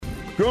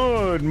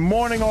Good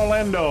morning,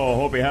 Orlando.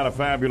 Hope you had a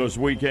fabulous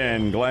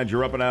weekend. Glad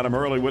you're up and at 'em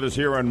early with us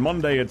here on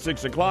Monday at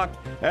 6 o'clock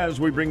as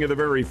we bring you the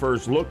very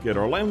first look at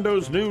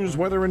Orlando's news,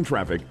 weather, and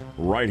traffic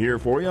right here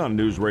for you on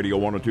News Radio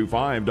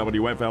 102.5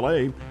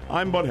 WFLA.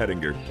 I'm Bud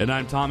Hettinger. And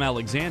I'm Tom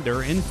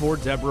Alexander, in for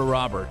Deborah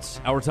Roberts.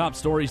 Our top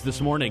stories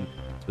this morning.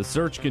 The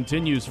search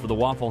continues for the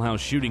Waffle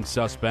House shooting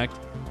suspect,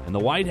 and the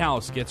White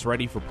House gets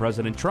ready for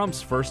President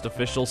Trump's first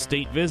official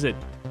state visit.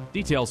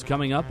 Details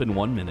coming up in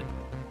 1 minute.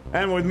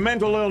 And with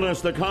mental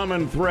illness the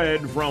common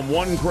thread from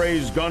one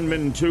crazed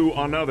gunman to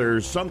another,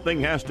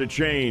 something has to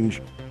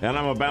change, and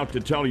I'm about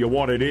to tell you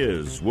what it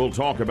is. We'll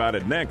talk about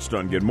it next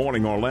on Good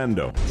Morning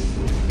Orlando.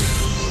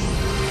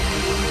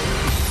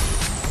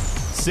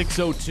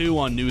 6:02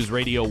 on News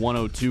Radio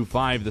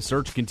 102.5. The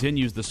search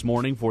continues this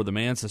morning for the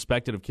man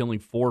suspected of killing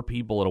 4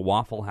 people at a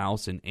Waffle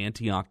House in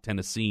Antioch,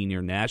 Tennessee,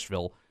 near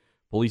Nashville.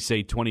 Police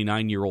say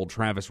 29-year-old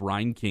Travis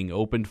Reinking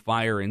opened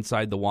fire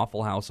inside the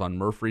Waffle House on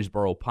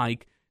Murfreesboro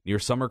Pike near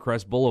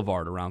Summercrest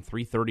Boulevard around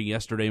 3:30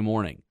 yesterday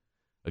morning.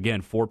 Again,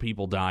 4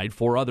 people died,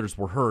 4 others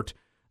were hurt.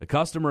 A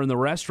customer in the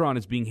restaurant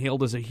is being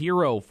hailed as a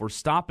hero for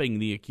stopping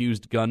the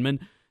accused gunman.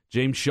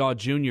 James Shaw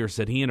Jr.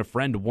 said he and a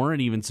friend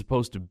weren't even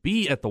supposed to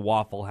be at the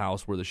Waffle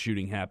House where the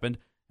shooting happened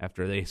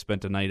after they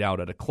spent a night out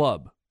at a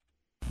club.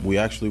 We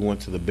actually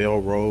went to the Bell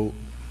Road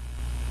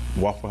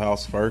Waffle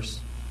House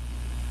first,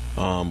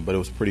 but it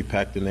was pretty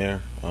packed in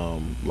there,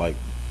 like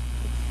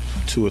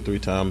 2 or 3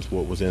 times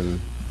what was in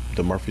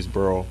the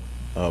Murfreesboro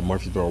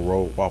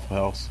Road Waffle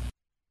House.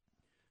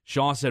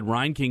 Shaw said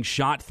Reinking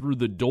shot through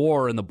the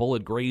door and the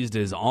bullet grazed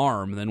his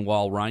arm. Then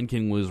while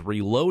Reinking was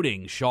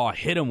reloading, Shaw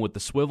hit him with the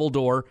swivel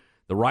door.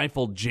 The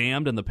rifle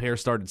jammed and the pair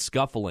started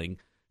scuffling.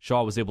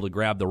 Shaw was able to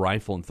grab the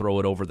rifle and throw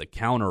it over the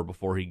counter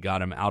before he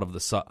got him out of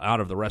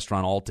the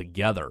restaurant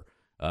altogether.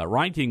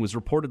 Reinking was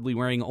reportedly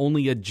wearing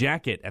only a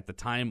jacket at the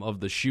time of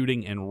the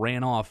shooting and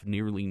ran off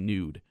nearly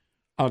nude.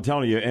 I'll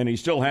tell you, and he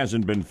still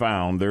hasn't been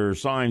found. There are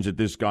signs that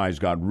this guy's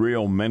got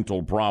real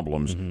mental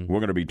problems. We're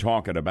going to be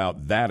talking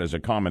about that as a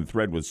common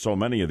thread with so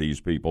many of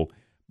these people.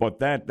 But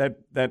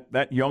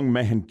that young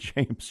man,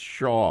 James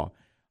Shaw,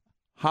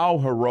 how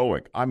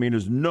heroic. I mean,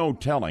 there's no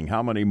telling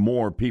how many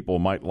more people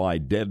might lie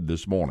dead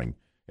this morning.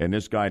 And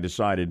this guy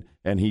decided,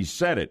 and he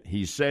said it.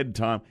 He said,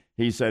 Tom,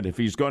 if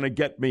he's going to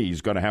get me,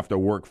 he's going to have to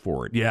work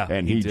for it. Yeah,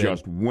 and he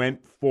just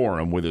went for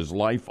him with his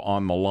life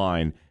on the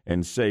line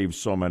and saved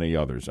so many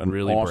others. An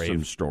really awesome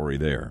brave story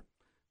there.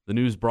 The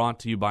news brought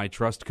to you by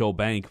Trustco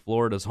Bank,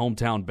 Florida's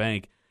hometown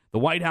bank. The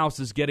White House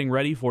is getting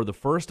ready for the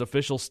first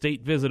official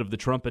state visit of the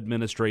Trump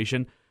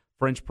administration.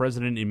 French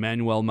President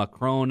Emmanuel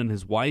Macron and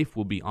his wife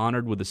will be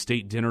honored with a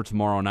state dinner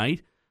tomorrow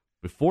night.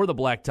 Before the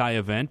black tie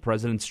event,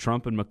 Presidents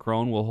Trump and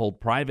Macron will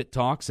hold private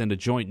talks and a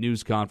joint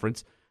news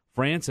conference.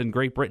 France and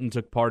Great Britain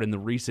took part in the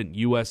recent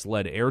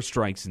U.S.-led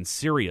airstrikes in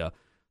Syria.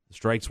 The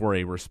strikes were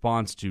a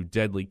response to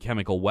deadly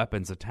chemical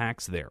weapons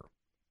attacks there.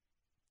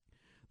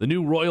 The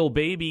new royal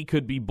baby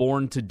could be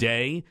born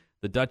today.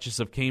 The Duchess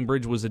of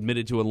Cambridge was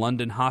admitted to a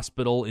London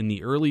hospital in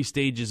the early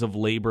stages of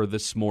labor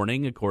this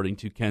morning, according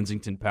to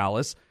Kensington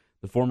Palace.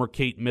 The former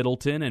Kate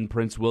Middleton and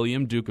Prince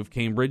William, Duke of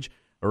Cambridge,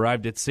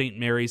 arrived at St.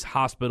 Mary's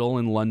Hospital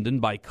in London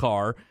by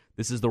car.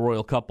 This is the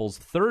royal couple's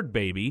 3rd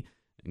baby,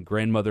 and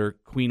grandmother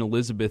Queen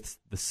Elizabeth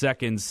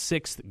II's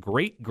 6th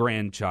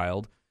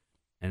great-grandchild,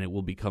 and it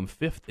will become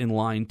 5th in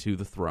line to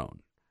the throne.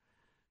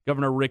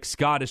 Governor Rick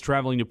Scott is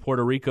traveling to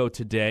Puerto Rico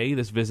today.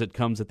 This visit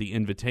comes at the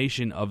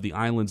invitation of the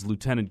island's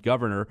lieutenant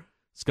governor.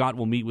 Scott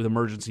will meet with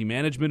emergency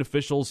management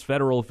officials,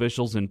 federal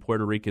officials, and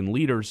Puerto Rican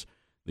leaders.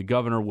 The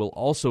governor will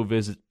also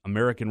visit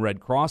American Red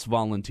Cross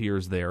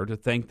volunteers there to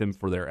thank them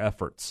for their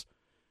efforts.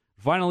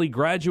 Finally,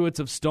 graduates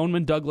of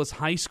Stoneman Douglas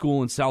High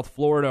School in South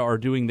Florida are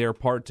doing their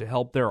part to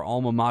help their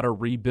alma mater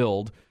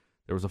rebuild.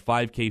 There was a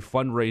 5K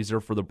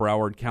fundraiser for the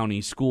Broward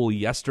County School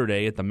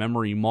yesterday at the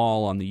Memory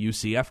Mall on the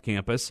UCF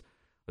campus.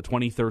 A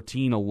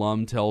 2013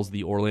 alum tells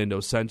the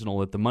Orlando Sentinel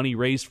that the money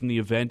raised from the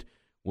event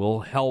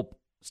will help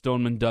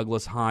Stoneman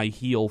Douglas High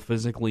heal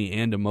physically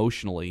and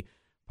emotionally.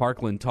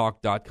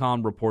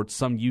 ParklandTalk.com reports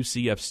some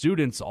UCF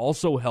students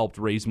also helped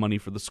raise money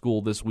for the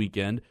school this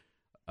weekend.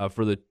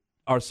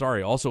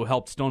 Also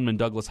helped Stoneman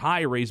Douglas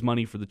High raise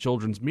money for the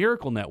Children's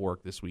Miracle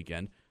Network this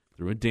weekend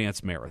through a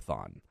dance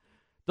marathon.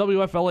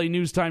 WFLA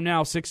News Time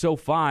now,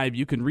 6:05.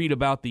 You can read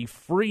about the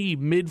free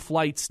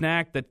mid-flight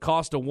snack that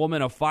cost a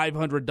woman a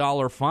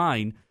 $500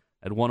 fine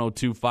at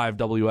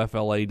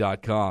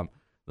 1025WFLA.com.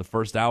 The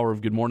first hour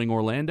of Good Morning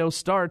Orlando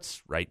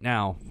starts right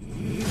now.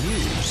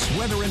 News,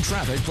 weather, and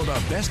traffic for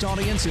the best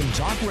audience in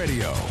talk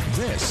radio.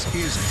 This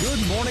is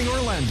Good Morning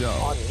Orlando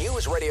on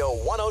News Radio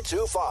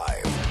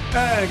 102.5.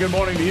 Hey, good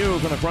morning to you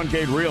from the Front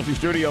Gate Realty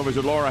Studio.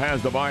 Visit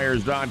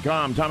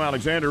LauraHasTheBuyers.com. Tom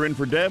Alexander in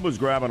for Deb, was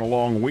grabbing a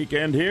long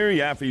weekend here.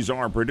 Yaffee's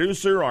our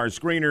producer. Our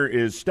screener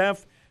is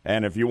Steph.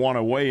 And if you want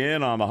to weigh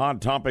in on the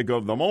hot topic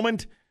of the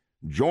moment,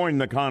 join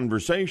the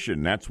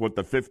conversation. That's what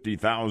the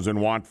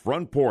 50,000-watt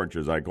front porch,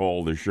 as I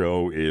call the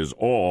show, is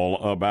all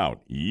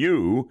about.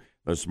 You,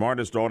 the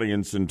smartest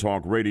audience in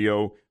talk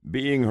radio,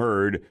 being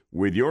heard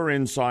with your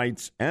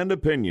insights and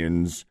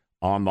opinions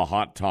on the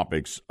hot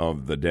topics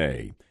of the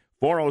day.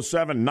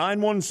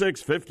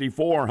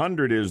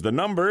 407-916-5400 is the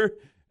number,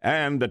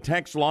 and the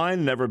text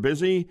line, never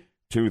busy,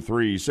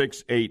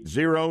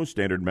 23680.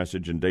 Standard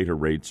message and data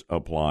rates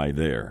apply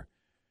there.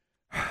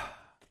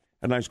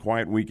 A nice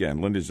quiet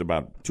weekend. Linda's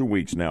about 2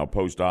 weeks now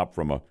post-op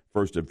from a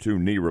first of 2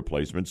 knee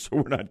replacements, so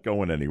we're not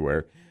going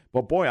anywhere.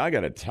 But, boy, I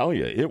got to tell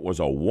you, it was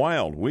a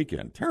wild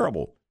weekend.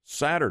 Terrible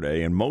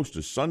Saturday and most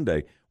of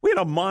Sunday. We had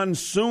a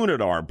monsoon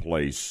at our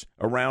place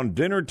around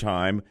dinner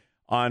time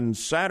on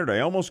Saturday. I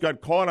almost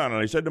got caught on it.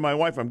 I said to my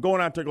wife, I'm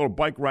going out to go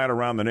bike ride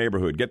around the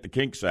neighborhood, get the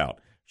kinks out.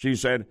 She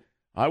said,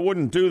 I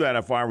wouldn't do that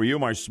if I were you.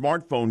 My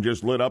smartphone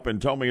just lit up and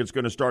told me it's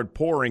going to start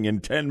pouring in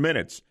 10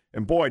 minutes.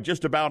 And, boy,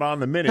 just about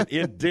on the minute,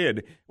 it did.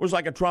 It was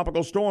like a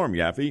tropical storm,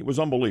 Yaffee. It was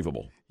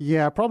unbelievable.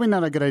 Yeah, probably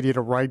not a good idea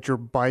to ride your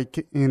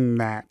bike in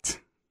that,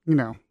 you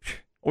know.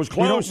 It was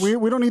close.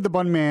 We don't need the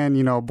bun man,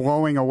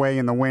 blowing away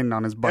in the wind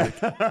on his bike.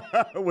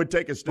 It would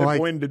take a stiff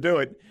wind to do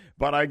it.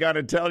 But I got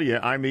to tell you,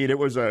 I mean, it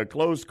was a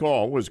close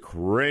call. It was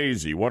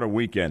crazy. What a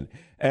weekend.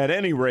 At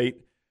any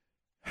rate,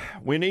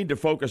 we need to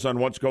focus on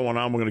what's going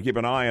on. We're going to keep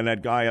an eye on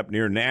that guy up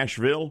near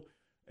Nashville.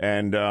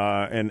 And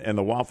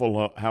the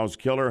Waffle House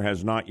killer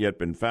has not yet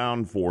been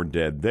found for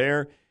dead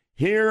there.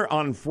 Here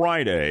on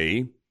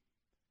Friday,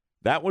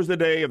 that was the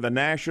day of the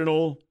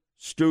National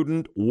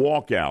Student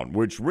Walkout,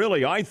 which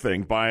really, I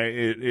think,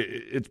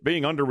 it's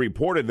being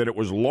underreported that it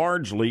was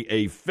largely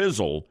a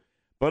fizzle.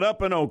 But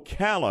up in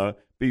Ocala,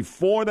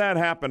 before that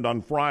happened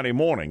on Friday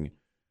morning,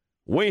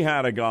 we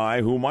had a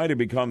guy who might have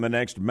become the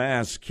next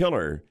mass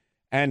killer,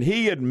 and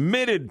he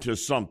admitted to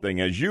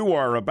something, as you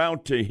are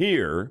about to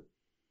hear,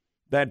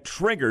 that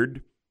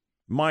triggered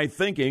my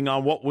thinking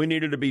on what we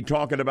needed to be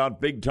talking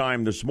about big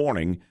time this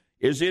morning.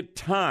 Is it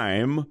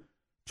time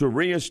to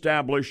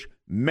reestablish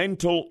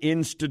mental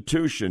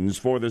institutions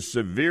for the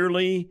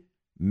severely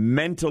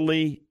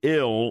mentally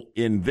ill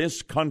in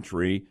this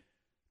country,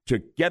 to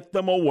get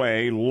them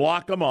away,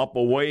 lock them up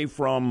away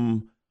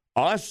from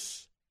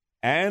us,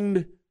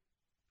 and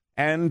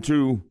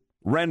to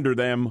render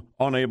them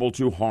unable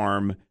to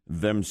harm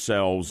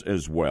themselves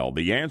as well?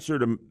 The answer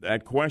to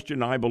that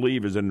question, I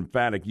believe, is an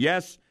emphatic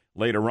yes.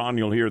 Later on,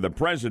 you'll hear the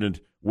president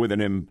with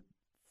an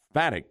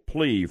emphatic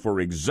plea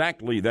for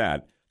exactly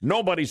that.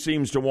 Nobody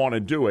seems to want to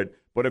do it,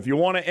 but if you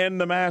want to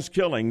end the mass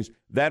killings,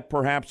 that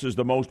perhaps is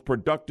the most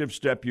productive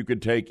step you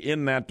could take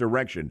in that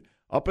direction.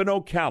 Up in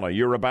Ocala,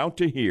 you're about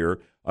to hear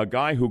a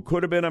guy who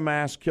could have been a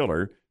mass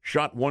killer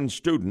shot one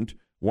student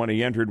when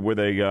he entered with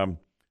a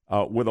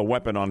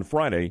weapon on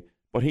Friday.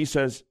 But he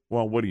says,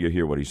 well, what do you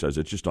hear what he says?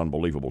 It's just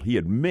unbelievable. He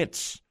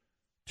admits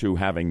to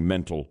having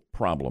mental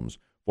problems.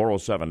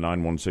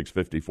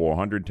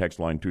 407-916-5400, text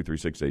line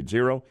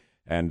 23680.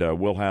 And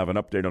we'll have an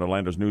update on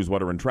Orlando's news,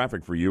 weather, and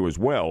traffic for you as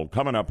well,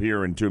 coming up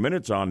here in 2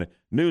 minutes on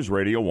News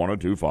Radio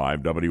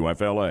 102.5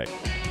 WFLA.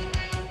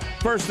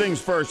 First things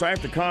first, I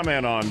have to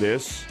comment on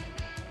this.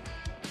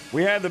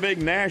 We had the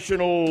big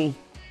national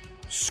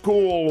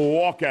school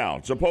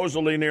walkout.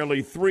 Supposedly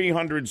nearly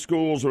 300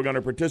 schools were going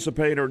to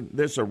participate in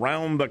this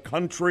around the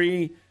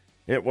country.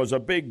 It was a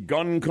big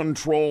gun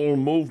control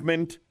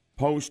movement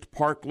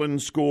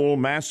post-Parkland school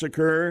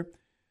massacre,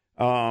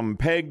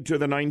 pegged to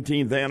the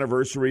 19th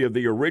anniversary of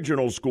the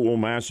original school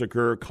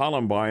massacre,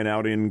 Columbine,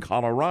 out in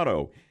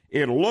Colorado.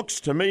 It looks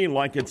to me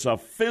like it's a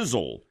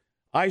fizzle.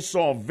 I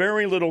saw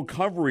very little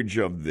coverage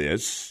of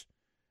this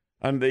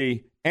on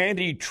the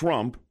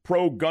anti-Trump,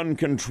 pro-gun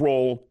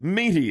control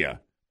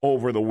media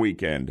over the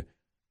weekend,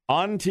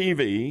 on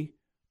TV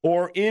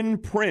or in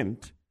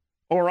print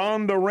or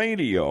on the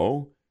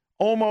radio.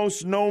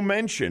 Almost no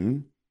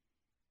mention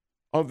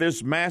of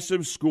this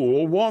massive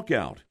school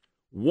walkout.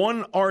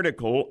 One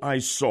article I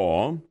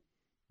saw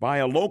by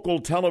a local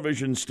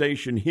television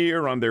station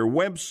here on their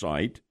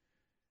website,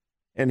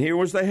 and here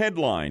was the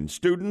headline: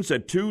 students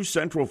at 2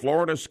 Central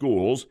Florida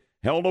schools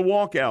held a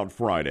walkout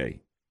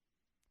Friday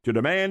to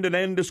demand an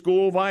end to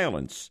school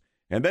violence.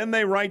 And then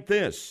they write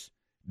this: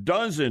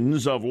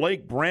 dozens of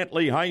Lake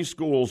Brantley High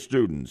School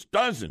students,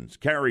 dozens,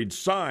 carried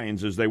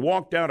signs as they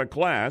walked out of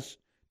class,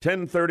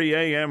 10:30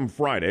 a.m.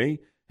 Friday,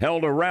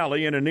 held a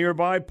rally in a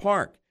nearby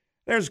park.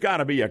 There's got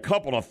to be a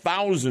couple of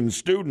thousand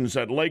students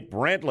at Lake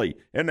Brantley,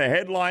 and the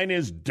headline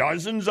is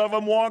dozens of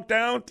them walked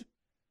out?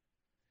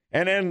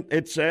 And then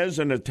it says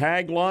in the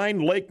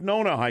tagline, Lake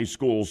Nona High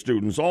School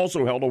students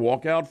also held a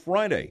walkout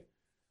Friday.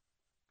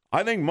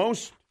 I think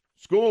most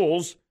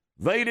schools,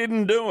 they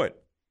didn't do it.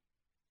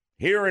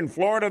 Here in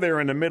Florida, they're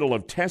in the middle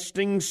of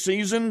testing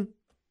season.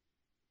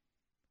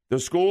 The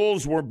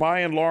schools were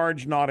by and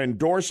large not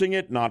endorsing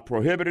it, not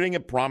prohibiting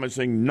it,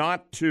 promising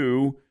not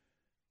to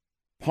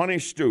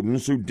punish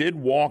students who did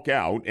walk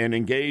out and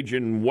engage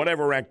in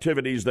whatever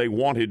activities they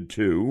wanted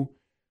to,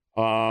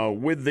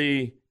 with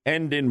the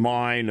end in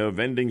mind of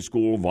ending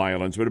school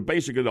violence. But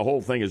basically the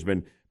whole thing has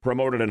been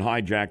promoted and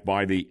hijacked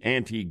by the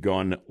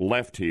anti-gun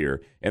left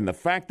here. And the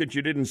fact that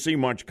you didn't see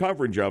much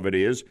coverage of it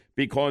is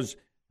because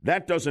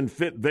that doesn't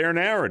fit their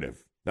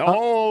narrative. The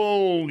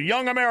whole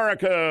young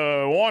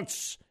America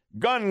wants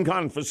gun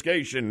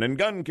confiscation and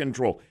gun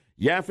control.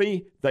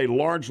 Yaffee, they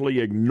largely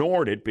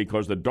ignored it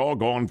because the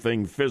doggone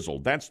thing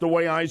fizzled. That's the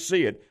way I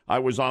see it. I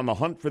was on the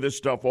hunt for this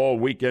stuff all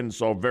weekend,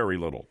 saw very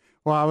little.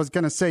 Well, I was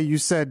going to say, you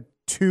said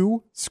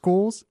 2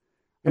 schools?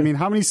 I mean,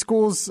 how many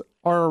schools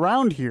are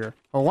around here?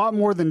 A lot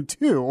more than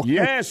 2.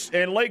 Yes,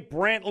 and Lake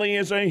Brantley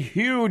is a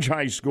huge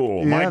high school.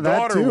 Yeah, My that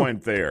daughter too.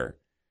 went there.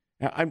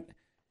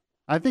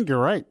 I think you're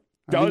right.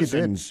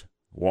 Dozens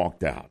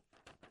walked out.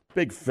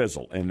 Big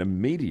fizzle. And the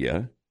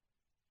media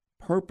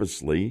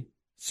purposely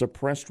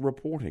suppressed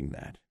reporting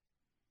that.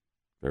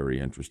 Very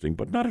interesting,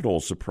 but not at all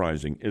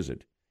surprising, is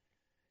it?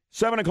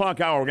 7 o'clock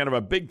hour, we're going to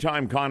have a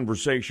big-time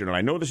conversation, and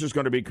I know this is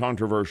going to be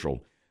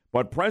controversial,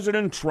 but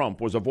President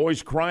Trump was a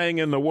voice crying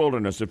in the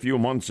wilderness a few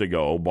months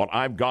ago, but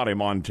I've got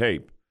him on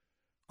tape,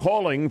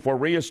 calling for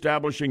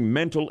reestablishing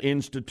mental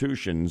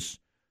institutions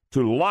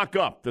to lock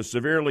up the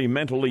severely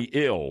mentally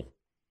ill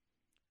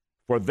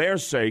for their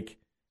sake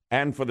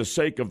and for the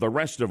sake of the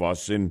rest of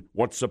us in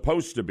what's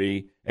supposed to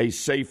be a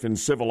safe and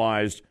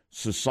civilized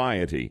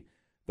society.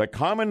 The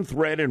common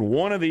thread in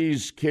one of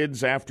these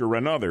kids after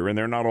another, and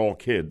they're not all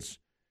kids,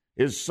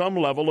 is some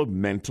level of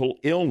mental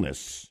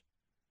illness.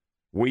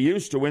 We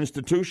used to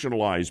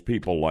institutionalize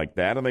people like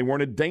that, and they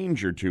weren't a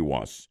danger to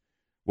us.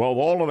 Well,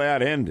 all of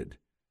that ended.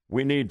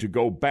 We need to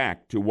go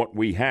back to what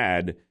we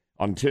had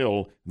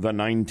until the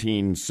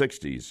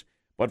 1960s.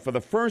 But for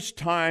the first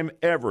time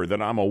ever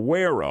that I'm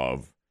aware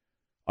of,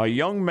 a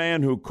young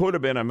man who could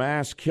have been a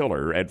mass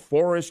killer at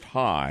Forest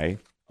High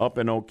up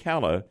in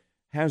Ocala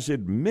has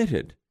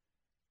admitted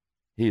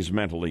he's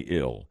mentally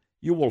ill.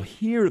 You will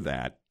hear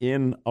that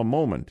in a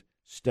moment.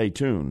 Stay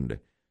tuned.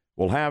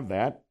 We'll have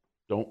that.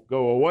 Don't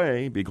go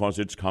away because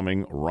it's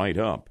coming right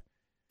up.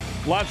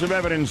 Lots of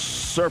evidence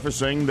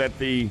surfacing that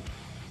the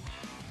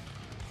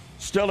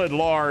still at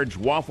large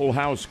Waffle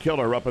House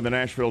killer up in the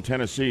Nashville,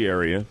 Tennessee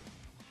area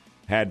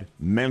had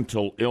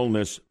mental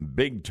illness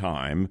big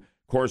time.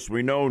 Of course,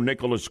 we know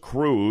Nicholas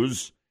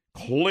Cruz,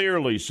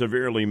 clearly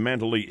severely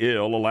mentally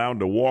ill, allowed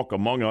to walk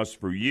among us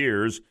for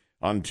years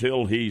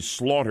until he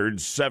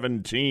slaughtered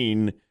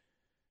 17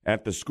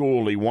 at the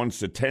school he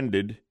once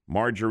attended,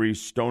 Marjorie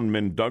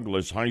Stoneman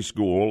Douglas High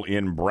School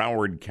in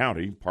Broward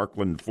County,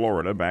 Parkland,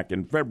 Florida, back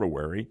in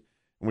February.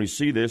 And we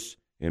see this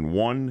in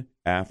one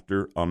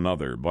after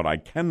another. But I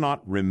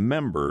cannot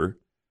remember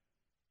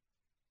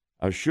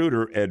a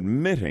shooter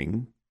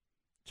admitting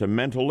to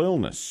mental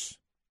illness.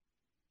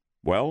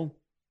 Well,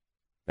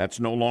 that's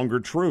no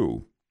longer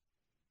true.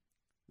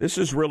 This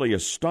is really a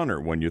stunner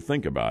when you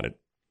think about it.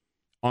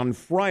 On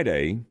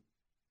Friday,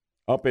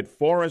 up at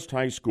Forest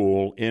High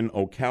School in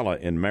Ocala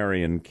in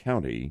Marion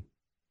County,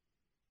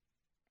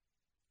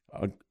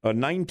 a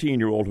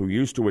 19-year-old who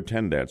used to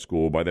attend that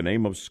school by the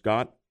name of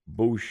Scott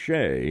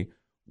Boucher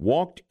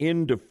walked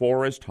into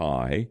Forest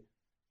High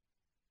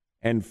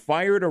and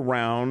fired a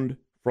round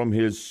from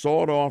his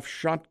sawed-off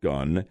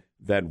shotgun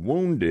that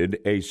wounded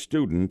a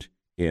student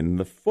in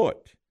the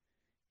foot.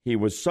 He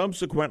was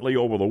subsequently,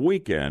 over the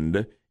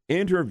weekend,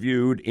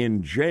 interviewed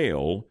in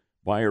jail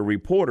by a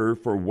reporter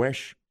for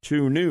WESH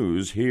 2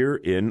 News here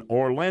in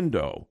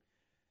Orlando.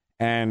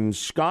 And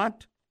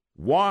Scott,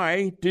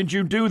 why did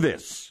you do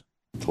this?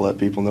 To let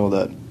people know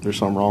that there's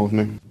something wrong with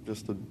me,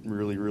 just to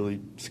really, really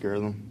scare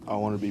them. I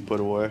want to be put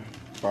away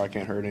where I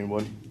can't hurt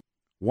anybody.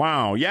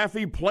 Wow.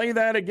 Yaffee, play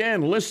that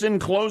again. Listen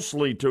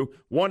closely to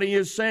what he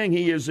is saying.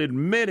 He is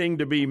admitting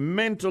to be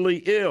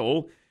mentally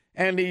ill,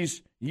 and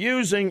he's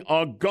using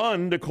a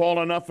gun to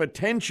call enough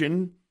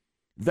attention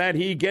that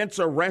he gets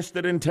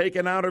arrested and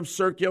taken out of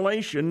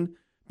circulation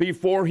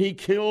before he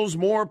kills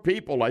more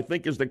people, I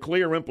think is the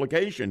clear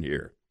implication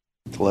here.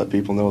 To let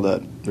people know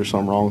that there's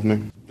something wrong with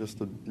me, just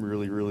to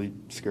really, really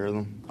scare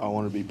them. I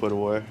want to be put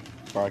away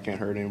where I can't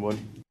hurt anybody.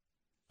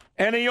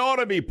 And he ought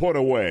to be put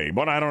away,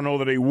 but I don't know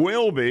that he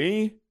will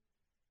be.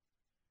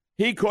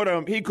 He could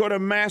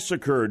have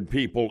massacred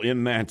people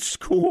in that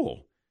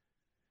school.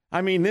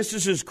 I mean, this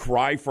is his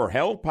cry for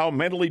help. How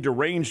mentally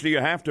deranged do you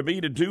have to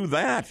be to do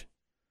that?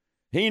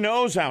 He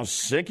knows how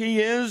sick he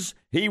is.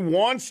 He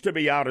wants to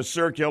be out of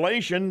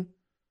circulation,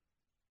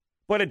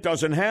 but it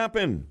doesn't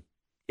happen.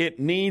 It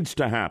needs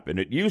to happen.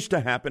 It used to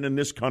happen in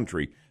this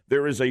country.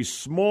 There is a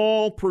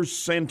small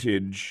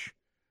percentage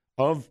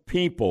of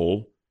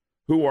people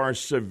who are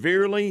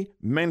severely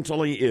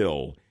mentally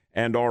ill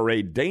and are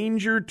a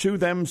danger to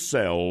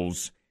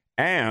themselves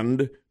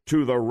and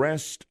to the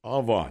rest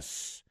of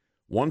us.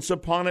 Once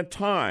upon a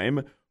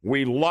time,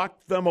 we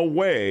locked them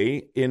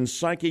away in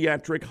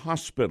psychiatric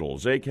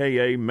hospitals,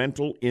 a.k.a.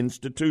 mental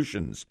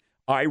institutions.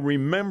 I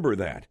remember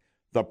that.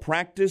 The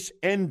practice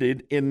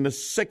ended in the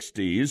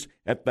 60s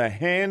at the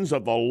hands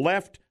of the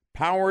left,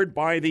 powered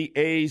by the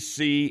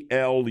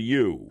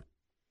ACLU.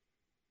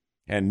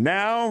 And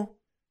now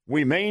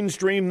we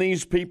mainstream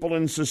these people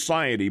in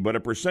society, but a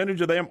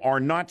percentage of them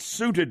are not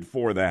suited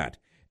for that.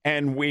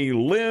 And we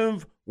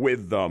live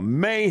with the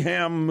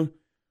mayhem,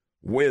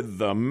 with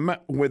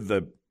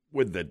the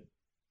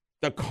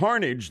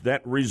carnage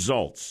that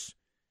results.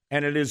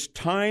 And it is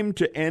time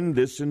to end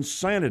this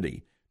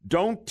insanity.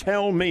 Don't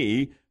tell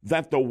me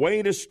that the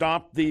way to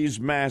stop these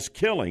mass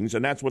killings,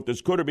 and that's what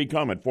this could have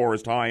become at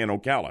Forest High in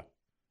Ocala,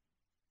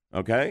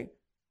 okay?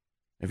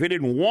 If he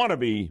didn't want to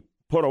be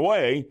put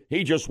away,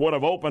 he just would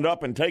have opened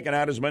up and taken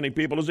out as many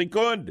people as he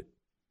could.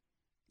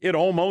 It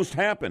almost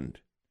happened.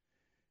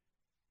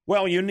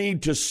 Well, you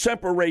need to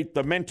separate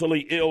the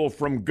mentally ill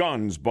from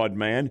guns,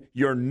 Budman.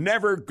 You're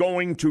never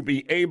going to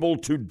be able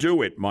to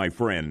do it, my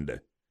friend.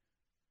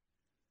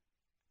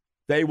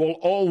 They will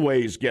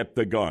always get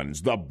the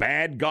guns. The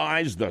bad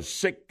guys, the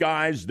sick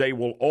guys, they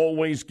will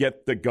always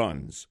get the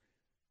guns.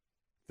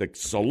 The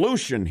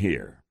solution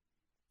here,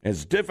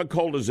 as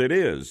difficult as it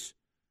is,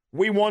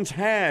 we once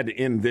had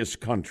in this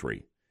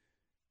country.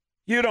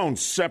 You don't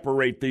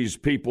separate these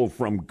people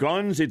from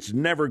guns. It's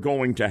never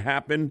going to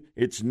happen.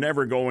 It's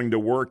never going to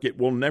work. It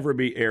will never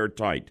be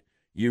airtight.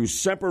 You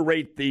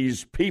separate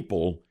these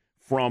people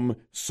from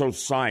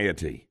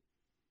society.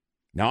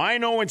 Now, I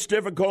know it's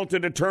difficult to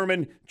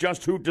determine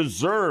just who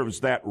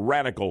deserves that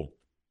radical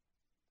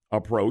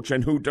approach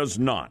and who does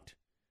not.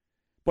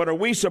 But are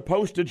we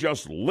supposed to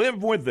just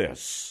live with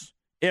this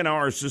in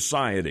our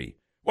society?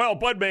 Well,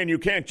 Budman, you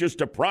can't just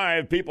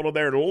deprive people of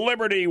their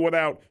liberty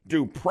without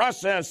due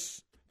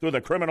process through the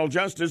criminal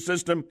justice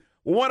system.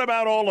 What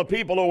about all the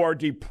people who are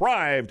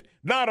deprived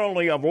not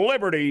only of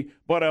liberty,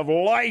 but of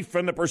life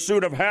and the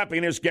pursuit of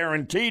happiness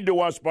guaranteed to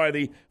us by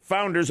the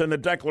founders in the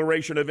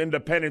Declaration of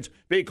Independence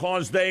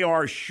because they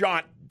are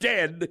shot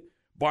dead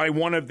by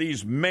one of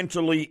these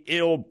mentally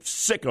ill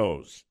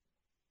sickos?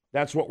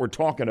 That's what we're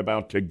talking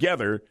about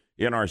together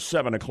in our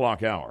 7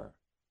 o'clock hour.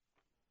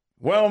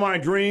 Well, my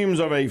dreams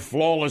of a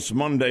flawless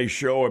Monday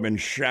show have been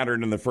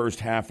shattered in the first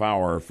half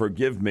hour.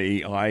 Forgive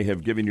me, I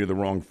have given you the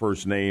wrong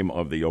first name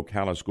of the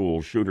Ocala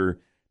school shooter,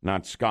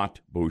 not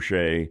Scott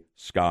Boucher,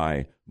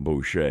 Sky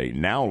Boucher.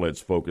 Now let's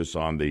focus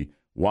on the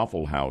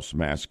Waffle House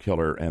mass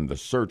killer and the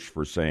search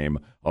for same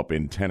up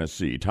in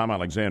Tennessee. Tom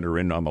Alexander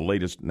in on the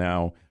latest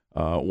now.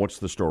 What's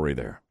the story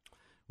there?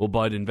 Well,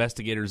 Bud,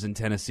 investigators in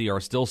Tennessee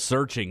are still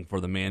searching for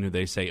the man who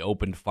they say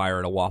opened fire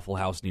at a Waffle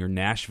House near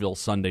Nashville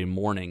Sunday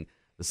morning.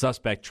 The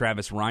suspect,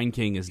 Travis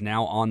Reinking, is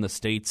now on the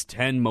state's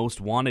 10 most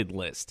wanted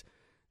list.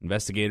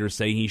 Investigators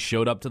say he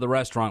showed up to the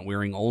restaurant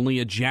wearing only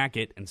a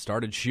jacket and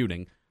started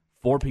shooting.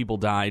 4 people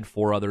died,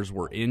 4 others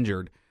were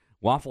injured.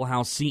 Waffle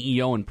House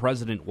CEO and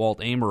President Walt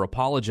Amer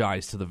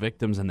apologized to the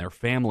victims and their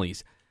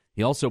families.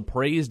 He also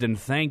praised and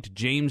thanked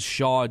James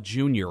Shaw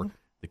Jr.,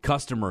 the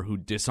customer who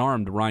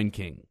disarmed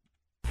Reinking.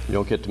 You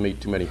don't get to meet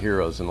too many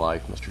heroes in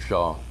life, Mr.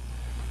 Shaw,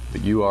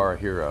 but you are a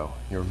hero.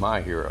 You're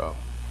my hero.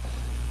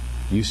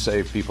 You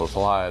saved people's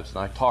lives, and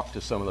I talked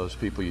to some of those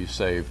people you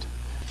saved,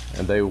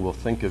 and they will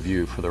think of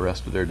you for the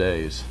rest of their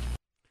days.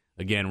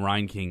 Again,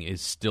 Reinking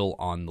is still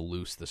on the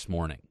loose this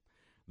morning.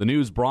 The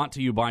news brought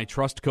to you by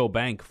Trustco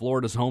Bank,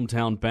 Florida's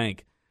hometown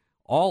bank.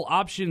 All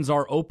options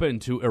are open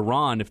to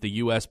Iran if the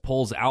U.S.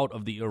 pulls out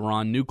of the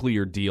Iran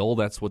nuclear deal.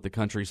 That's what the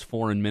country's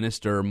foreign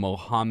minister,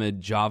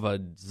 Mohammad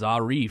Javad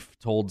Zarif,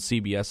 told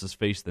CBS's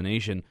Face the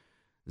Nation.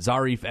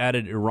 Zarif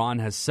added Iran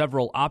has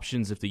several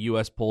options if the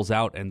U.S. pulls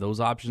out, and those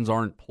options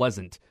aren't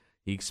pleasant.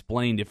 He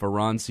explained if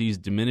Iran sees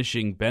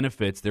diminishing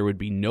benefits, there would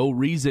be no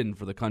reason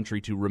for the country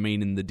to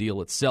remain in the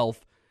deal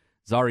itself.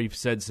 Zarif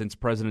said since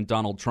President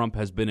Donald Trump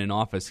has been in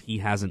office, he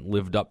hasn't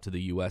lived up to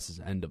the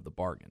U.S.'s end of the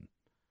bargain.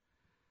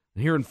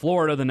 Here in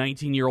Florida, the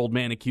 19-year-old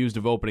man accused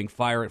of opening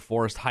fire at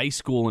Forest High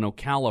School in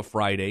Ocala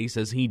Friday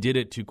says he did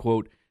it to,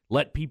 quote,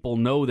 let people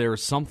know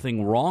there's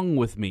something wrong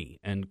with me,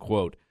 end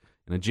quote.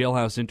 In a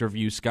jailhouse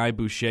interview, Sky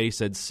Boucher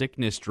said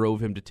sickness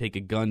drove him to take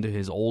a gun to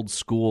his old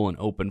school and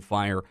open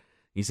fire.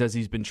 He says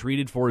he's been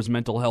treated for his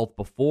mental health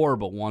before,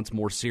 but wants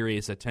more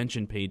serious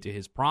attention paid to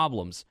his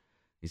problems.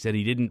 He said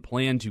he didn't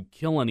plan to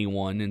kill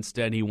anyone.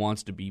 Instead, he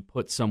wants to be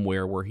put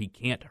somewhere where he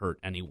can't hurt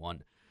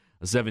anyone.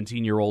 A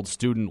 17-year-old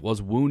student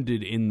was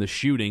wounded in the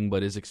shooting,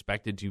 but is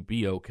expected to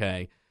be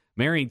okay.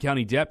 Marion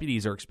County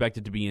deputies are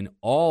expected to be in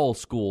all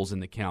schools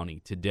in the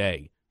county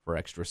today for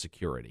extra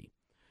security.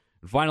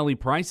 And finally,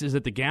 prices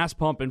at the gas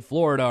pump in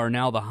Florida are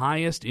now the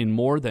highest in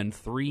more than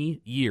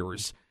 3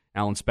 years.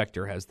 Alan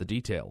Spector has the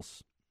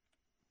details.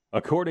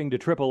 According to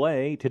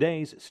AAA,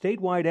 today's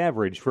statewide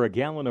average for a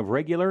gallon of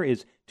regular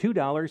is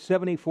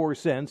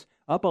 $2.74,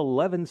 up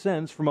 11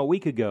 cents from a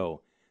week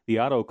ago. The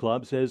Auto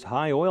Club says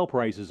high oil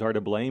prices are to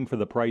blame for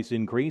the price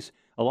increase,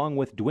 along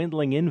with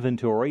dwindling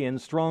inventory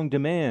and strong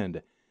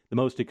demand. The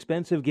most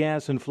expensive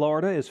gas in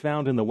Florida is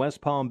found in the West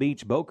Palm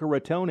Beach, Boca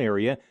Raton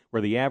area,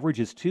 where the average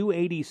is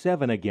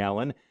 $2.87 a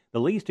gallon. The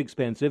least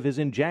expensive is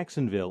in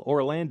Jacksonville,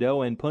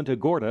 Orlando, and Punta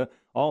Gorda,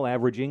 all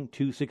averaging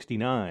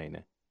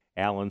 $2.69.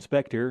 Alan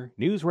Spector,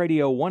 News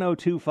Radio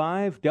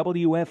 102.5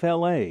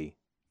 WFLA.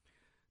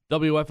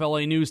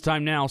 WFLA News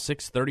Time now,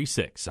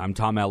 6:36. I'm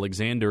Tom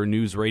Alexander,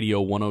 News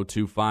Radio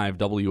 102.5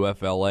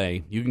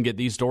 WFLA. You can get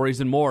these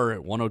stories and more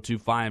at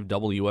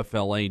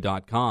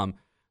 1025WFLA.com.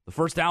 The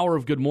first hour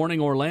of Good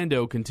Morning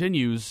Orlando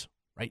continues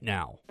right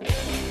now.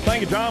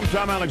 Thank you, Tom.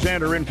 Tom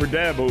Alexander in for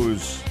Deb,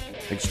 who's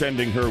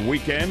extending her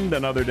weekend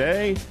another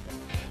day.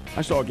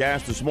 I saw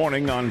gas this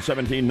morning on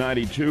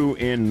 1792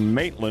 in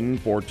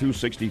Maitland for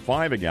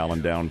 $2.65 a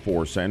gallon, down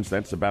 4 cents.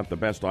 That's about the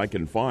best I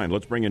can find.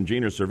 Let's bring in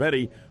Gina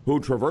Cervetti,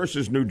 who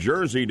traverses New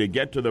Jersey to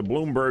get to the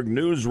Bloomberg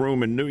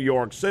newsroom in New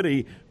York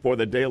City for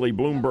the daily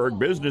Bloomberg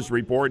Business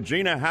Report.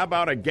 Gina, how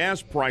about a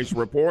gas price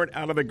report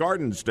out of the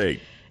Garden State?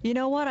 You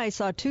know what? I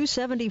saw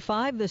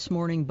 $2.75 this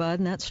morning, Bud,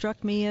 and that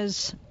struck me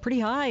as pretty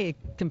high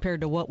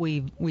compared to what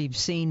we've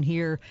seen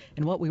here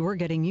and what we were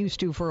getting used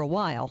to for a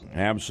while.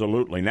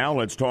 Absolutely. Now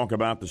let's talk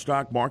about the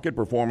stock market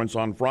performance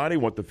on Friday,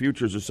 what the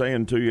futures are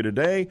saying to you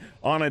today,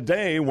 on a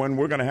day when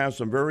we're going to have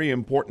some very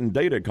important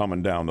data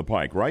coming down the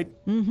pike, right?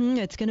 Mm-hmm.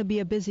 It's going to be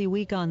a busy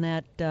week on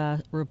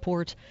that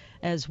report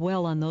as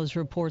well, on those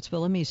reports.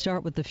 But let me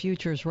start with the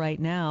futures right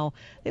now.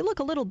 They look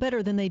a little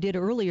better than they did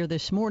earlier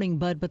this morning,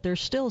 Bud, but they're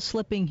still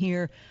slipping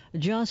here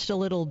just a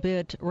little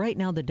bit. Right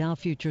now, the Dow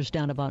futures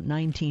down about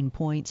 19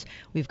 points.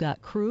 We've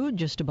got crude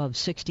just above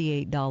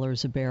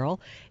 $68 a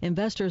barrel.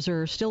 Investors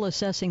are still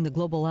assessing the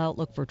global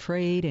outlook for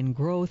trade and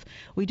growth.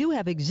 We do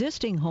have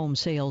existing home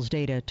sales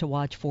data to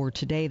watch for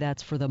today.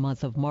 That's for the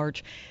month of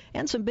March.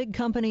 And some big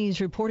companies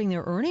reporting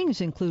their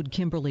earnings include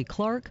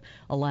Kimberly-Clark,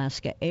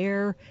 Alaska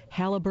Air,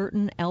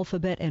 Halliburton,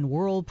 Alphabet, and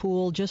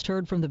Whirlpool. Just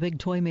heard from the big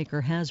toy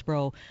maker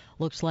Hasbro.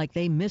 Looks like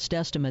they missed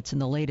estimates in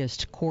the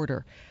latest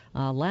quarter.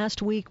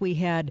 Last week, we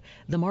had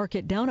the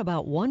market down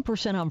about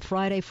 1% on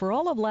Friday. For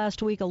all of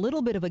last week, a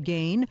little bit of a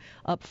gain,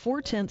 up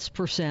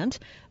 0.4%.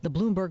 The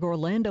Bloomberg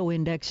Orlando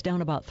Index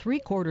down about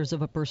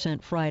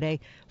 0.75% Friday.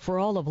 For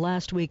all of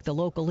last week, the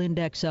local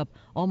index up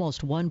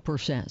almost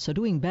 1%. So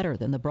doing better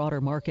than the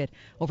broader market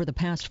over the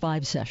past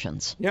 5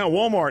 sessions. Yeah,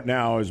 Walmart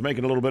now is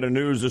making a little bit of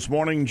news this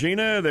morning.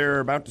 Gina, they're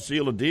about to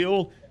seal a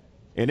deal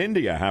in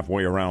India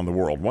halfway around the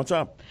world. What's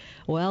up?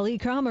 Well,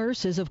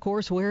 e-commerce is, of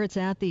course, where it's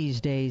at these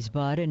days,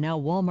 Bud, and now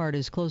Walmart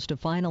is close to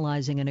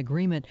finalizing an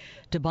agreement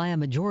to buy a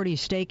majority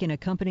stake in a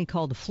company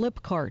called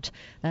Flipkart.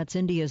 That's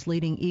India's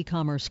leading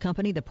e-commerce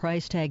company. The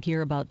price tag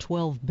here about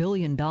 $12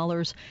 billion.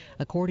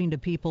 According to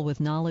people with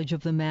knowledge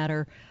of the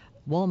matter,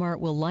 Walmart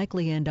will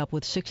likely end up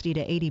with 60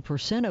 to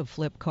 80% of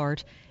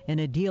Flipkart in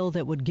a deal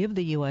that would give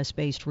the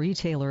U.S.-based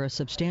retailer a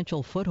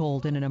substantial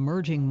foothold in an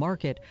emerging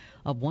market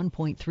of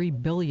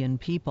 1.3 billion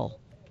people.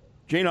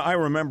 Gina, I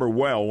remember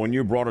well when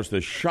you brought us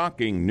the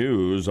shocking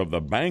news of the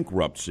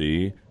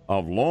bankruptcy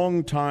of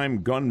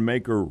longtime gun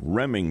maker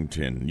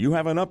Remington. You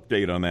have an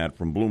update on that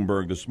from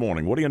Bloomberg this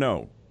morning. What do you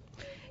know?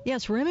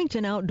 Yes,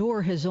 Remington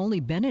Outdoor has only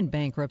been in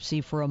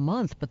bankruptcy for a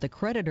month, but the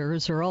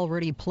creditors are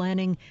already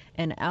planning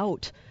an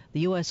out.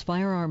 The U.S.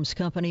 firearms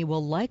company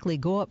will likely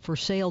go up for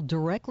sale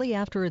directly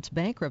after its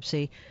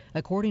bankruptcy,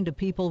 according to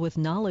people with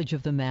knowledge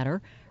of the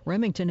matter.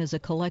 Remington is a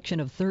collection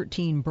of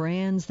 13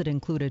 brands that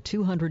include a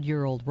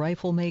 200-year-old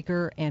rifle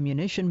maker,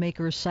 ammunition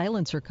makers,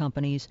 silencer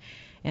companies,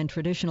 and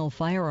traditional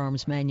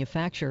firearms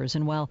manufacturers.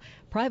 And while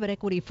private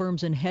equity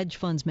firms and hedge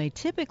funds may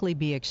typically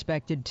be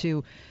expected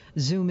to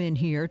zoom in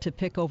here to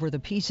pick over the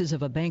pieces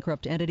of a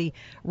bankrupt entity,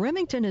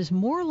 Remington is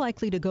more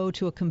likely to go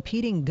to a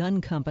competing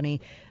gun company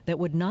that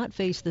would not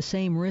face the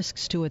same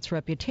risks to its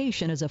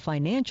reputation as a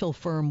financial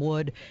firm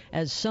would,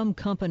 as some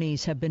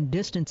companies have been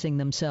distancing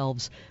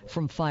themselves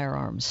from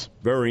firearms.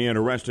 Very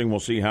interesting. We'll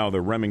see how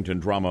the Remington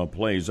drama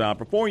plays out.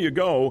 Before you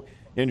go,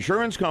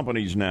 insurance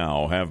companies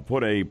now have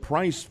put a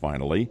price,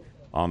 finally,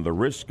 on the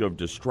risk of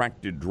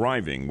distracted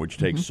driving, which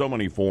takes so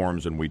many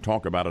forms, and we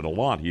talk about it a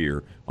lot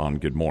here on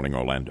Good Morning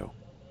Orlando.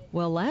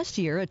 Well, last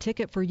year, a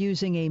ticket for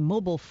using a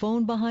mobile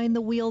phone behind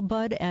the wheel,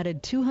 Bud,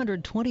 added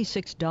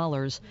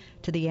 $226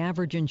 to the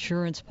average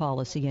insurance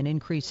policy, an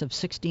increase of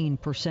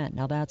 16%.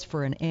 Now, that's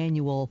for an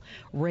annual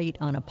rate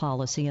on a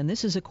policy. And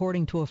this is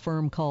according to a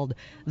firm called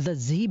The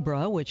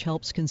Zebra, which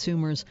helps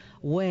consumers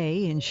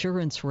weigh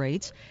insurance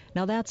rates.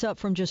 Now, that's up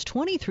from just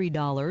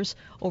 $23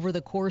 over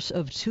the course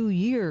of 2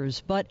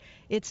 years. But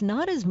it's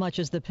not as much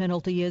as the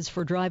penalty is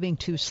for driving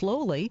too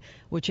slowly,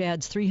 which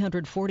adds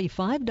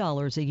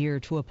 $345 a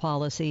year to a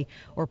policy,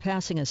 or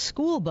passing a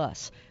school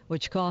bus,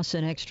 which costs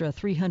an extra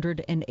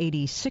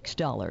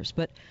 $386.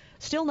 But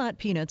still not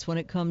peanuts when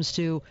it comes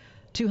to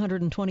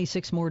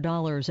 $226 more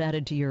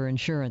added to your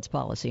insurance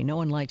policy. No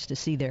one likes to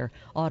see their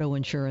auto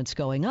insurance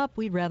going up.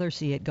 We'd rather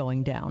see it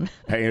going down.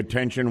 Pay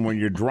attention when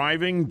you're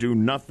driving. Do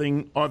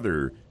nothing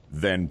other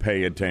than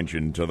pay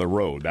attention to the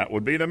road. That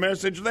would be the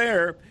message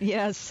there.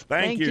 Yes.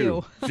 Thank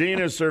you.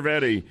 Gina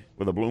Cervetti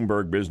with a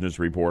Bloomberg Business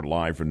Report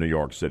live from New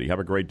York City. Have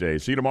a great day.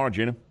 See you tomorrow,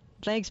 Gina.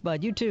 Thanks,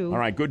 Bud. You too. All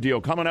right, good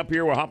deal. Coming up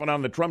here, we're hopping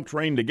on the Trump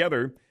train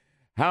together.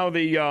 How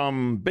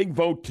the big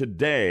vote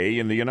today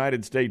in the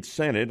United States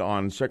Senate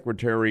on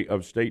Secretary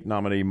of State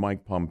nominee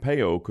Mike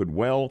Pompeo could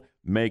well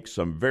make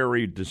some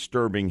very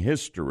disturbing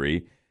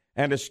history,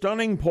 and a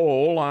stunning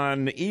poll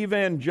on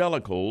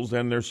evangelicals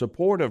and their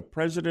support of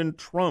President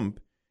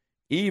Trump,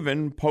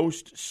 even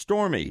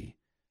post-Stormy.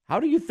 How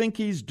do you think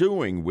he's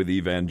doing with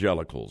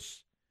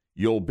evangelicals?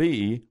 You'll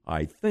be,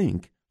 I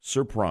think,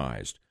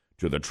 surprised.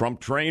 To the Trump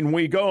train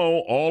we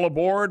go, all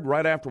aboard,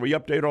 right after we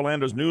update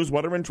Orlando's news,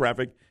 weather, and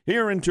traffic,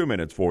 here in 2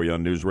 minutes for you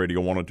on News Radio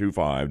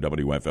 102.5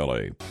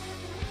 WFLA.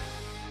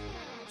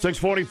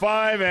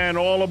 6:45 and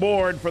all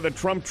aboard for the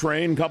Trump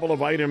train. Couple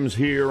of items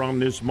here on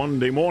this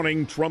Monday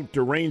morning. Trump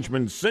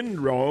derangement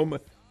syndrome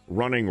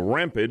running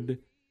rampant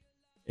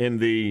in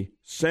the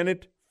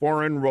Senate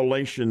Foreign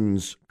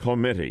Relations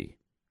Committee.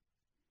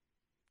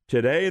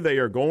 Today they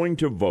are going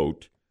to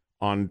vote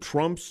on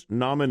Trump's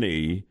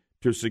nominee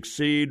to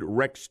succeed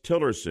Rex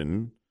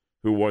Tillerson,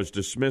 who was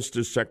dismissed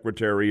as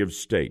Secretary of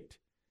State.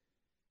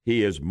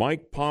 He is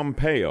Mike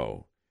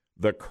Pompeo,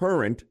 the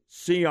current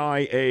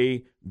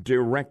CIA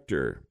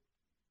director.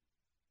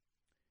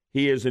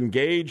 He is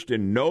engaged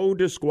in no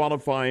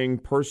disqualifying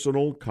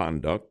personal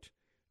conduct.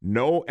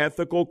 No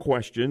ethical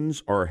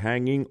questions are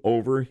hanging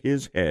over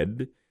his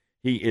head.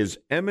 He is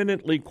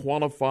eminently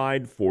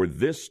qualified for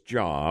this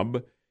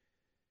job.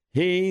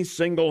 He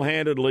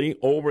single-handedly,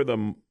 over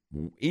the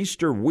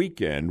Easter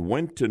weekend,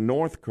 went to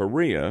North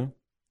Korea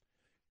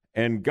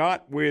and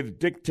got with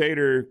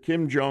dictator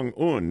Kim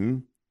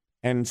Jong-un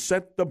and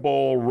set the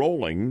ball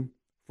rolling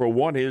for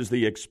what is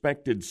the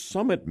expected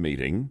summit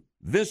meeting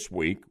this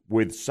week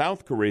with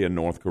South Korea and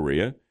North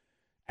Korea,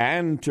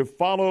 and to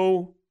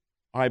follow,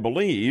 I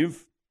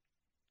believe,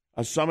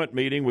 a summit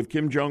meeting with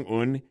Kim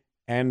Jong-un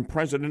and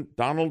President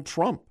Donald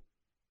Trump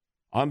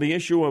on the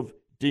issue of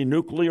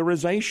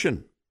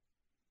denuclearization.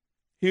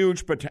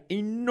 Huge,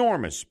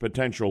 enormous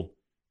potential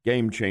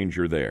game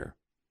changer there.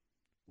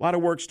 A lot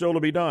of work still to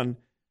be done,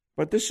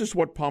 but this is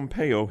what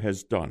Pompeo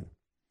has done.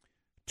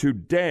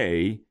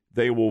 Today,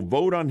 they will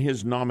vote on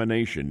his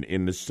nomination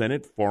in the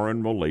Senate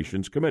Foreign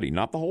Relations Committee.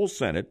 Not the whole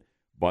Senate,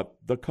 but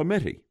the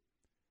committee.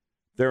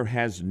 There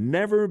has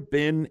never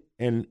been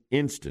an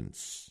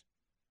instance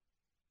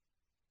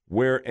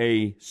where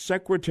a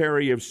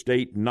Secretary of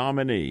State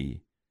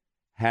nominee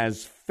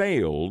has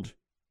failed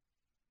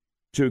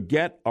to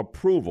get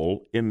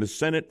approval in the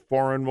Senate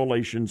Foreign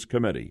Relations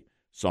Committee.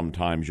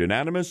 Sometimes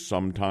unanimous,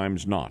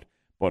 sometimes not.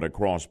 But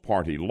across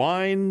party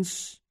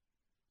lines,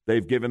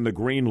 they've given the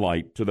green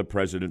light to the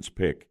president's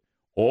pick,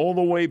 all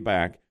the way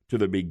back to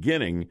the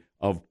beginning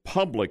of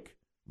public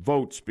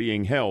votes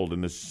being held in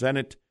the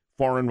Senate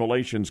Foreign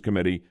Relations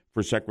Committee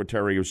for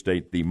Secretary of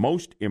State, the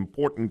most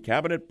important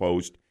cabinet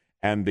post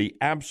and the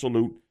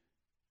absolute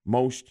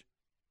most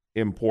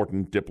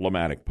important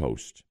diplomatic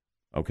post.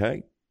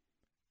 Okay?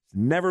 It's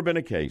never been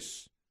a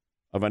case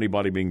of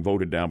anybody being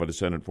voted down by the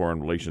Senate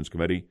Foreign Relations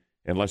Committee.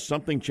 Unless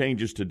something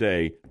changes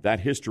today, that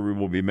history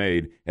will be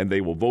made, and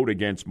they will vote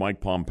against Mike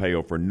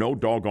Pompeo for no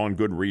doggone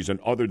good reason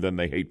other than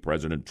they hate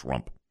President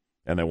Trump,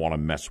 and they want to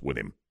mess with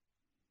him.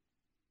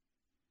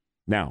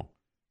 Now,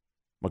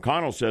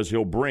 McConnell says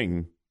he'll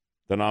bring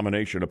the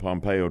nomination of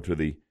Pompeo to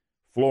the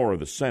floor of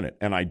the Senate,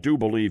 and I do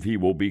believe he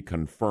will be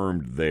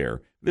confirmed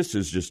there. This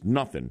is just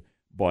nothing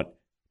but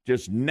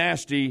just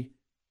nasty,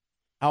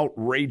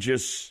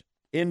 outrageous,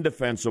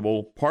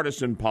 indefensible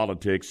partisan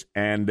politics,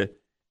 and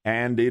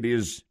it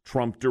is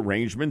Trump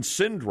derangement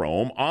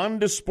syndrome on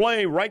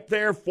display right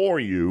there for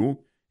you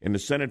in the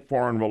Senate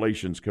Foreign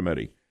Relations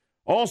Committee.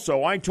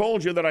 Also, I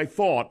told you that I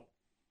thought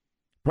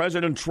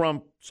President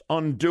Trump's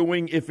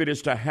undoing, if it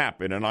is to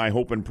happen, and I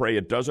hope and pray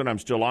it doesn't, I'm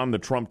still on the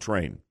Trump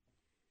train,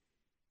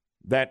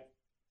 that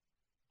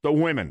the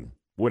women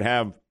would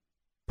have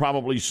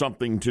probably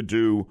something to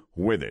do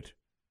with it.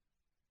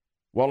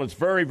 Well, it's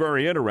very,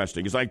 very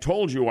interesting. As I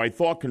told you, I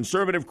thought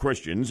conservative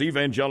Christians,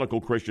 evangelical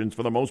Christians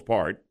for the most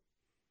part,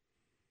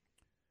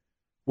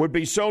 would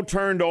be so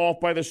turned off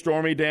by the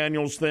Stormy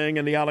Daniels thing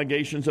and the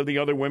allegations of the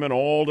other women,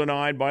 all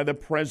denied by the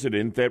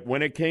president, that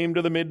when it came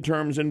to the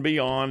midterms and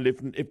beyond,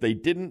 if they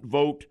didn't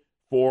vote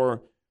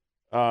for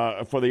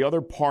the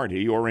other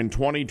party, or in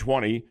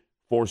 2020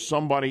 for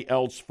somebody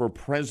else for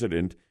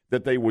president,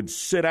 that they would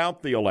sit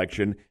out the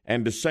election,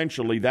 and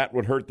essentially that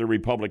would hurt the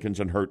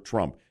Republicans and hurt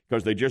Trump,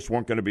 because they just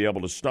weren't going to be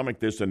able to stomach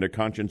this, and their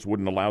conscience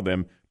wouldn't allow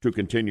them to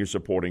continue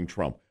supporting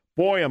Trump.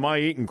 Boy, am I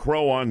eating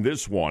crow on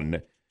this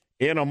one.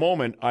 In a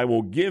moment, I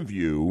will give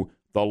you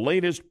the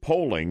latest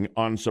polling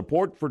on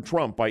support for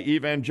Trump by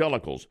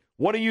evangelicals.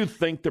 What do you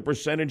think the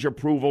percentage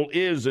approval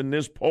is in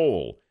this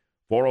poll?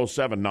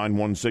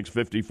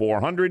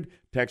 407-916-5400,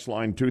 text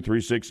line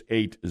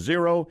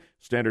 23680,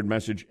 standard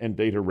message and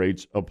data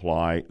rates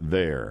apply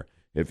there.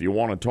 If you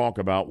want to talk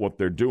about what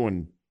they're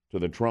doing to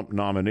the Trump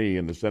nominee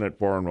in the Senate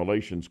Foreign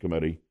Relations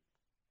Committee,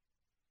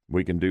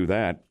 we can do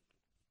that.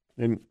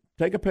 And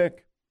take a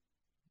pick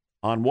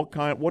on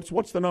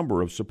what's the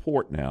number of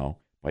support now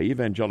by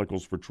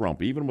evangelicals for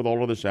Trump, even with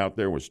all of this out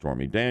there with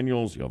Stormy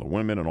Daniels, the other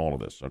women, and all of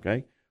this,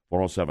 okay?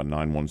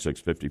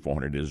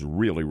 407-916-5400 is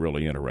really,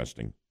 really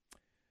interesting.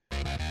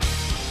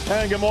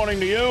 And good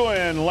morning to you,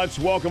 and let's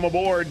welcome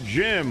aboard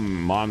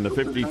Jim on the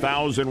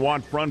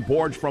 50,000-watt front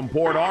porch from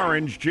Port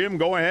Orange. Jim,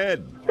 go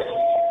ahead.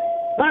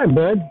 Hi,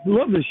 bud.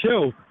 Love the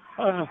show.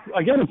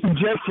 I got a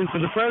suggestion for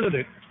the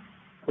president.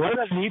 Why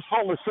doesn't he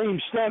pull the same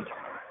stunt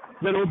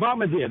that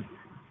Obama did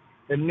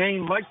and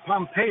name Mike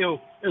Pompeo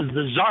as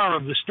the czar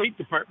of the State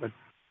Department?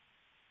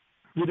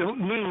 You don't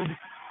need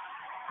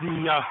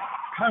the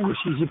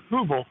Congress's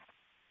approval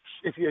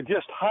if you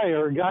just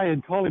hire a guy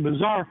in Coley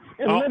Bazaar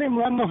and let him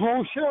run the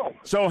whole show.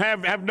 So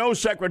have no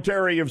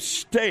Secretary of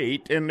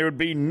State, and there would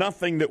be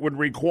nothing that would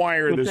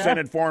require the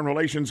Senate Foreign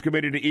Relations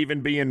Committee to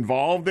even be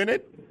involved in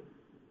it?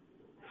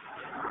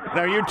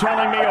 Now, you're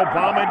telling me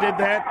Obama did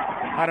that?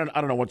 I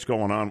don't know what's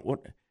going on.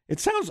 What it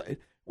sounds.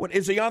 What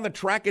is he on the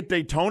track at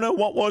Daytona?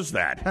 What was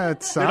that?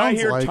 It sounds did I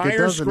hear like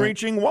tires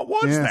screeching? What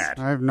was that?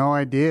 I have no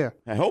idea.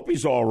 I hope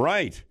he's all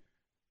right.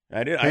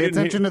 Pay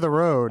attention to the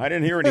road. I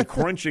didn't hear any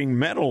crunching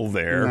metal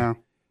there. No.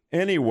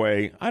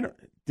 Anyway, I don't.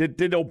 Did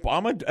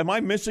Obama? Am I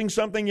missing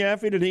something,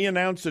 Yaffee? Did he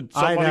announce that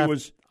somebody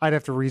was? I'd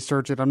have to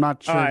research it. I'm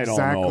not sure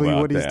exactly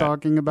what he's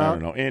talking about. I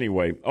don't know.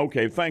 Anyway,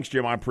 okay. Thanks,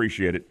 Jim. I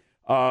appreciate it.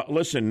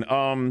 Listen,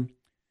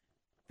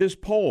 this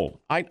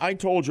poll. I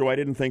told you I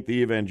didn't think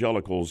the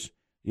evangelicals.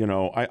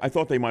 I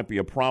thought they might be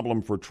a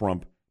problem for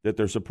Trump. That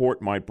their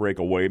support might break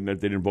away, and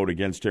that they didn't vote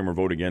against him or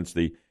vote against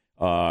the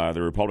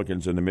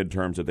Republicans in the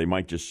midterms. That they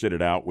might just sit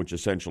it out, which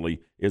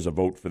essentially is a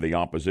vote for the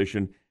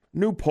opposition.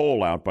 New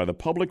poll out by the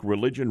Public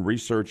Religion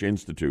Research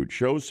Institute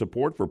shows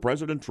support for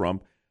President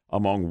Trump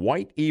among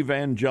white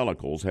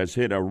evangelicals has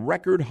hit a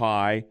record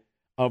high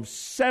of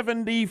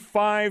 75%,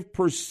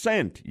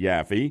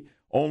 Yaffee,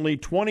 only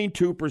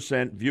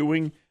 22%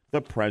 viewing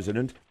the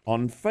president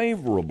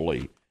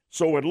unfavorably.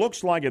 So it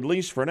looks like, at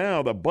least for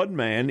now, the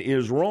Budman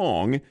is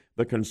wrong.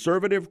 The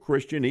conservative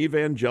Christian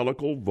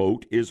evangelical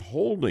vote is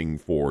holding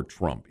for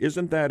Trump.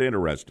 Isn't that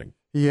interesting?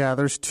 Yeah,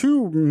 there's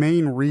two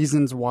main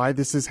reasons why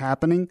this is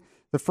happening.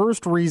 The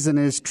first reason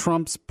is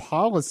Trump's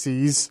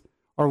policies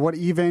are what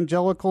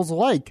evangelicals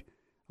like.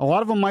 A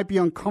lot of them might be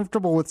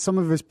uncomfortable with some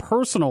of his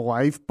personal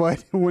life,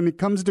 but when it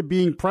comes to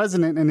being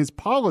president and his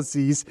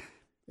policies,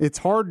 it's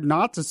hard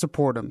not to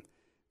support him.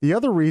 The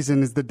other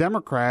reason is the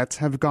Democrats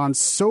have gone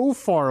so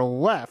far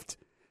left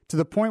to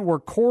the point where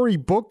Cory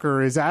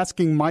Booker is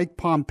asking Mike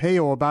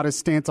Pompeo about his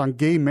stance on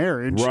gay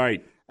marriage.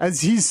 Right.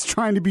 As he's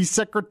trying to be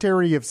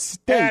Secretary of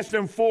State. Asked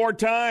him 4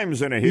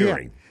 times in a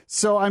hearing. Yeah.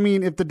 So, I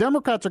mean, if the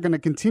Democrats are going to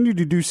continue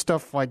to do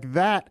stuff like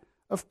that,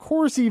 of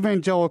course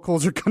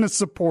evangelicals are going to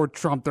support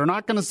Trump. They're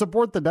not going to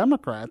support the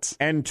Democrats.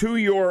 And to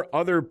your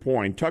other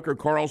point, Tucker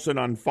Carlson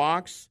on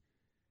Fox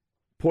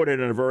put it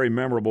in a very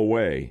memorable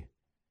way.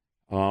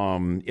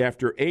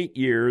 After 8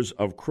 years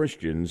of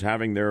Christians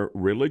having their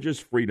religious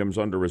freedoms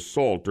under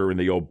assault during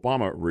the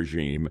Obama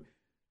regime,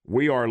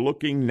 we are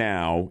looking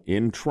now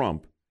in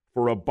Trump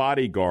for a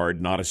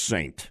bodyguard, not a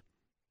saint.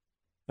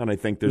 And I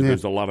think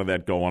there's a lot of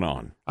that going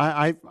on.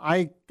 I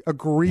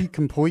agree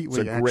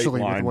completely. It's a great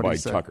actually, line with what by he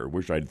said. Tucker.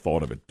 Wish I'd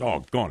thought of it.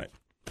 Doggone it.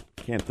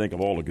 Can't think of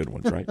all the good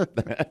ones, right?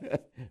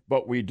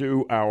 But we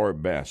do our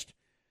best.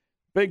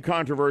 Big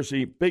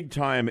controversy, big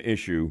time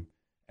issue,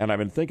 and I've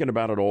been thinking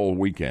about it all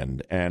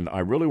weekend, and I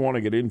really want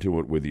to get into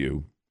it with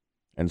you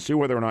and see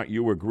whether or not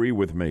you agree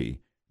with me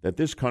that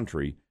this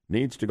country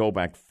needs to go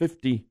back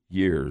 50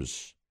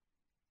 years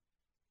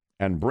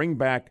and bring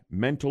back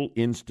mental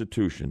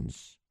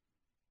institutions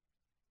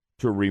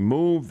to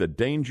remove the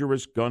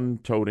dangerous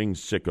gun-toting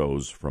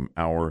sickos from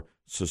our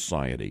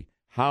society.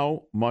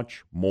 How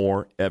much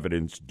more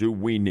evidence do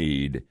we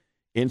need,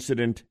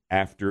 incident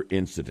after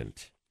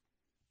incident?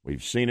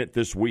 We've seen it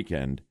this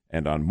weekend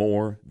and on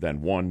more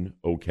than one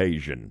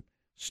occasion.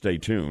 Stay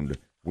tuned.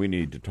 We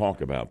need to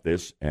talk about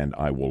this, and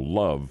I will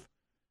love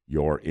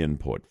your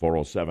input.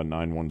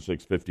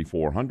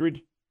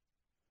 407-916-5400.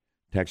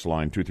 Text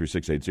line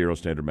 23680.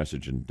 Standard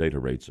message and data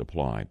rates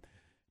apply.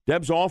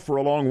 Deb's off for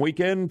a long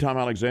weekend. Tom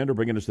Alexander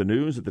bringing us the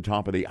news at the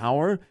top of the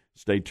hour.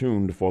 Stay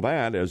tuned for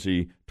that as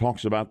he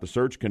talks about the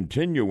search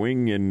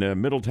continuing in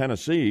Middle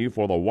Tennessee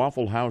for the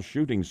Waffle House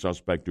shooting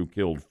suspect who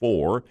killed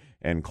 4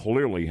 and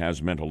clearly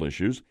has mental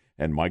issues.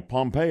 And Mike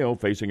Pompeo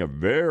facing a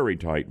very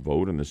tight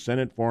vote in the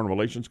Senate Foreign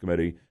Relations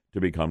Committee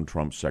to become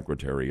Trump's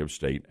Secretary of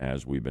State.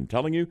 As we've been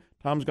telling you,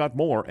 Tom's got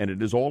more, and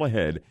it is all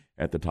ahead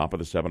at the top of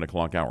the 7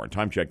 o'clock hour.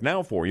 Time check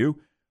now for you.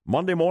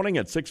 Monday morning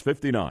at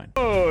 6:59.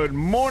 Good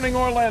morning,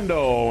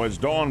 Orlando. As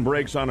dawn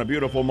breaks on a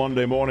beautiful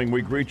Monday morning,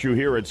 we greet you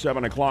here at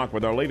 7 o'clock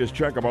with our latest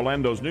check of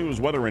Orlando's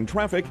news, weather, and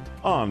traffic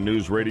on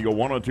News Radio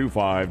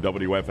 102.5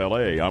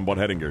 WFLA. I'm Bud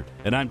Hettinger.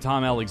 And I'm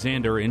Tom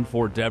Alexander in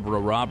for Deborah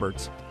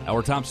Roberts.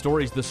 Our top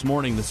stories this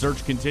morning: the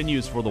search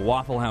continues for the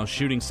Waffle House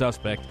shooting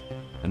suspect,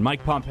 and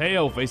Mike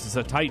Pompeo faces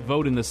a tight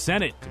vote in the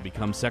Senate to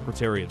become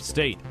Secretary of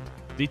State.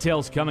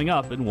 Details coming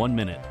up in 1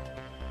 minute.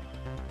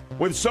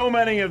 With so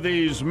many of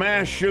these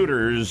mass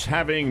shooters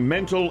having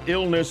mental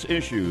illness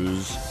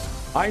issues,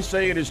 I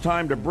say it is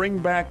time to bring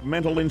back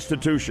mental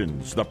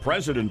institutions. The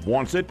president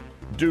wants it.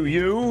 Do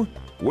you?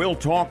 We'll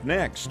talk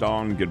next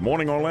on Good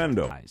Morning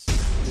Orlando.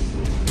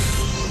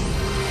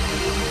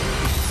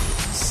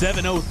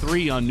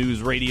 7:03 on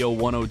News Radio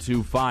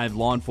 102.5.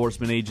 Law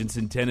enforcement agents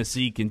in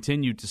Tennessee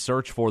continued to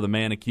search for the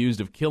man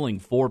accused of killing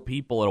 4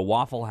 people at a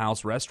Waffle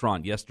House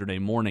restaurant yesterday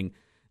morning.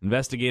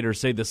 Investigators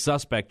say the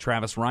suspect,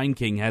 Travis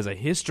Reinking, has a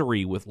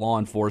history with law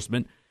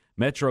enforcement.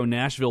 Metro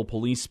Nashville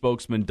Police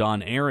spokesman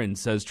Don Aaron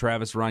says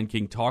Travis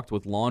Reinking talked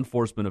with law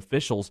enforcement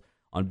officials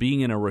on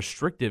being in a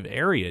restrictive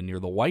area near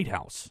the White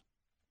House.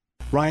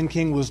 Ryan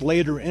King was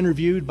later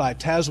interviewed by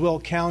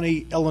Tazewell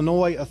County,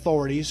 Illinois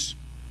authorities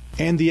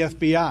and the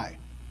FBI.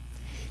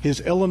 His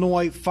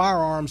Illinois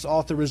firearms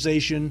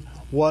authorization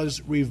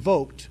was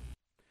revoked.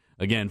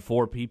 Again,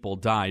 4 people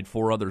died,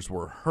 4 others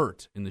were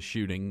hurt in the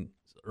shooting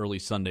early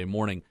Sunday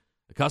morning.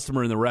 A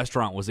customer in the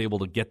restaurant was able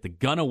to get the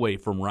gun away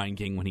from Ryan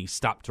King when he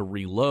stopped to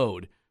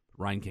reload.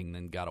 Ryan King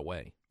then got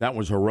away. That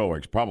was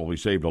heroics. Probably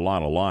saved a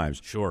lot of lives.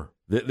 Sure.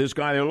 This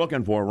guy they're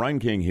looking for, Ryan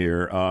King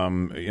here,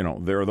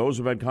 there are those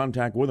who've had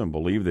contact with him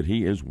believe that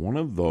he is one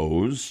of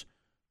those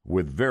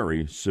with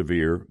very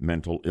severe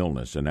mental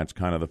illness. And that's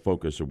kind of the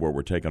focus of where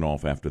we're taking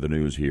off after the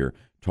news here,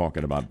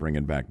 talking about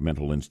bringing back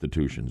mental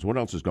institutions. What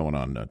else is going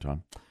on,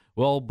 Tom?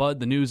 Well, Bud,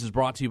 the news is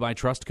brought to you by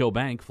Trustco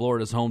Bank,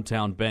 Florida's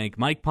hometown bank.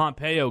 Mike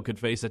Pompeo could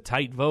face a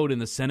tight vote in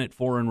the Senate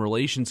Foreign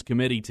Relations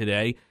Committee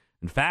today.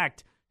 In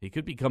fact, he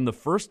could become the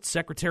first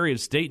Secretary of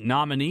State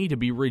nominee to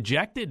be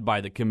rejected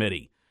by the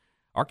committee.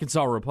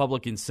 Arkansas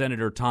Republican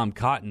Senator Tom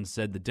Cotton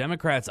said the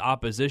Democrats'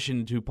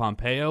 opposition to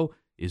Pompeo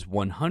is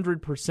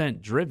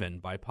 100% driven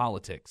by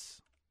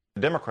politics.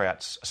 The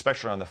Democrats,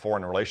 especially on the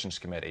Foreign Relations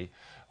Committee,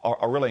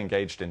 are really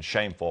engaged in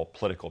shameful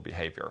political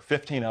behavior.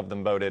 15 of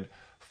them voted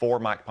for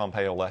Mike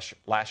Pompeo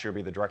last year to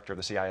be the director of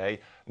the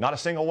CIA. Not a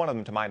single one of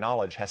them, to my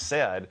knowledge, has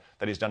said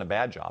that he's done a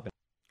bad job.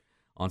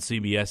 On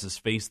CBS's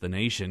Face the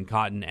Nation,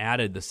 Cotton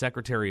added the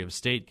Secretary of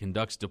State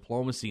conducts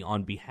diplomacy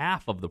on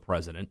behalf of the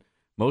president.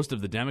 Most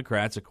of the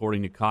Democrats,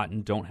 according to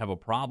Cotton, don't have a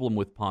problem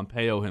with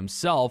Pompeo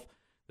himself.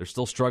 They're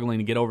still struggling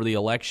to get over the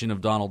election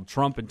of Donald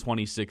Trump in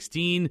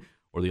 2016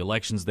 or the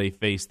elections they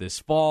face this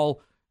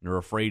fall, and are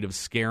afraid of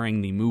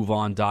scaring the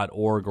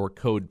MoveOn.org or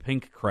Code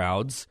Pink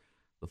crowds.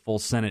 The full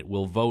Senate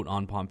will vote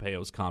on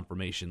Pompeo's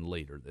confirmation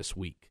later this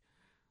week.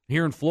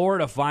 Here in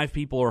Florida, 5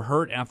 people are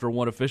hurt after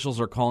what officials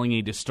are calling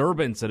a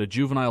disturbance at a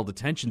juvenile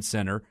detention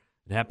center.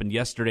 It happened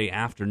yesterday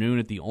afternoon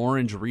at the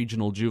Orange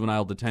Regional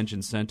Juvenile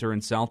Detention Center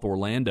in South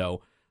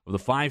Orlando. Of the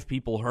 5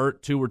 people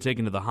hurt, 2 were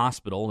taken to the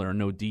hospital. There are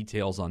no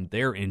details on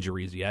their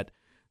injuries yet.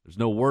 There's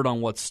no word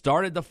on what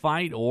started the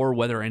fight or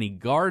whether any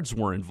guards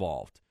were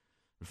involved.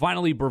 And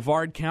finally,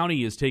 Brevard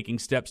County is taking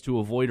steps to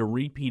avoid a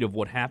repeat of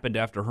what happened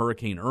after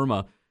Hurricane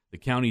Irma. The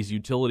county's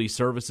Utility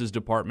Services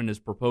Department is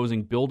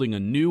proposing building a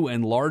new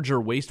and larger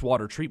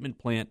wastewater treatment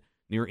plant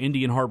near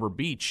Indian Harbor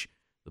Beach.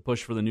 The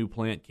push for the new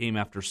plant came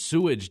after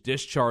sewage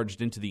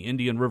discharged into the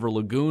Indian River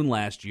Lagoon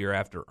last year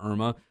after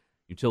Irma.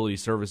 Utility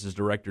Services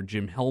Director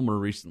Jim Helmer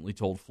recently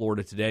told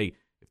Florida Today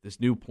if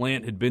this new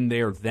plant had been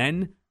there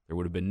then, there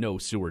would have been no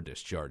sewer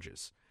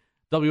discharges.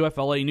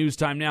 WFLA News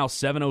Time now,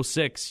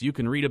 7:06. You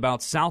can read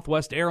about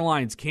Southwest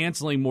Airlines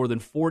canceling more than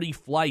 40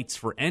 flights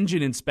for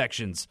engine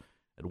inspections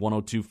at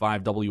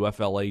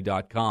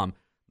 1025WFLA.com.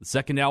 The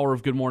second hour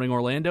of Good Morning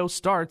Orlando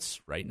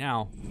starts right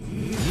now.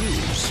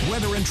 News,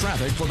 weather, and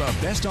traffic for the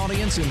best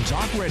audience in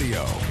talk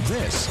radio.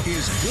 This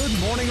is Good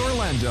Morning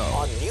Orlando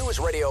on News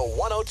Radio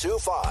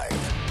 1025.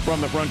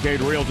 From the Front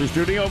Gate Realty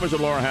Studio, visit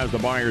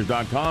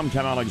LauraHasTheBuyers.com.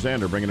 Ken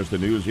Alexander bringing us the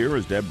news here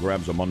as Deb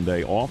grabs a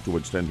Monday off to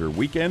extend her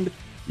weekend.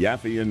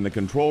 Yaffee in the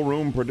control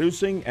room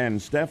producing,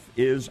 and Steph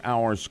is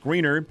our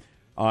screener.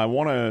 I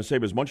want to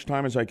save as much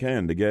time as I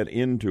can to get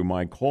into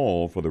my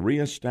call for the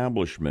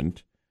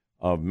reestablishment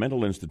of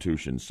mental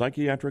institutions,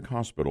 psychiatric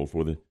hospitals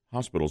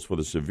for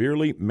the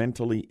severely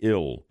mentally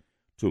ill,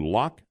 to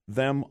lock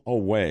them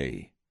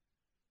away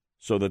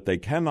so that they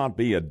cannot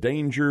be a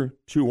danger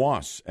to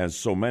us, as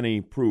so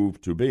many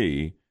prove to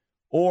be,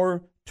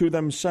 or to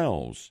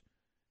themselves.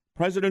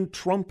 President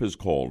Trump has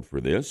called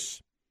for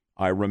this.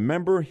 I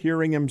remember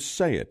hearing him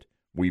say it.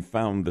 We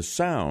found the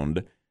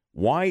sound.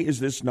 Why is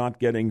this not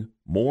getting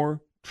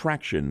more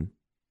traction,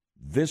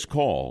 this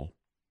call,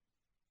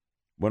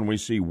 when we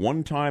see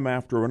one time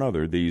after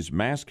another these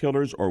mass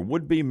killers or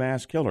would-be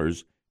mass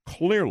killers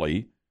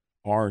clearly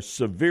are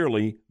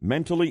severely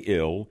mentally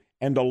ill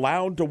and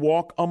allowed to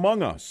walk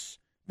among us?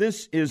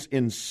 This is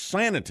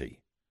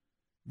insanity.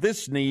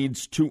 This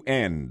needs to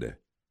end.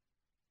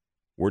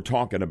 We're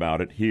talking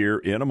about it here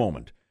in a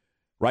moment.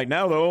 Right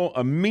now, though,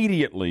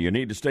 immediately you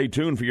need to stay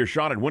tuned for your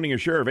shot at winning a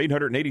share of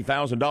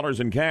 $880,000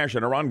 in cash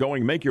in our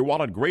ongoing Make Your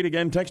Wallet Great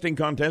Again texting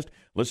contest.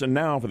 Listen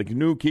now for the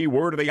new key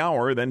word of the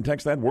hour, then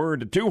text that word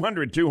to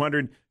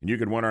 200-200, and you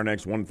can win our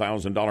next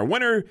 $1,000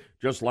 winner,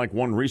 just like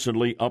one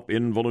recently up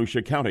in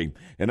Volusia County.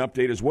 An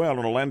update as well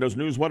on Orlando's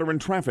news, weather,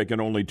 and traffic in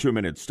only 2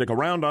 minutes. Stick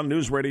around on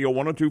News Radio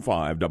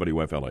 1025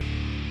 WFLA.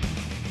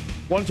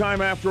 One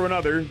time after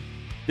another,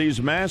 these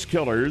mass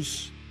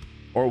killers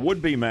or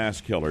would-be mass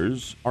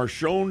killers are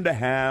shown to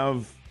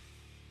have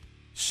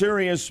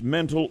serious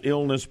mental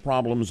illness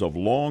problems of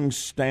long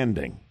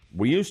standing.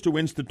 We used to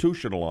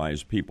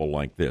institutionalize people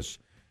like this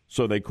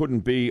so they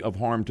couldn't be of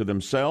harm to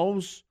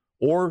themselves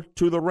or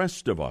to the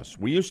rest of us.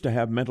 We used to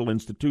have mental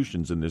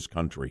institutions in this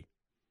country,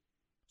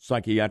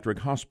 psychiatric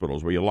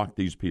hospitals where you locked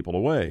these people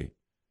away.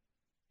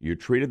 You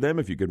treated them.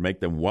 If you could make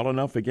them well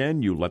enough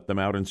again, you let them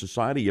out in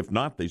society. If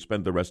not, they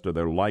spent the rest of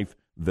their life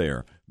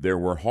there. There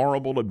were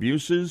horrible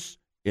abuses,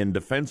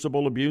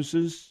 indefensible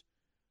abuses,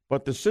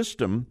 but the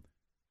system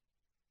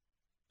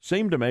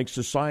seemed to make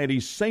society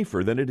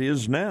safer than it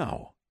is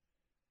now.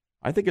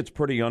 I think it's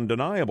pretty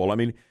undeniable. I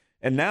mean,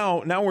 and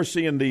now we're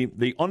seeing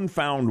the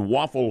unfound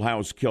Waffle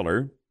House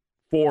killer,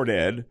 4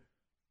 dead,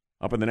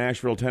 up in the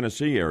Nashville,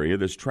 Tennessee area,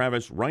 this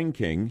Travis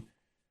Reinking.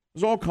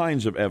 There's all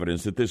kinds of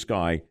evidence that this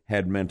guy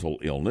had mental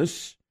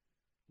illness.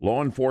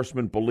 Law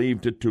enforcement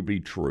believed it to be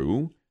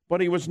true,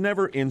 but he was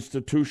never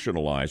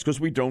institutionalized because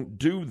we don't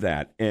do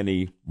that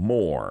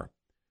anymore.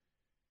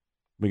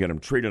 We get them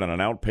treated on an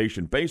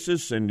outpatient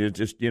basis, and it's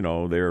just,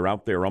 they're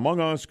out there among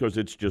us because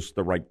it's just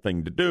the right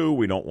thing to do.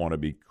 We don't want to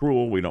be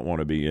cruel. We don't want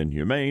to be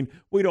inhumane.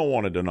 We don't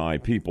want to deny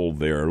people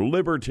their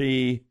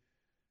liberty.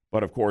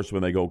 But, of course,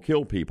 when they go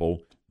kill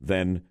people,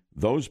 then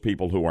those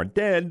people who are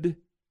dead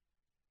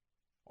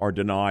are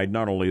denied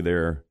not only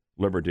their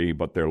liberty,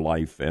 but their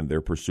life and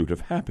their pursuit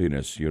of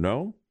happiness,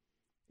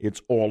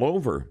 It's all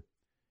over.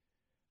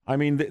 I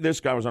mean, this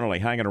guy was not only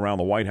hanging around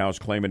the White House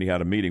claiming he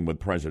had a meeting with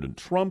President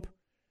Trump,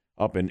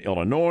 up in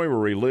Illinois,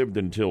 where he lived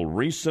until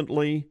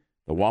recently.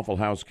 The Waffle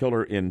House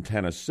killer in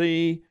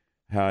Tennessee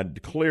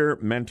had clear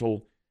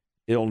mental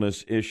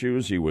illness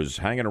issues. He was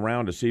hanging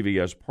around a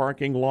CVS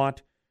parking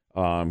lot.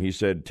 He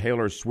said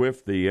Taylor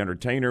Swift, the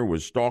entertainer,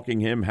 was stalking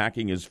him,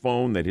 hacking his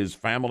phone, that his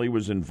family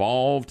was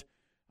involved.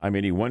 I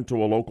mean, he went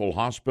to a local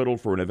hospital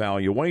for an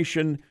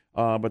evaluation,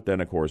 but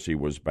then, of course, he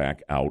was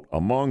back out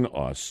among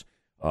us.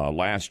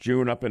 Last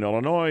June up in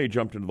Illinois, he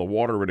jumped into the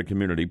water at a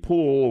community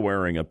pool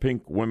wearing a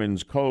pink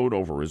women's coat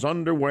over his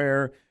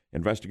underwear.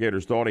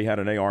 Investigators thought he had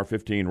an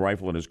AR-15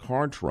 rifle in his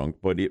car trunk,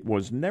 but it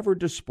was never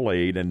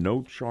displayed and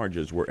no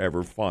charges were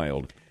ever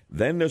filed.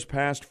 Then this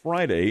past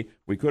Friday,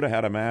 we could have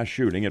had a mass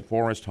shooting at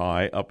Forest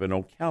High up in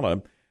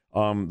Ocala.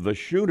 The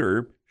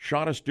shooter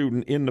shot a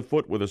student in the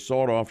foot with a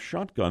sawed-off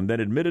shotgun, then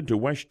admitted to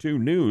Wesh 2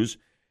 News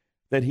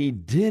that he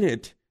did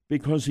it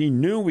because he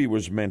knew he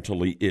was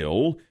mentally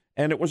ill,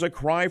 and it was a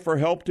cry for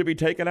help to be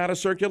taken out of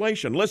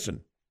circulation.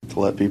 Listen. To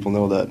let people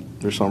know that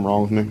there's something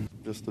wrong with me,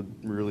 just to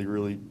really,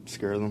 really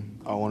scare them.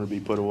 I want to be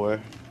put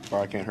away, or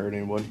I can't hurt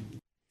anybody.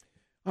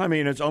 I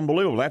mean, it's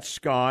unbelievable. That's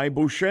Sky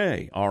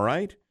Boucher, all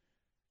right?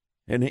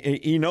 And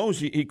he knows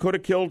he could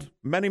have killed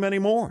many, many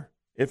more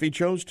if he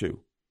chose to.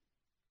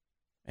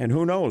 And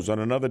who knows, on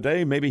another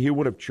day, maybe he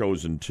would have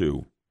chosen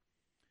to.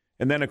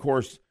 And then, of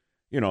course,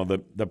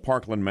 the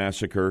Parkland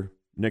massacre,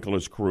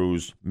 Nicholas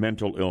Cruz,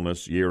 mental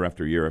illness year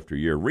after year after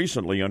year.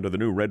 Recently, under the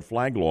new red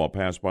flag law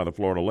passed by the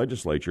Florida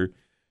legislature,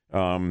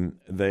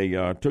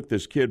 they took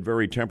this kid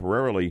very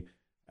temporarily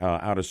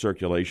out of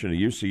circulation, a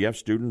UCF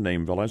student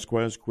named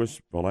Velasquez,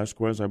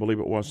 I believe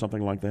it was,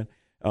 something like that.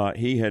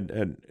 He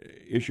had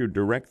issued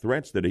direct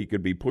threats that he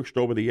could be pushed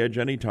over the edge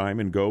any time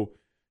and go,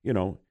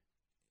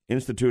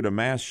 institute a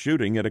mass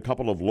shooting at a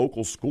couple of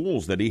local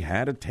schools that he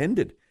had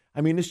attended. I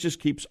mean, this just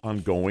keeps on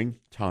going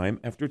time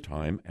after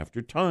time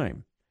after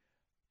time.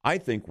 I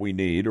think we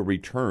need a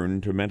return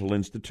to mental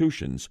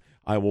institutions.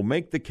 I will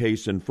make the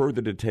case in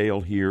further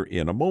detail here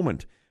in a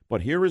moment.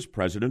 But here is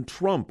President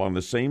Trump on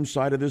the same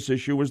side of this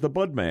issue as the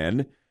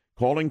Budman,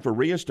 calling for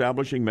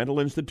reestablishing mental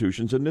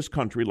institutions in this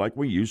country like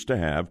we used to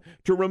have,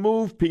 to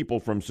remove people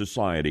from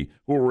society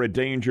who are a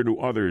danger to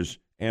others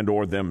and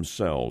or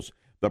themselves.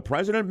 The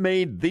president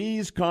made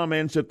these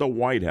comments at the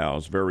White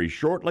House very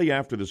shortly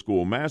after the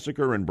school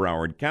massacre in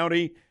Broward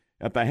County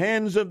at the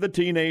hands of the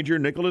teenager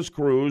Nicholas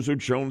Cruz,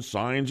 who'd shown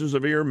signs of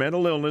severe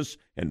mental illness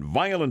and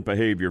violent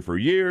behavior for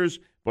years,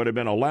 but had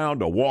been allowed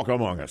to walk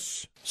among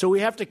us. So we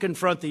have to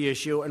confront the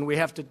issue, and we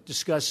have to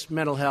discuss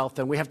mental health,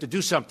 and we have to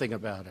do something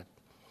about it.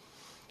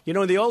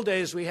 In the old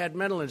days, we had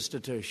mental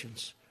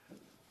institutions.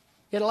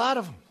 You had a lot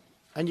of them.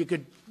 And you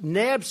could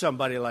nab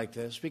somebody like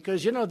this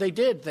because, they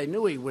did. They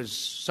knew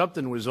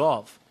something was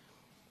off.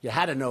 You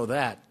had to know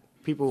that.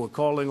 People were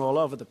calling all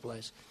over the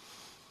place.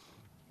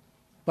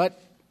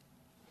 But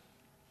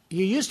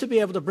you used to be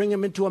able to bring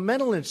him into a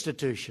mental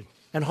institution,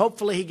 and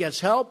hopefully he gets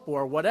help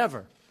or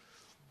whatever.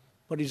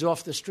 But he's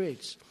off the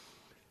streets.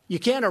 You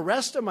can't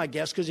arrest him, I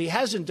guess, because he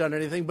hasn't done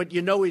anything, but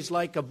he's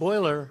like a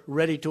boiler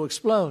ready to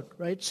explode,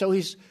 right? So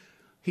you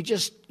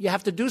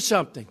have to do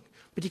something.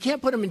 But you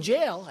can't put him in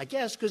jail, I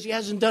guess, because he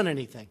hasn't done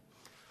anything.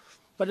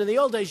 But in the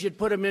old days, you'd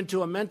put him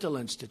into a mental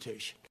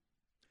institution.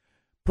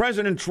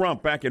 President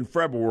Trump back in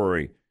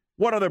February.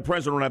 What other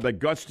president had the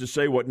guts to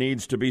say what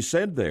needs to be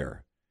said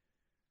there?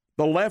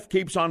 The left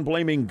keeps on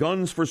blaming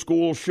guns for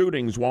school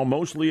shootings while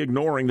mostly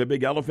ignoring the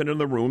big elephant in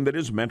the room that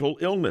is mental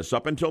illness.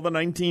 Up until the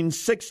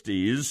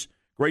 1960s,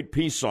 great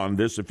piece on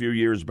this a few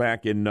years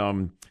back in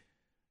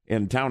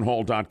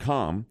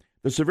townhall.com,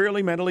 the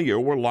severely mentally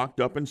ill were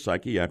locked up in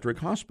psychiatric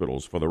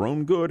hospitals for their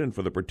own good and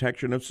for the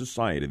protection of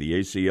society. The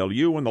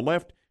ACLU and the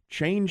left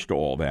changed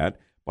all that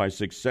by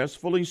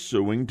successfully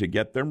suing to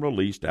get them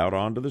released out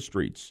onto the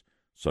streets.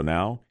 So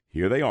now,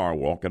 here they are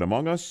walking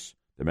among us.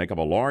 They make up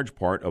a large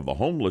part of the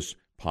homeless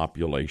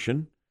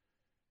population.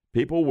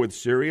 People with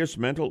serious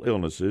mental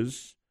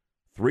illnesses,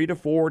 3 to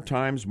 4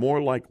 times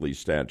more likely,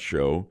 stats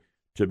show,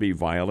 to be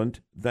violent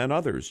than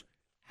others.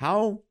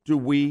 How do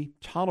we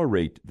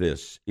tolerate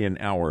this in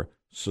our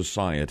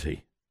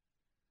society?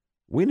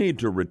 We need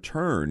to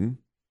return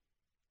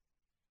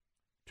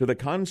to the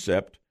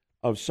concept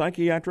of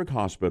psychiatric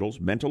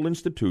hospitals, mental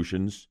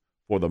institutions,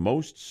 for the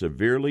most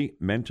severely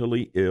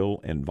mentally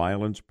ill and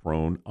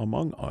violence-prone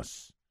among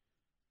us.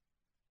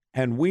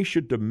 And we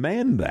should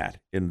demand that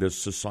in this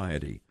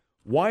society.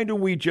 Why do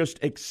we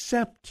just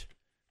accept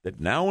that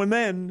now and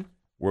then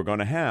we're going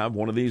to have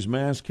one of these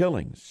mass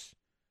killings?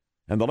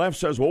 And the left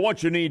says, well,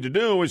 what you need to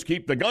do is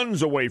keep the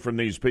guns away from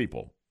these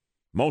people.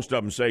 Most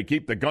of them say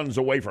keep the guns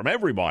away from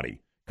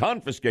everybody,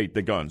 confiscate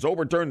the guns,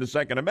 overturn the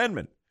Second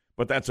Amendment.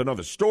 But that's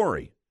another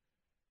story.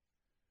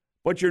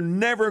 But you're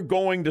never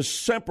going to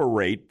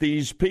separate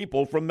these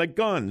people from the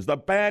guns. The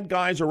bad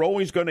guys are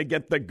always going to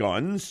get the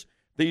guns.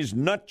 These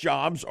nut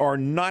jobs are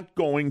not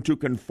going to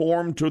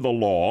conform to the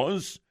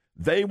laws.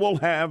 They will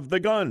have the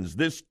guns.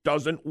 This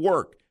doesn't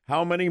work.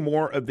 How many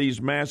more of these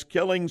mass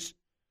killings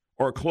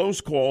or close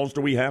calls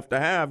do we have to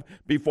have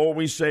before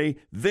we say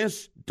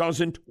this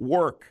doesn't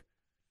work?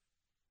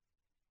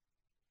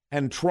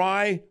 And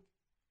try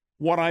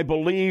what I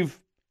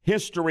believe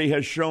history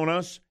has shown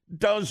us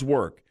does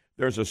work.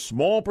 There's a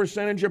small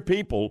percentage of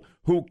people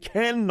who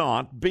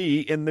cannot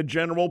be in the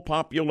general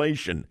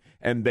population,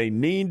 and they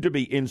need to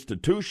be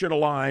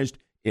institutionalized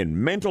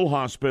in mental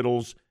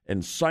hospitals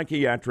and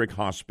psychiatric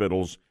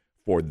hospitals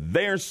for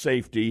their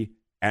safety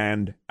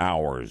and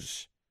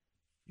ours.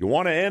 You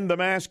want to end the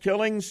mass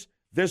killings?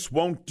 This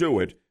won't do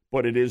it,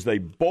 but it is a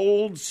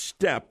bold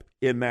step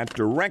in that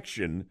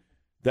direction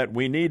that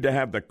we need to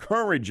have the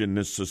courage in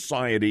this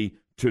society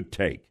to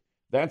take.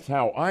 That's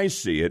how I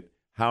see it.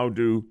 How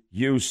do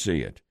you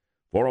see it?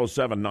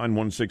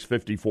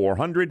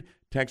 407-916-5400,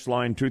 text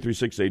line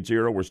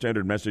 23680, where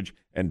standard message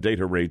and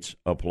data rates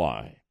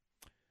apply.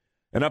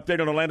 An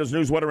update on Atlanta's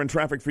news, weather, and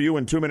traffic for you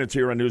in 2 minutes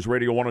here on News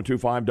Radio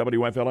 102.5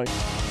 WFLA.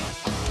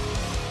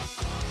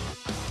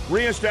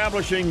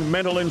 Reestablishing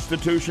mental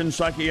institutions,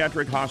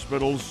 psychiatric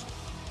hospitals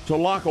to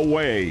lock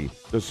away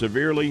the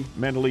severely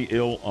mentally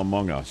ill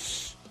among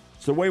us.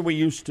 It's the way we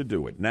used to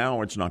do it.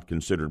 Now it's not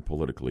considered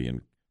politically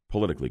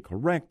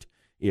correct.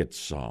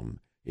 It's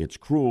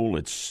cruel.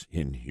 It's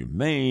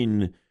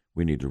inhumane.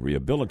 We need to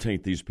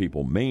rehabilitate these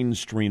people,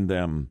 mainstream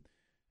them,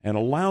 and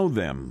allow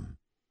them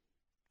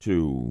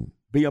to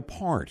be a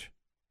part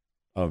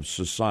of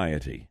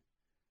society.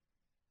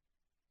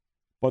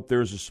 But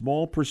there's a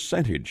small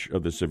percentage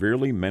of the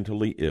severely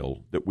mentally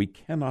ill that we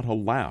cannot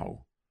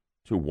allow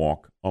to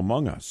walk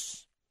among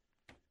us.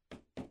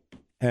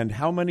 And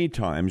how many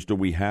times do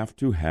we have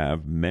to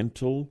have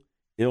mental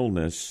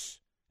illness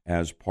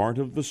as part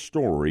of the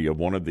story of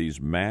one of these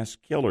mass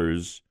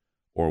killers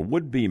or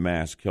would-be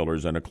mass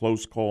killers in a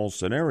close call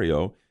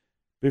scenario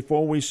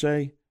before we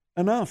say,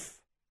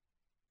 enough,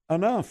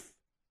 enough?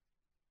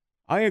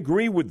 I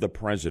agree with the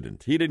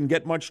president. He didn't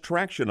get much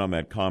traction on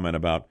that comment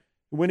about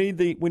we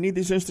need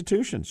these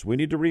institutions. We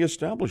need to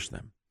reestablish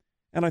them.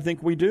 And I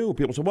think we do.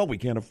 People say, well, we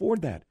can't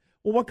afford that.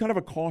 Well, what kind of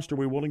a cost are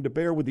we willing to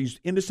bear with these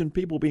innocent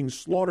people being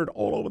slaughtered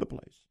all over the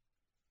place?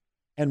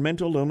 And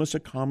mental illness a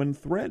common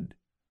thread.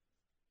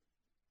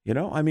 You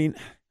know, I mean,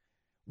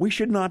 we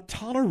should not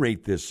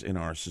tolerate this in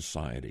our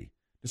society.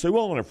 To say,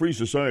 well, in a free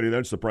society,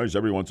 that's the price.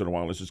 Every once in a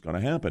while this is going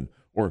to happen.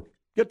 Or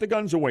get the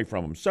guns away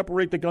from them.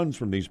 Separate the guns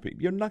from these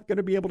people. You're not going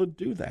to be able to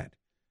do that.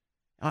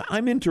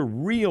 I'm into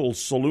real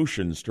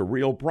solutions to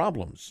real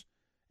problems.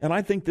 And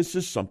I think this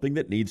is something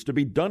that needs to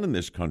be done in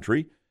this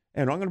country.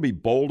 And I'm going to be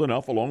bold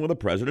enough, along with the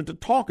president, to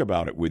talk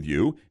about it with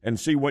you and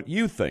see what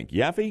you think.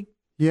 Yaffee?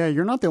 Yeah,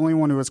 you're not the only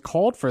one who has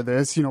called for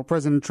this. You know,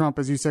 President Trump,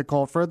 as you said,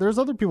 called for it. There's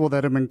other people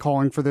that have been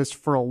calling for this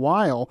for a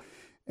while.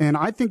 And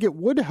I think it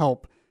would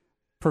help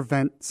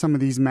prevent some of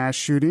these mass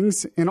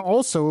shootings. And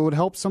also it would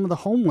help some of the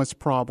homeless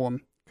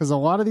problem. Because a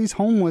lot of these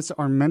homeless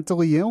are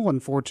mentally ill,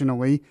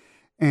 unfortunately.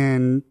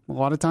 And a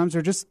lot of times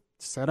they're just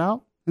set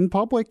out in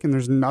public and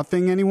there's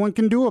nothing anyone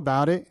can do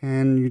about it.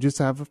 And you just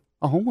have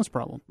a homeless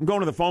problem. I'm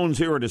going to the phones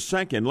here in a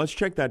second. Let's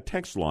check that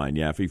text line,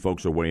 Yaffee.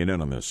 Folks are weighing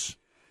in on this.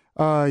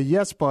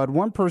 Yes, Bud.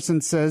 One person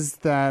says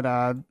that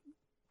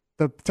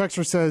the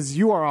texter says,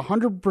 you are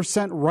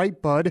 100% right,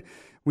 Bud.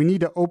 We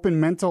need to open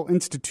mental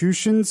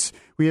institutions.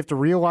 We have to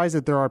realize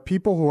that there are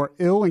people who are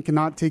ill and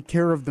cannot take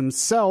care of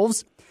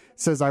themselves.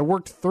 Says, I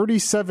worked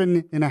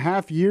 37 and a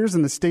half years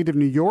in the state of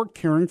New York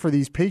caring for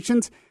these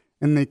patients,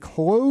 and they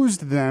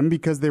closed them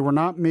because they were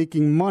not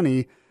making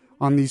money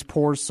on these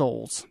poor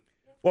souls.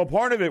 Well,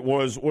 part of it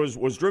was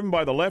driven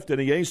by the left and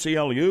the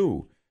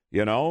ACLU,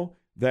 you know,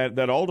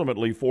 that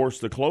ultimately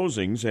forced the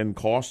closings, and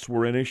costs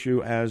were an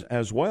issue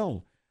as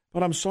well.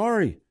 But I'm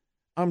sorry.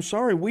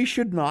 We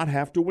should not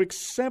have to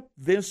accept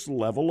this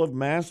level of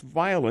mass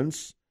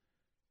violence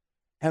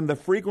and the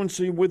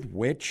frequency with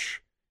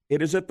which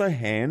it is at the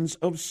hands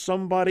of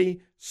somebody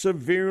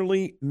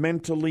severely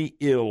mentally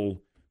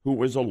ill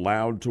who is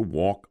allowed to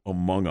walk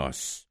among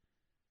us.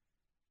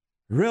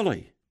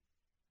 Really?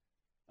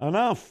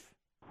 Enough.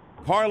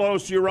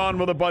 Carlos, you're on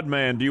with the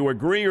Budman. Do you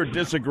agree or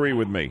disagree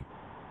with me?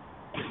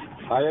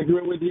 I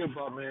agree with you,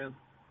 Budman.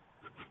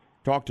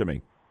 Talk to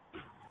me.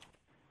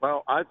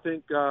 Well, I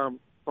think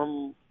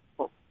from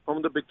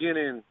the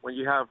beginning, when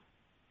you have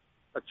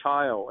a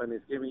child and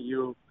it's giving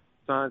you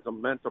signs of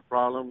mental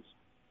problems,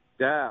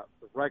 that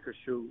the record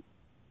should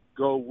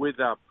go with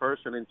that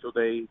person until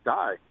they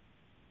die.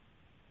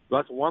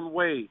 That's one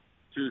way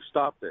to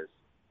stop this.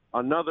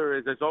 Another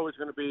is there's always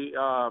going to be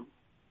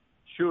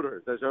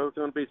shooters. There's always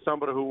going to be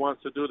somebody who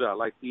wants to do that,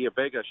 like the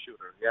Vegas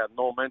shooter. He had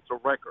no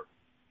mental record.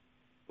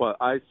 But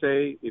I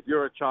say if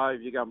you're a child,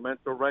 if you got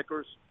mental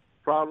records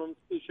problems,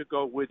 it should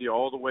go with you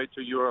all the way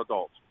to your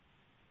adults.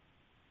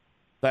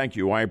 Thank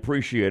you. I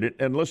appreciate it.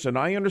 And listen,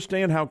 I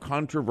understand how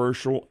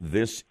controversial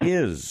this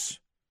is,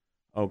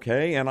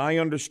 okay? And I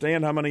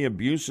understand how many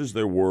abuses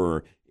there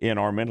were in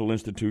our mental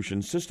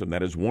institution system.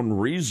 That is one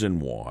reason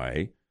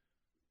why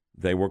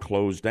they were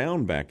closed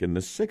down back in the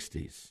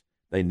 60s.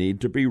 They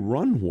need to be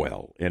run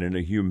well and in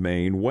a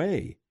humane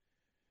way.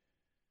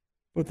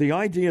 But the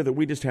idea that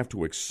we just have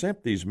to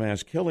accept these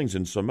mass killings,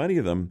 and so many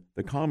of them,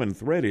 the common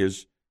thread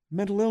is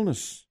mental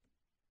illness.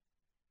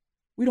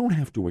 We don't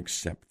have to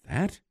accept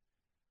that.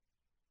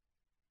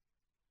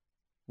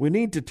 We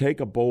need to take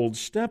a bold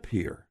step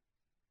here.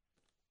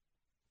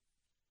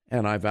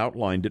 And I've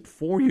outlined it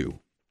for you.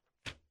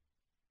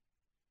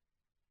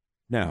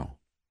 Now,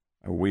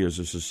 are we as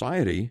a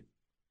society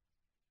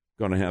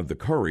going to have the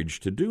courage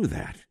to do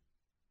that?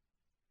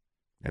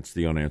 That's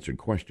the unanswered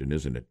question,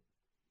 isn't it?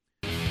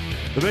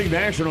 The big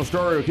national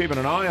story we're keeping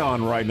an eye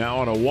on right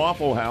now at a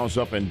Waffle House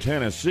up in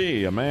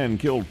Tennessee. A man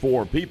killed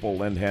 4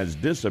 people and has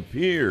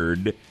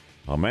disappeared.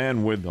 A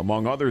man with,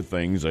 among other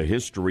things, a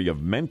history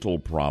of mental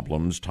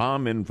problems.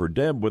 Tom in for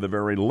Deb with the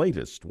very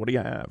latest. What do you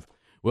have?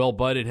 Well,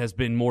 Bud, it has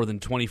been more than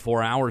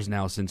 24 hours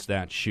now since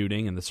that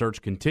shooting, and the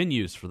search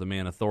continues for the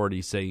man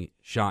authorities say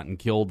shot and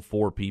killed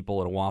 4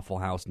 people at a Waffle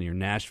House near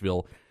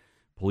Nashville.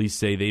 Police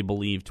say they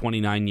believe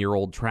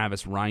 29-year-old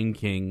Travis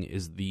Reinking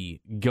is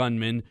the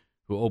gunman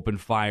who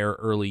opened fire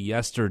early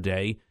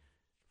yesterday.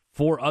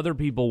 4 other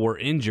people were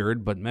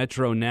injured, but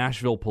Metro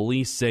Nashville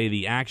police say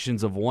the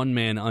actions of one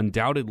man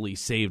undoubtedly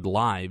saved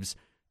lives.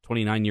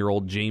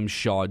 29-year-old James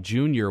Shaw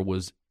Jr.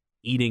 was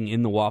eating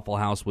in the Waffle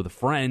House with a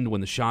friend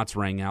when the shots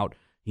rang out.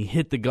 He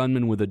hit the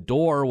gunman with a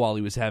door while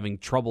he was having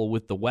trouble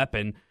with the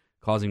weapon,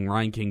 causing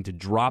Reinking to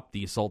drop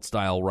the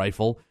assault-style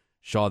rifle.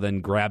 Shaw then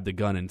grabbed the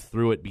gun and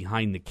threw it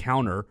behind the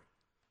counter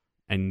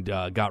and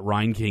got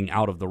Reinking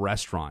out of the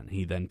restaurant.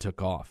 He then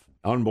took off.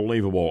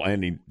 Unbelievable.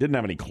 And he didn't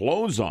have any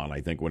clothes on,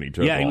 I think, when he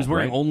took off. Yeah, he was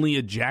wearing right? only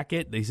a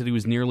jacket. They said he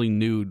was nearly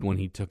nude when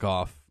he took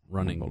off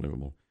running.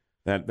 Unbelievable.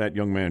 That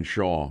young man,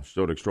 Shaw,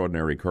 showed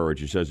extraordinary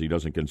courage. He says he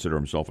doesn't consider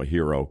himself a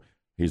hero.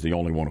 He's the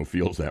only one who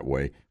feels that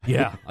way.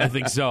 Yeah, I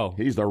think so.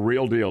 He's the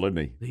real deal, isn't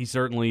he? He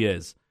certainly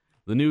is.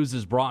 The news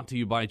is brought to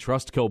you by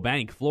Trustco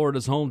Bank,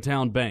 Florida's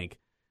hometown bank.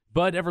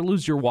 Bud, ever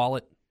lose your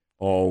wallet?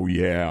 Oh,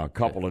 yeah, a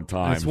couple of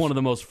times. It's one of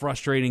the most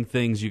frustrating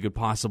things you could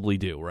possibly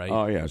do, right?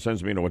 Oh, yeah, it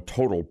sends me into a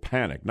total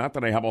panic. Not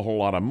that I have a whole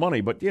lot of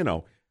money, but,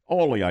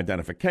 all the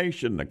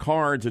identification, the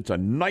cards, it's a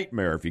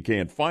nightmare if you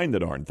can't find the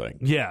darn thing.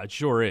 Yeah, it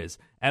sure is.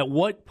 At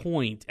what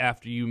point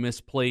after you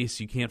misplace,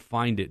 you can't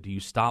find it, do you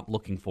stop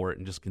looking for it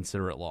and just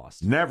consider it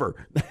lost?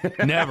 Never.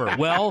 Never.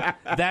 Well,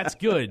 that's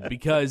good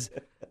because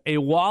a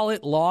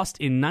wallet lost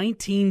in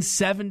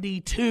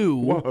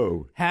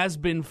 1972 has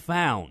been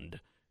found.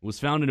 It was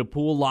found in a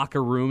pool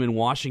locker room in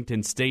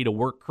Washington State. A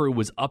work crew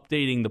was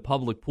updating the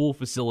public pool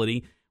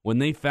facility. When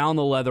they found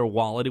the leather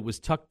wallet, it was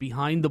tucked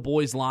behind the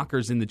boys'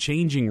 lockers in the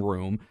changing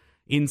room.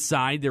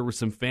 Inside, there were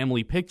some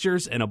family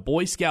pictures and a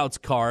Boy Scouts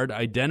card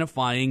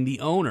identifying the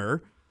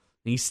owner.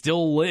 He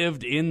still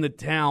lived in the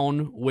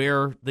town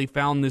where they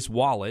found this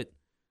wallet.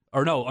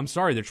 Or no, I'm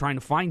sorry, they're trying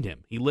to find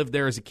him. He lived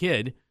there as a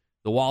kid.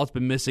 The wallet's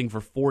been missing for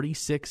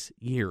 46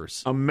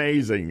 years.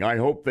 Amazing. I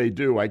hope they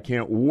do. I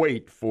can't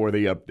wait for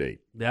the update.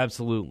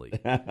 Absolutely.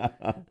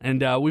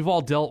 And we've all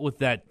dealt with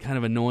that kind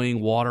of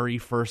annoying watery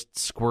first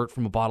squirt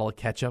from a bottle of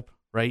ketchup,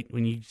 right?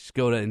 When you just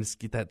go to and just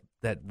get that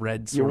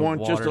red sort of water.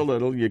 You want just a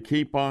little. You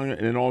keep on,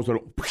 and all of a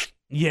sudden,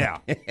 yeah.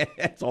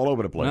 It's all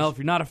over the place. Well, if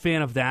you're not a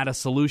fan of that, a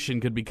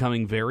solution could be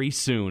coming very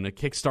soon. A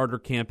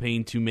Kickstarter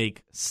campaign to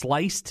make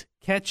sliced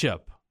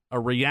ketchup a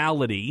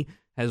reality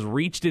has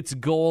reached its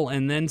goal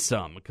and then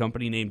some. A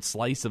company named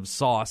Slice of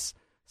Sauce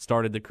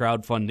started the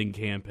crowdfunding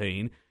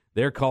campaign.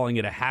 They're calling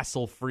it a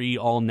hassle-free,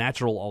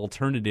 all-natural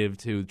alternative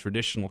to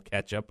traditional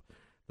ketchup.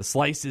 The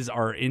slices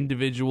are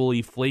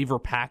individually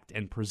flavor-packed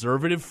and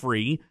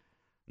preservative-free,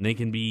 and they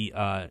can be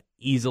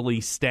easily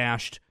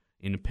stashed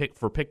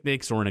for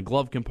picnics or in a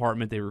glove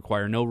compartment. They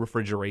require no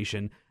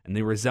refrigeration, and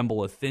they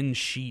resemble a thin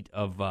sheet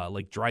of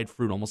like dried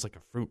fruit, almost like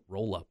a fruit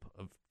roll-up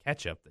of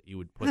ketchup that you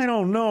would put. I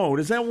don't know.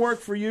 Does that work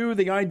for you,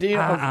 the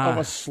idea of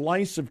a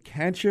slice of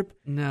ketchup?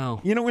 No.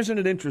 Isn't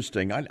it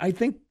interesting? I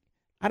think,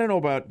 I don't know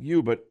about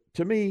you, but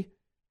to me,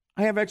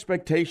 I have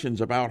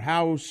expectations about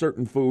how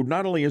certain food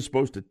not only is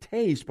supposed to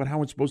taste, but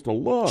how it's supposed to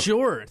look.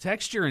 Sure,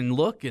 texture and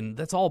look, and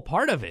that's all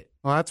part of it.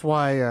 Well, that's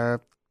why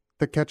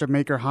the ketchup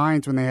maker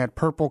Heinz, when they had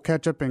purple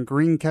ketchup and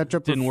green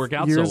ketchup didn't work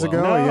out years so well.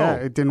 ago, No. yeah,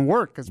 it didn't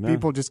work because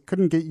people just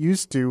couldn't get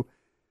used to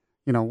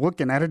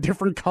looking at a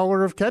different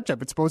color of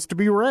ketchup. It's supposed to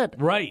be red.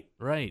 Right.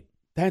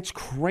 That's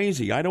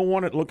crazy. I don't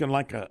want it looking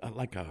like a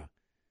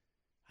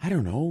I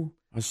don't know.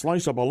 a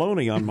slice of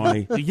bologna on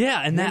my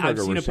yeah, and that I've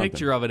seen a something.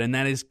 picture of it, and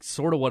that is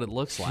sort of what it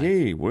looks like.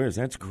 Gee whiz,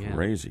 that's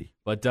crazy. Yeah.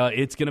 But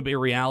it's going to be a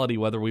reality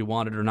whether we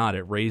want it or not.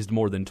 It raised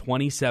more than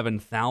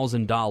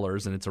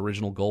 $27,000, and its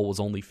original goal was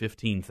only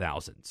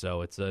 $15,000.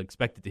 So it's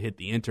expected to hit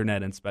the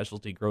internet and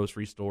specialty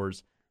grocery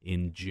stores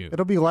in June.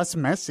 It'll be less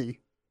messy.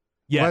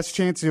 Yes. Less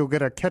chance you'll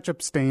get a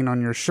ketchup stain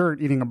on your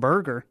shirt eating a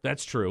burger.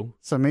 That's true.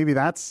 So maybe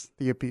that's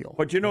the appeal.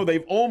 But,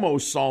 they've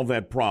almost solved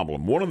that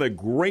problem. One of the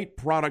great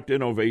product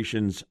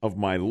innovations of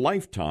my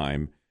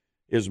lifetime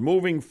is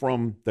moving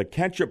from the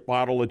ketchup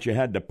bottle that you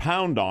had to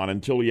pound on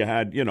until you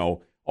had,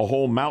 a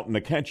whole mountain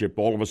of ketchup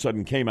all of a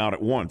sudden came out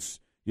at once,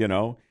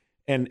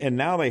 And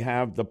now they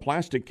have the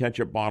plastic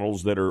ketchup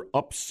bottles that are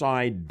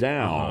upside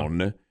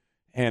down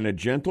and a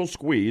gentle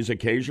squeeze.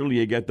 Occasionally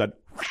you get that,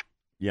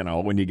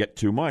 when you get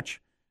too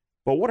much.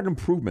 But what an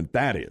improvement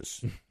that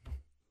is.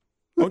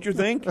 Don't you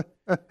think?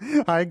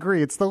 I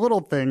agree. It's the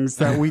little things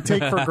that we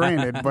take for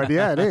granted, but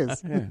yeah, it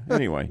is. Yeah,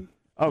 anyway,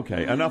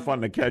 okay, enough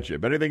on the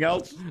ketchup. Anything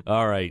else?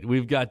 All right,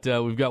 we've got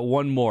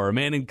one more. A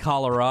man in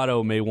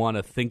Colorado may want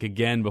to think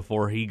again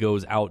before he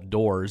goes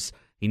outdoors.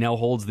 He now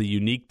holds the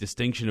unique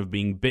distinction of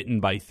being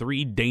bitten by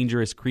 3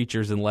 dangerous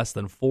creatures in less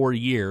than 4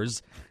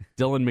 years.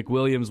 Dylan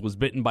McWilliams was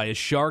bitten by a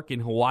shark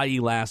in Hawaii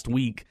last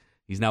week.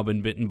 He's now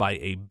been bitten by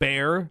a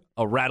bear,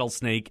 a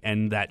rattlesnake,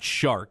 and that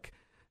shark.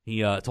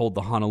 He told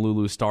the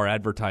Honolulu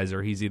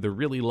Star-Advertiser he's either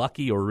really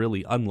lucky or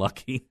really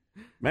unlucky.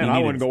 Man, I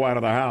wouldn't go out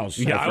of the house.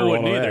 Yeah, I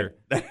wouldn't either.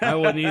 I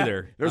wouldn't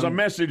either. There's a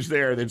message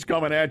there that's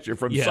coming at you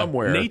from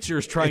somewhere.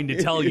 Nature's trying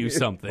to tell you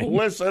something.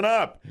 Listen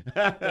up.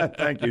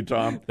 Thank you,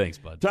 Tom. Thanks,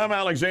 bud. Tom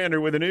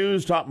Alexander with the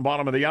news, top and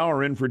bottom of the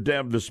hour, in for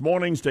Deb this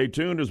morning. Stay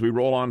tuned as we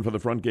roll on for the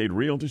Front Gate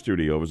Realty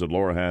Studio. Visit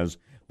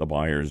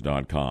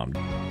LauraHasTheBuyers.com.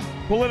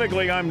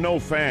 Politically, I'm no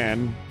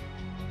fan,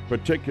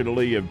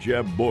 particularly of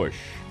Jeb Bush.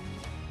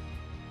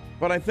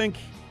 But I think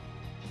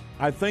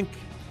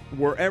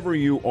wherever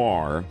you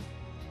are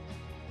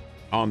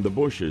on the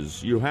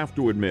Bushes, you have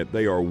to admit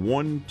they are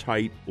one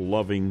tight,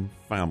 loving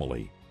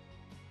family.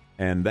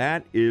 And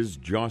that is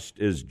just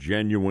as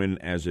genuine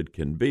as it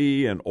can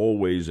be, and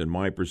always, in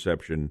my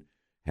perception,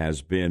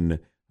 has been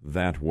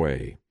that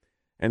way.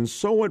 And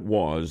so it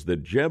was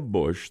that Jeb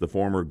Bush, the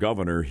former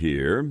governor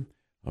here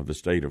of the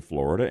state of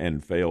Florida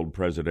and failed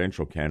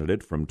presidential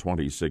candidate from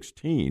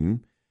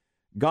 2016,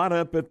 got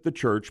up at the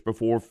church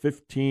before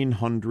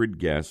 1,500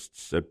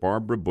 guests at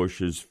Barbara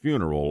Bush's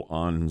funeral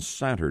on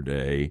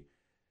Saturday,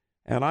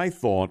 and I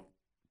thought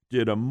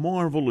did a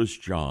marvelous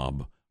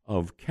job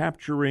of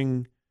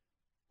capturing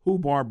who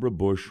Barbara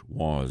Bush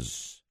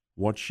was,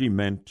 what she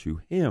meant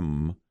to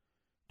him,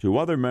 to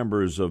other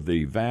members of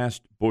the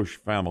vast Bush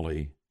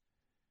family,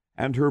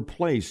 and her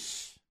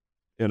place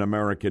in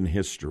American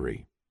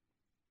history.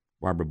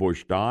 Barbara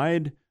Bush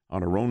died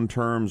on her own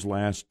terms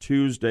last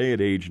Tuesday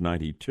at age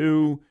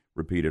 92.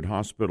 Repeated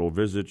hospital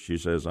visits. She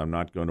says, I'm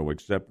not going to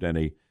accept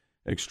any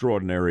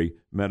extraordinary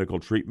medical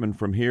treatment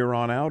from here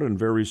on out, and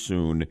very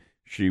soon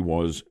she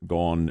was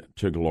gone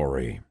to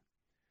glory.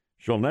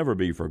 She'll never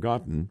be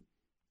forgotten,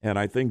 and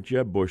I think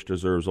Jeb Bush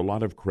deserves a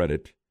lot of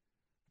credit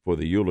for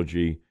the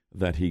eulogy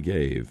that he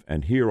gave,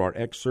 and here are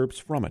excerpts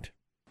from it.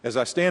 As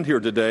I stand here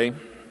today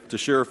to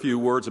share a few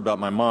words about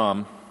my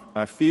mom,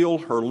 I feel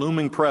her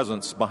looming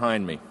presence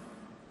behind me.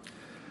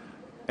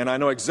 And I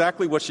know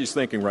exactly what she's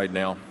thinking right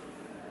now.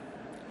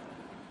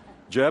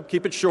 Jeb,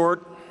 keep it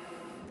short.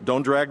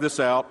 Don't drag this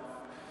out.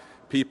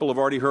 People have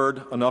already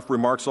heard enough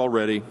remarks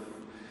already.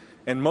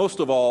 And most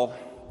of all,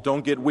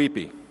 don't get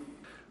weepy.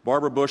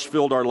 Barbara Bush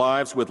filled our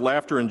lives with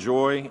laughter and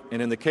joy,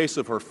 and in the case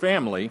of her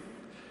family,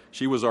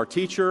 she was our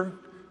teacher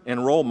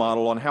and role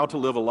model on how to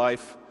live a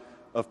life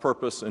of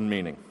purpose and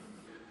meaning.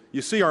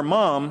 You see, our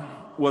mom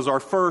was our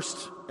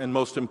first and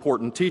most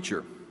important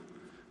teacher.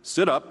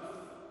 Sit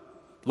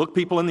up, look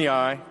people in the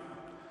eye,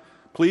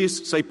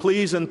 please say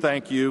please and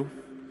thank you,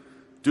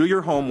 do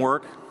your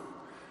homework,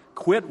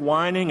 quit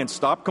whining and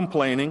stop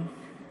complaining,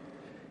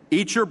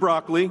 eat your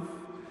broccoli.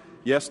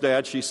 Yes,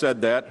 Dad, she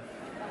said that.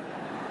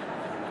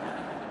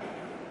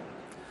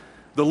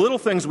 The little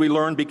things we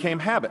learned became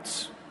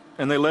habits,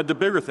 and they led to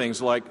bigger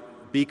things like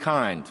be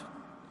kind,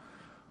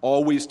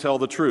 always tell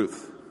the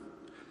truth,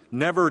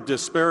 never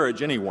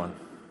disparage anyone,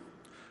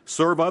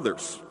 serve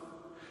others,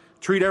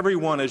 treat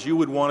everyone as you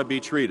would want to be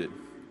treated,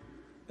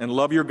 and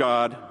love your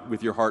God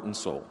with your heart and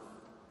soul.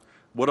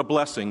 What a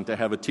blessing to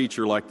have a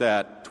teacher like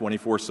that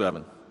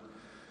 24/7.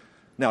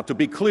 Now, to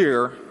be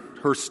clear,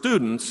 her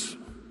students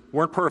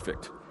weren't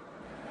perfect.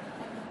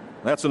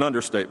 That's an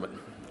understatement.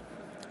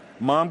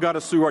 Mom got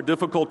us through our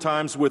difficult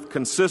times with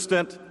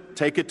consistent,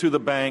 take it to the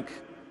bank,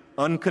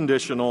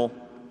 unconditional,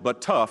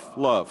 but tough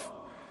love.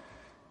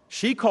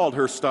 She called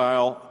her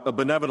style a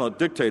benevolent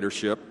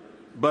dictatorship,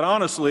 but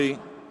honestly,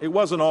 it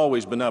wasn't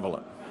always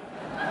benevolent.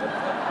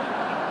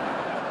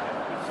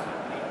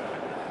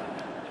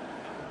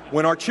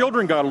 When our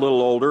children got a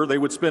little older, they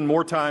would spend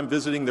more time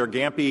visiting their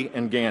Gampy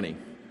and Ganny.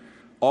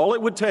 All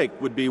it would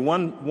take would be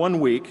one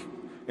week,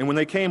 and when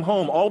they came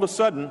home, all of a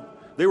sudden,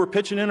 they were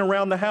pitching in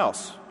around the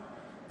house.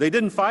 They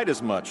didn't fight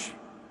as much,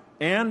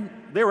 and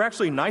they were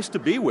actually nice to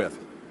be with.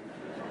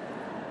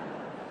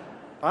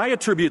 I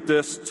attribute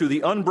this to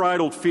the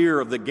unbridled fear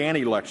of the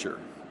Ganny lecture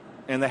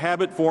and the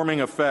habit-forming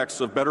effects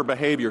of better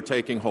behavior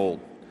taking hold.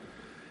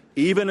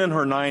 Even in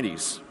her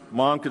 90s,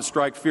 Mom could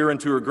strike fear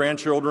into her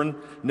grandchildren,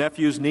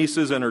 nephews,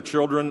 nieces, and her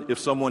children if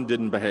someone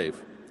didn't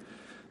behave.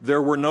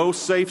 There were no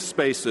safe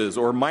spaces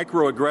or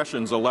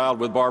microaggressions allowed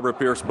with Barbara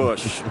Pierce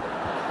Bush.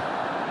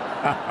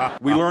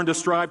 We learned to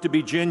strive to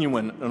be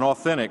genuine and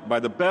authentic by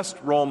the best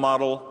role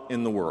model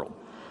in the world.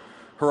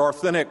 Her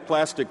authentic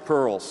plastic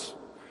pearls,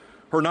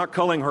 her not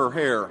culling her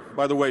hair.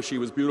 By the way, she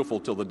was beautiful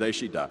till the day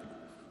she died.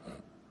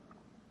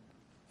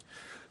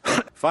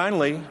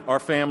 Finally, our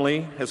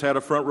family has had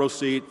a front row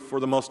seat for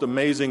the most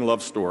amazing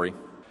love story.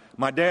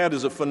 My dad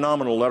is a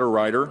phenomenal letter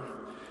writer,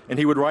 and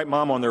he would write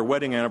Mom on their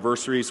wedding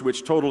anniversaries,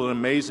 which totaled an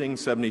amazing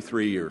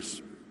 73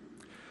 years.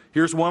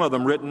 Here's one of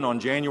them written on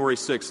January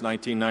 6,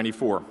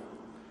 1994.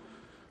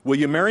 Will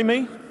you marry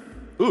me?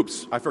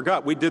 Oops, I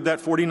forgot we did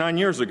that 49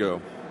 years ago.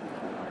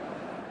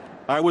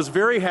 I was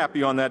very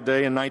happy on that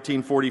day in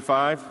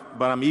 1945,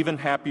 but I'm even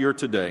happier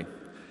today.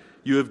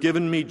 You have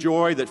given me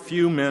joy that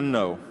few men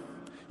know.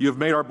 You have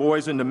made our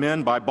boys into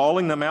men by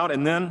bawling them out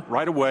and then,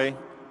 right away,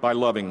 by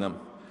loving them.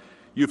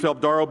 You've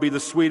helped Darrell be the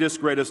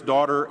sweetest, greatest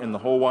daughter in the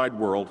whole wide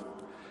world.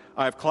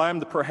 I have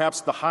climbed perhaps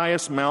the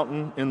highest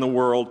mountain in the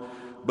world,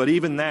 but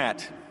even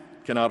that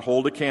cannot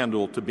hold a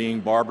candle to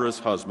being Barbara's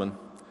husband.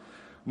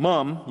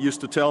 Mom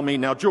used to tell me,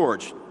 now,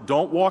 George,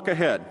 don't walk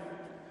ahead.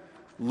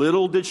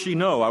 Little did she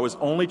know I was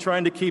only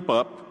trying to keep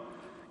up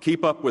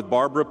with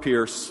Barbara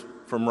Pierce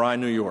from Rye,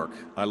 New York.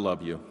 I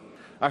love you.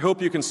 I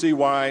hope you can see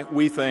why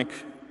we think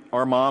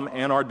our mom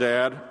and our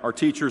dad are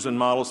teachers and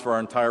models for our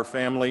entire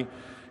family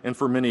and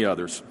for many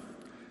others.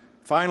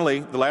 Finally,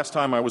 the last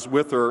time I was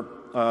with her,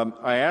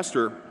 I asked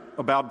her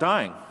about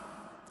dying.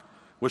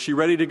 Was she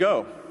ready to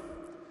go?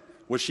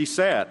 Was she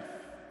sad?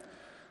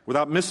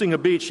 Without missing a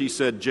beat, she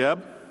said,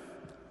 Jeb,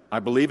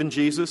 I believe in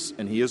Jesus,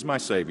 and he is my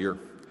Savior.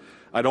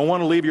 I don't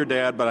want to leave your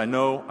dad, but I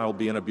know I'll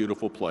be in a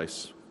beautiful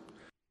place.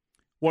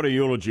 What a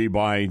eulogy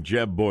by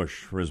Jeb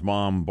Bush for his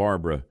mom,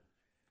 Barbara.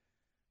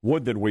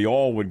 Would that we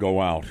all would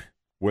go out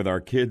with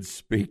our kids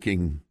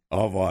speaking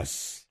of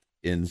us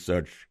in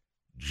such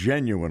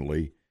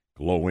genuinely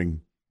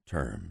glowing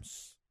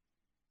terms.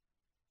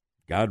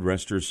 God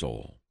rest her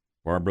soul.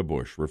 Barbara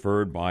Bush,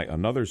 referred by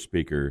another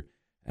speaker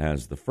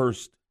as the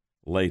First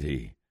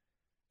Lady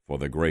for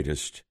the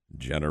greatest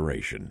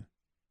generation.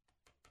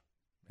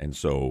 And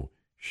so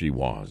she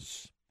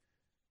was.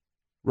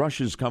 Rush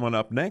is coming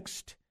up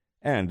next,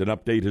 and an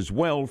update as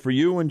well for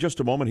you in just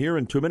a moment here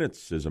in 2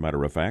 minutes, as a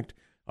matter of fact,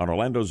 on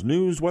Orlando's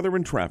news, weather,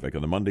 and traffic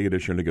on the Monday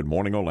edition of Good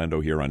Morning Orlando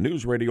here on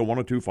News Radio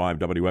 102.5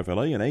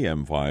 WFLA and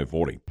AM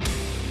 540.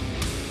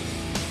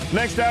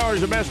 Next hour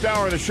is the best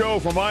hour of the show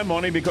for my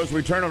money because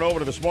we turn it over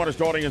to the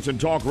smartest audience in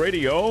talk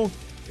radio.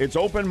 It's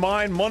Open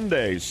Mind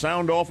Monday.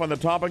 Sound off on the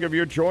topic of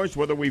your choice,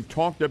 whether we've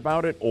talked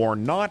about it or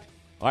not.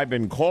 I've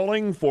been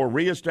calling for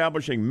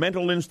reestablishing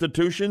mental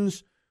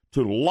institutions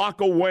to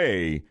lock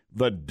away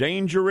the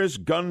dangerous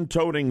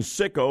gun-toting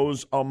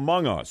sickos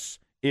among us.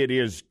 It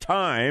is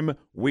time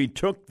we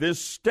took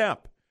this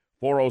step.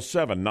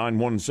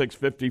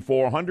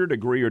 407-916-5400.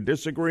 Agree or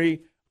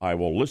disagree? I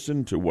will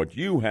listen to what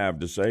you have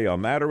to say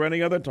on that or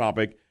any other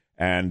topic,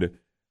 and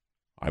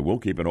I will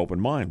keep an open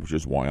mind, which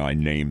is why I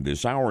named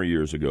this hour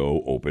years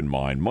ago Open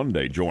Mind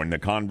Monday. Join the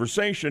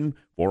conversation,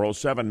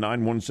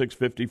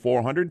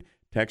 407-916-5400.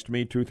 Text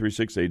me,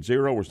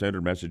 23680, where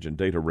standard message and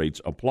data rates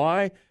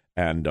apply,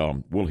 and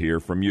we'll hear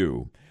from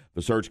you.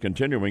 The search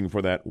continuing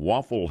for that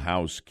Waffle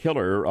House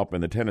killer up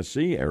in the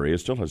Tennessee area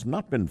still has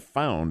not been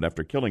found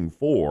after killing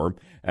 4,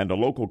 and a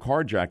local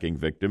carjacking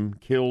victim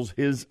kills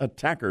his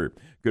attacker.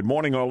 Good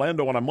morning,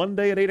 Orlando, on a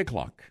Monday at 8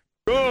 o'clock.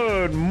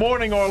 Good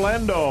morning,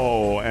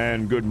 Orlando,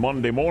 and good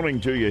Monday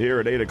morning to you here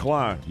at 8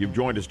 o'clock. You've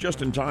joined us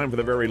just in time for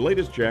the very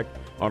latest check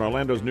on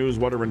Orlando's news,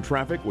 weather, and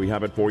traffic. We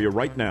have it for you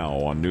right now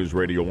on News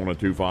Radio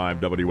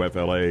 102.5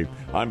 WFLA.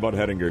 I'm Bud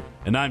Hettinger.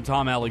 And I'm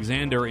Tom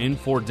Alexander, in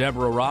for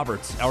Deborah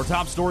Roberts. Our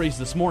top stories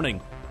this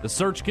morning. The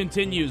search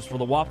continues for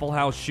the Waffle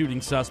House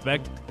shooting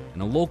suspect,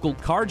 and a local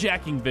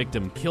carjacking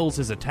victim kills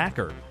his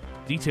attacker.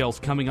 Details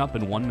coming up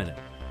in 1 minute.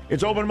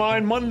 It's Open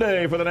Mind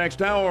Monday for the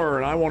next hour,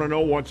 and I want to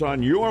know what's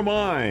on your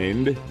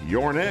mind.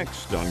 You're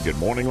next on Good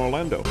Morning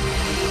Orlando.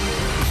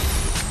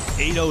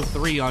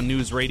 8:03 on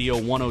News Radio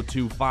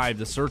 102.5.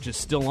 The search is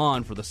still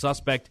on for the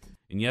suspect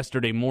in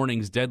yesterday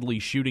morning's deadly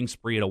shooting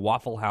spree at a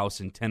Waffle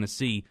House in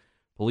Tennessee.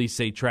 Police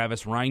say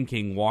Travis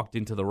Reinking walked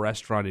into the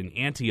restaurant in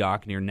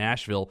Antioch near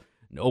Nashville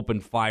and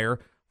opened fire.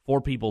 4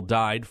 people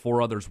died,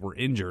 4 others were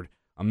injured.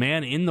 A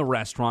man in the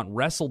restaurant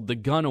wrestled the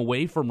gun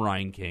away from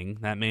Reinking.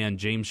 That man,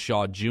 James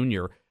Shaw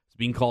Jr., is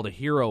being called a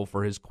hero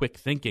for his quick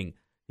thinking.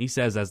 He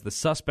says as the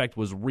suspect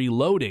was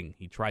reloading,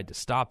 he tried to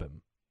stop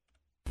him.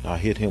 I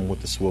hit him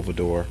with the swivel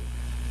door,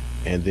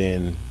 and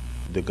then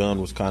the gun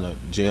was kind of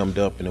jammed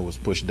up and it was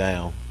pushed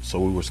down, so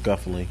we were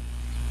scuffling.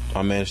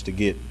 I managed to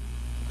get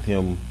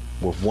him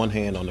with one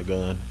hand on the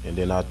gun, and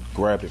then I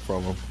grabbed it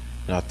from him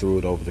and I threw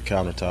it over the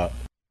countertop.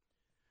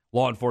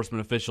 Law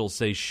enforcement officials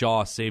say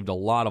Shaw saved a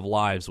lot of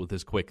lives with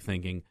his quick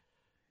thinking.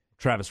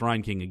 Travis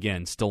Reinking,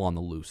 again, still on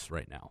the loose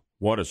right now.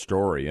 What a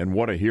story, and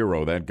what a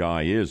hero that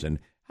guy is. And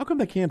how come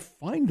they can't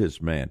find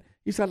this man?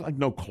 He's got, like,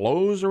 no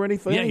clothes or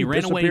anything? Yeah, he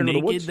ran away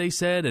naked, they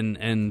said,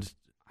 and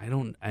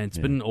it's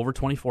been over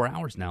 24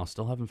 hours now.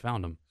 Still haven't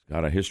found him.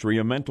 Got a history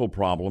of mental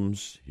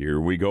problems. Here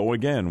we go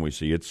again. We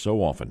see it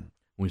so often.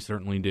 We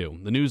certainly do.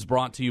 The news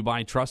brought to you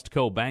by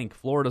Trustco Bank,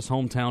 Florida's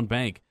hometown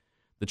bank.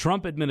 The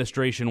Trump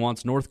administration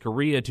wants North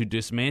Korea to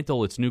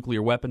dismantle its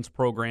nuclear weapons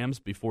programs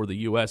before the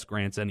U.S.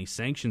 grants any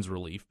sanctions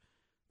relief.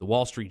 The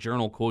Wall Street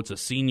Journal quotes a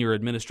senior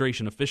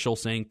administration official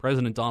saying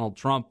President Donald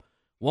Trump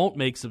won't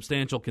make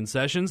substantial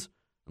concessions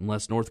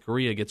unless North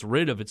Korea gets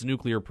rid of its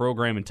nuclear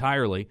program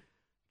entirely.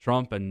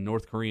 Trump and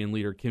North Korean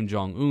leader Kim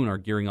Jong-un are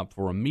gearing up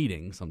for a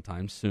meeting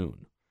sometime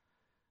soon.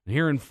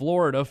 Here in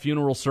Florida,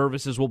 funeral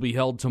services will be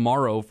held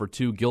tomorrow for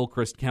 2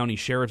 Gilchrist County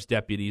Sheriff's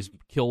deputies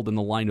killed in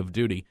the line of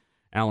duty.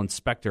 Alan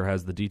Spector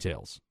has the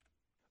details.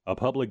 A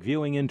public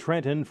viewing in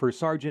Trenton for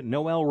Sergeant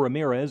Noel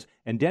Ramirez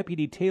and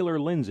Deputy Taylor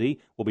Lindsay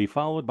will be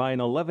followed by an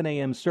 11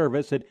 a.m.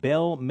 service at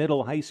Bell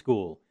Middle High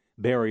School.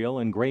 Burial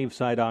and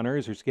graveside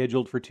honors are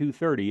scheduled for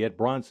 2:30 at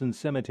Bronson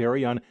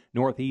Cemetery on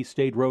Northeast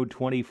State Road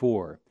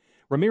 24.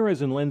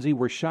 Ramirez and Lindsay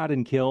were shot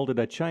and killed at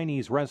a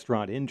Chinese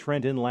restaurant in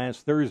Trenton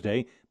last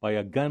Thursday by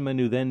a gunman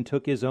who then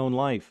took his own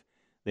life.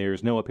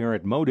 There's no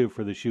apparent motive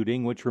for the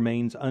shooting, which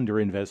remains under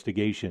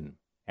investigation.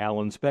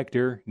 Alan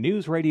Spector,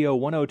 News Radio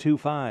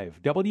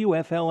 102.5,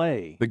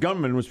 WFLA. The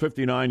gunman was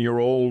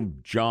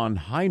 59-year-old John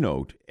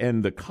Hinote,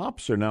 and the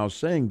cops are now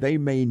saying they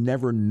may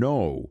never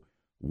know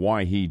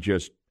why he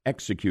just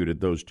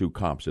executed those 2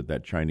 cops at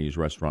that Chinese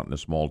restaurant in the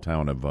small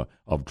town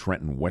of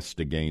Trenton, west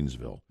of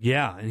Gainesville.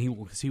 Yeah, and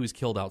he was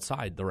killed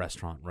outside the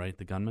restaurant, right?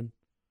 The gunman.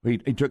 He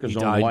took his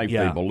own life,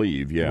 yeah. They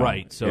believe. Yeah,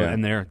 right. So, yeah.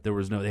 and there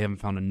was no. They haven't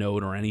found a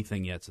note or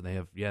anything yet. So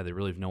they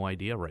really have no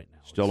idea right now.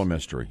 Still a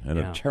mystery and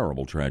a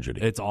terrible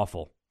tragedy. It's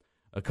awful.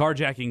 A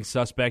carjacking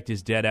suspect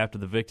is dead after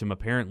the victim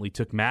apparently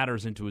took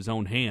matters into his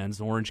own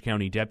hands. Orange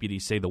County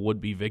deputies say the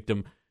would-be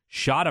victim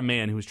shot a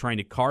man who was trying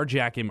to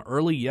carjack him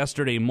early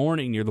yesterday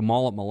morning near the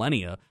mall at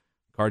Millennia.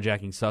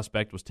 Carjacking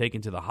suspect was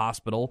taken to the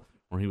hospital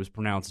where he was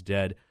pronounced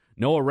dead.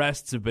 No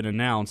arrests have been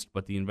announced,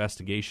 but the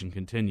investigation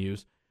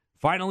continues.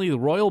 Finally, the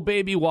royal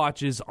baby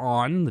watch is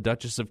on. The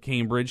Duchess of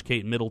Cambridge,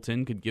 Kate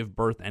Middleton, could give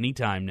birth any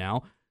time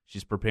now.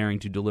 She's preparing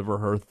to deliver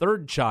her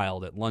 3rd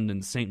child at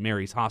London's St.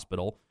 Mary's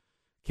Hospital.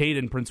 Kate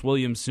and Prince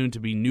William's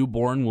soon-to-be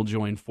newborn will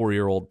join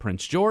 4-year-old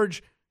Prince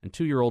George and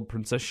 2-year-old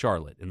Princess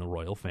Charlotte in the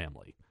royal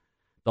family.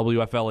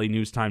 WFLA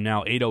News Time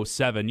now,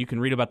 8:07. You can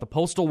read about the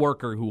postal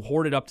worker who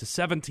hoarded up to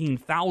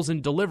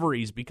 17,000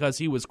 deliveries because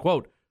he was,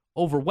 quote,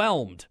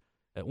 overwhelmed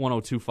at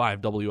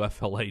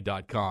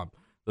 1025WFLA.com.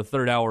 The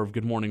 3rd hour of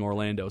Good Morning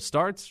Orlando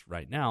starts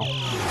right now.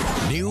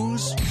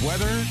 News,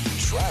 weather,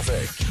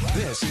 traffic.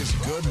 This is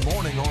Good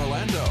Morning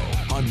Orlando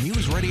on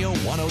News Radio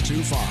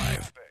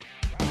 102.5.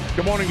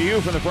 Good morning to you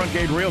from the Front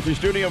Gate Realty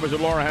Studio. Visit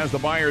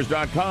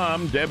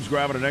LauraHasTheBuyers.com. Deb's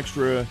grabbing an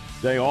extra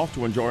day off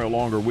to enjoy a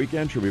longer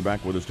weekend. She'll be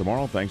back with us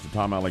tomorrow. Thanks to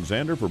Tom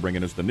Alexander for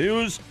bringing us the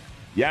news.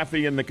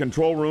 Yaffee in the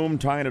control room,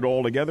 tying it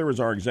all together, is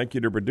our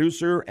executive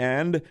producer.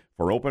 And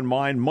for Open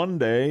Mind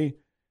Monday,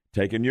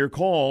 taking your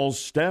calls,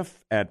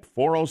 Steph at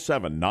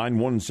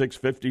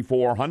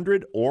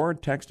 407-916-5400 or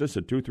text us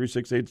at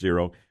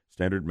 23680.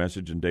 Standard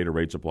message and data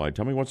rates apply.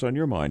 Tell me what's on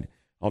your mind.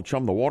 I'll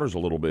chum the waters a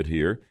little bit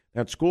here.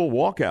 That school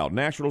walkout,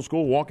 national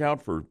school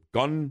walkout for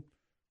gun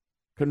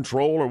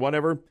control or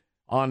whatever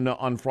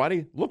on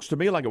Friday, looks to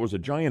me like it was a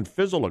giant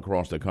fizzle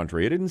across the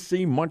country. I didn't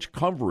see much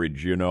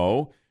coverage,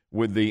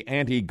 with the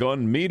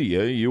anti-gun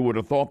media. You would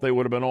have thought they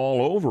would have been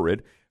all over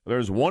it.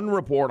 There's one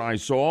report I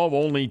saw of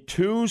only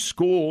 2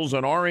 schools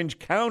in Orange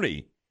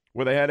County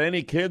where they had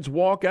any kids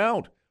walk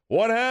out.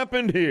 What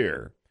happened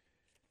here?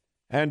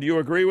 And do you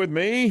agree with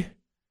me?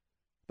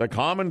 The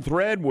common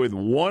thread with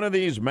one of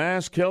these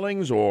mass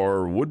killings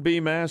or would-be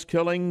mass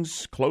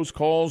killings, close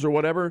calls or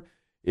whatever,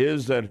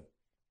 is that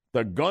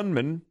the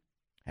gunman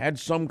had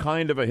some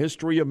kind of a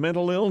history of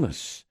mental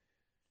illness.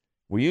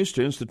 We used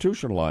to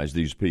institutionalize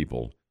these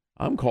people.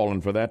 I'm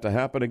calling for that to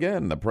happen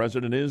again. The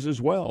president is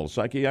as well.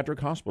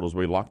 Psychiatric hospitals,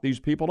 we lock these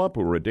people up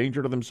who are a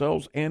danger to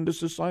themselves and to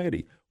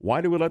society.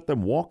 Why do we let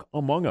them walk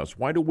among us?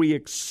 Why do we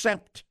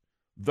accept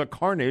the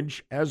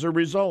carnage as a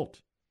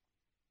result?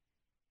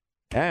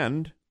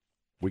 And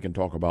we can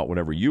talk about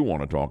whatever you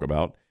want to talk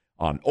about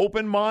on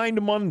Open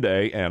Mind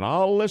Monday, and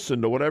I'll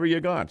listen to whatever you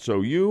got.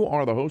 So you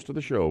are the host of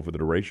the show for the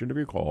duration of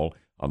your call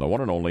on the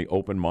one and only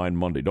Open Mind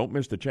Monday. Don't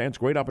miss the chance.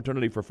 Great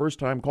opportunity for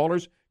first-time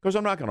callers, because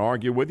I'm not going to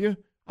argue with you.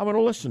 I'm going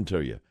to listen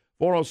to you.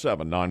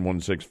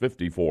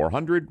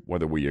 407-916-5400,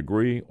 whether we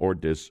agree or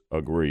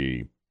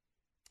disagree.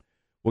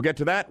 We'll get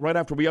to that right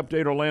after we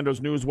update Orlando's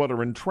news,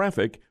 weather, and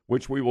traffic,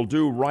 which we will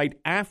do right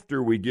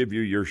after we give you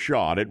your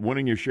shot at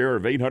winning your share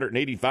of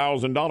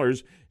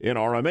 $880,000 in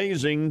our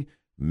amazing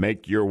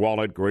Make your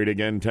wallet great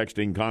again.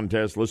 Texting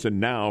contest. Listen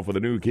now for the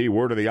new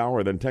keyword of the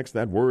hour. Then text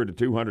that word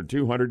to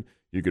 200-200.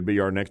 You could be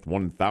our next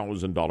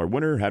 $1,000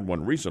 winner. Had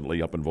one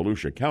recently up in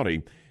Volusia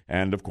County.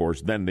 And, of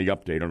course, then the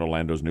update on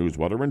Orlando's news,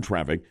 weather, and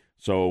traffic.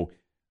 So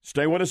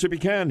stay with us if you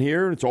can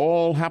here. It's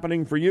all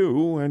happening for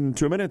you in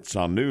 2 minutes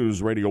on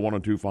News Radio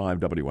 102.5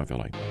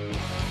 WFLA.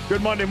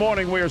 Good Monday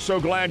morning. We are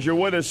so glad you're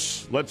with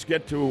us. Let's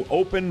get to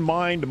Open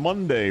Mind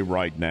Monday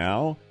right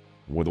now.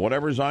 With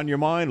whatever's on your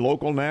mind,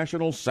 local,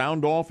 national,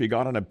 sound off. You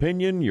got an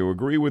opinion, you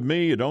agree with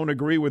me, you don't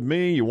agree with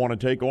me, you want to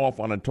take off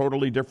on a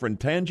totally different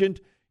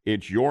tangent,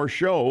 it's your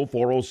show.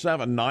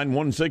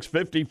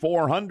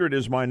 407-916-5400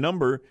 is my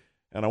number.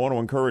 And I want to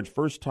encourage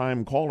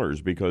first-time callers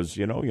because,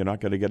 you're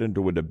not going to get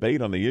into a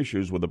debate on the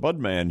issues with the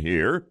Budman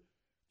here,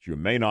 which you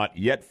may not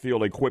yet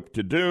feel equipped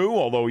to do,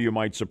 although you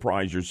might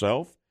surprise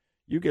yourself.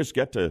 You just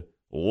get to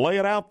lay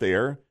it out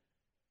there,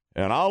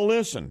 and I'll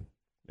listen.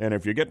 And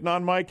if you're getting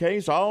on my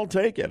case, I'll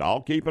take it.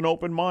 I'll keep an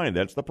open mind.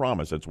 That's the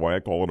promise. That's why I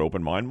call it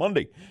Open Mind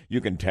Monday. You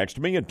can text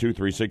me at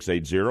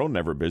 23680,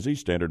 never busy.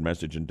 Standard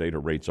message and data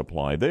rates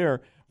apply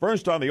there.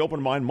 First on the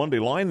Open Mind Monday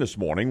line this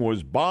morning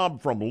was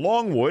Bob from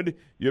Longwood.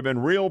 You've been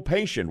real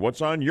patient.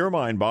 What's on your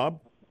mind,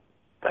 Bob?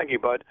 Thank you,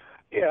 Bud.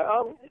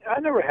 Yeah, I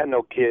never had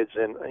no kids,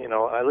 and,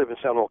 I live in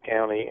Seminole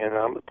County, and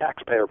I'm a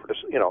taxpayer for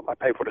I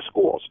pay for the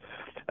schools.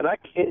 And I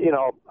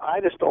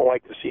just don't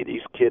like to see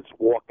these kids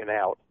walking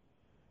out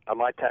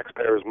my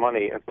taxpayers'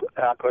 money,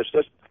 because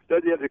they're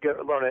there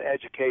to learn an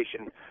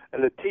education,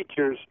 and the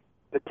teachers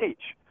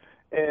teach,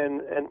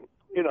 and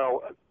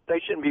they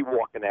shouldn't be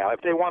walking out.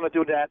 If they want to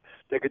do that,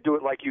 they could do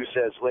it like you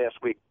said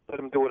last week. Let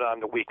them do it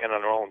on the weekend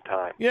on their own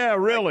time. Yeah,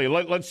 really.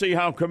 Let's see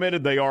how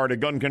committed they are to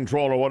gun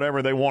control or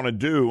whatever they want to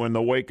do in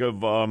the wake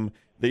of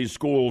these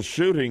school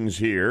shootings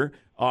here,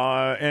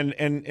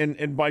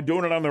 and by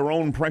doing it on their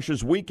own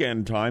precious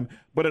weekend time.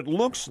 But it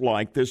looks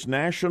like this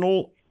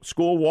National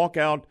School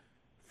Walkout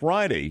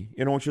Friday,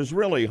 which is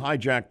really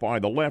hijacked by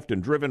the left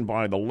and driven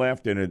by the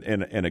left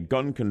in a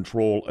gun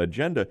control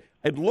agenda.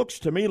 It looks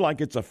to me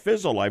like it's a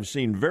fizzle. I've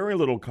seen very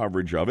little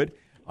coverage of it.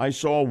 I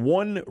saw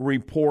one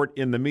report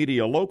in the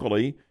media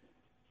locally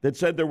that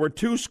said there were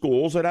 2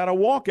 schools that had a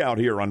walkout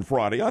here on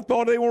Friday. I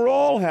thought they were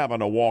all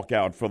having a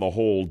walkout for the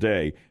whole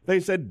day. They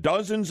said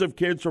dozens of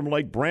kids from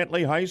Lake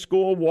Brantley High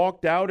School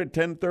walked out at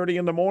 10:30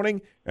 in the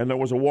morning, and there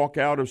was a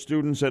walkout of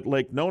students at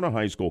Lake Nona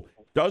High School.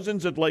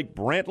 Dozens at Lake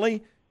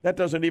Brantley? That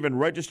doesn't even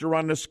register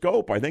on the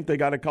scope. I think they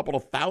got a couple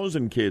of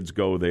thousand kids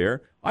go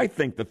there. I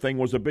think the thing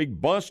was a big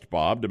bust,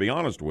 Bob, to be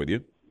honest with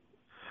you.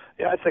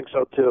 Yeah, I think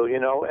so, too,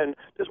 And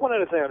there's one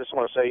other thing I just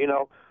want to say,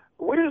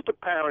 where's the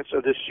parents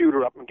of this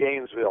shooter up in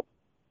Gainesville?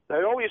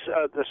 They always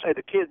say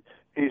the kid,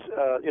 he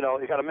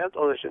got a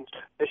mental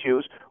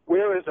issues.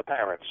 Where is the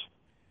parents?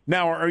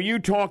 Now, are you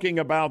talking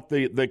about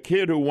the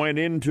kid who went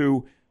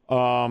into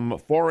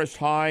Forest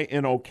High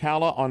in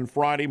Ocala on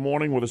Friday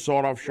morning with a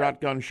sawed-off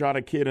shotgun, shot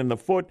a kid in the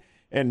foot?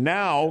 And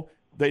now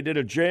they did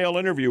a jail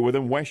interview with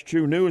him, West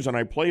Chew News, and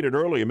I played it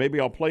earlier. Maybe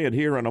I'll play it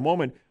here in a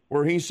moment,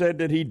 where he said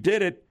that he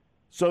did it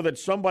so that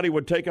somebody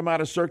would take him out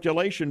of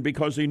circulation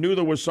because he knew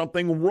there was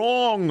something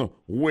wrong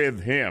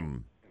with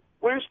him.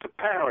 Where's the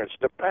parents?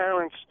 The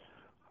parents,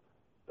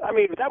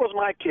 if that was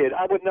my kid,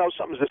 I would know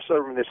something's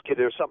disturbing this kid.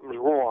 There's something's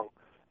wrong.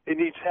 He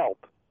needs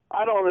help.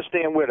 I don't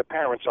understand where the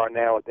parents are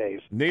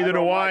nowadays. Neither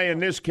do I in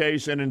this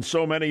case and in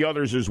so many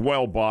others as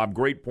well, Bob.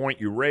 Great point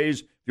you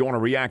raise. If you want to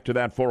react to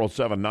that,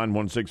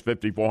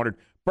 407-916-5400.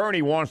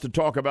 Bernie wants to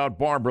talk about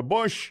Barbara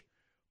Bush.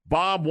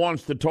 Bob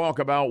wants to talk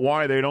about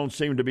why they don't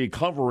seem to be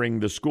covering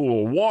the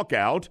school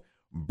walkout.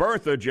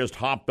 Bertha just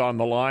hopped on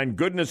the line.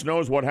 Goodness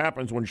knows what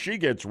happens when she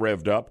gets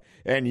revved up.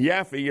 And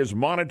Yaffee is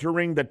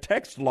monitoring the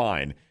text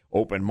line.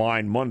 Open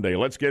Mind Monday.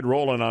 Let's get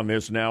rolling on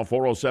this now.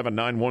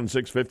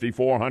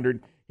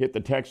 407-916-5400. Hit the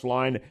text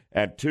line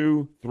at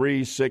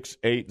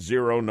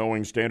 23680,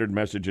 knowing standard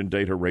message and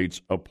data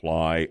rates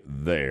apply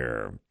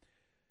there.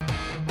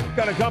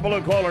 Got a couple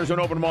of callers on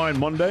Open Mind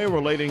Monday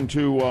relating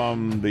to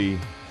the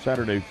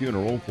Saturday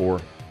funeral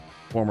for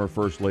former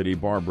First Lady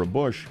Barbara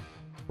Bush.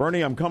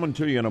 Bernie, I'm coming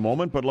to you in a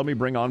moment, but let me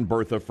bring on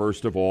Bertha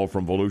first of all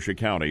from Volusia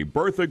County.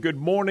 Bertha, good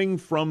morning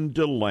from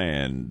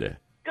DeLand.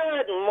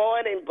 Good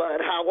morning, Bud.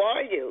 How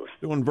are you?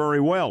 Doing very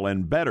well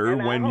and better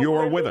when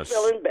you're with us.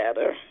 Feeling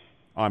better.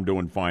 I'm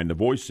doing fine. The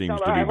voice seems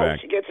to be I back.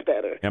 hope she gets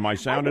better. Am I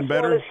sounding I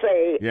better? Want to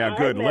say, yeah,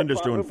 good. Linda's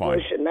doing fine.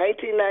 Bush in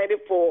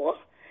 1994.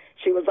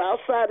 She was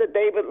outside the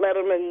David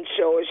Letterman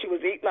show, and she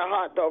was eating a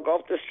hot dog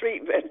off the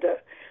street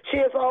vendor. She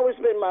has always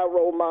been my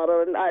role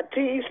model, and I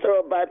teased her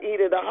about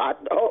eating a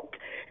hot dog.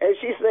 And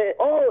she said,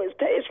 "Oh, it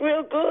tastes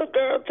real good,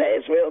 girl.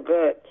 Tastes real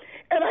good."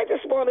 And I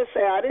just want to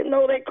say, I didn't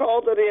know they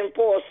called her the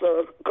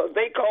enforcer because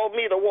they called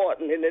me the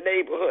warden in the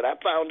neighborhood. I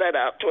found that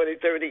out 20,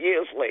 30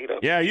 years later.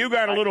 Yeah, you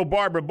got a little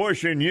Barbara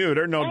Bush in you.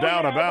 There's no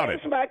doubt about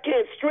it. My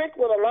kids strict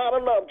with a lot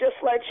of love,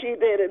 just like she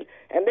did.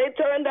 And they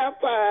turned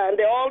out fine.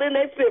 They're all in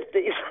their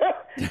 50s.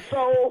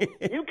 So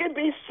you can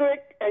be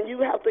strict, and you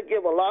have to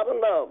give a lot of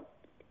love.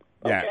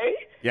 Okay?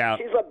 Yeah.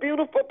 She's a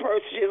beautiful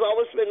person. She's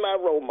always been my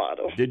role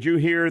model. Did you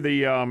hear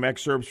the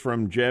excerpts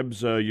from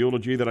Jeb's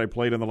eulogy that I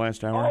played in the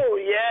last hour? Oh,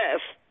 yes.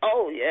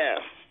 Oh, yeah.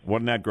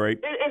 Wasn't that great?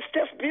 It's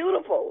just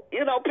beautiful.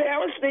 You know,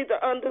 parents need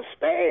to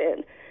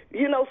understand.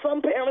 You know,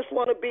 some parents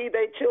want to be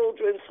their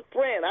children's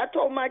friend. I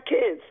told my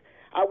kids,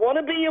 I want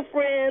to be your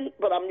friend,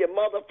 but I'm your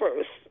mother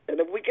first. And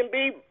if we can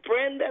be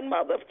friend and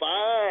mother,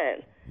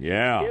 fine.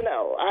 Yeah. You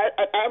know,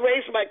 I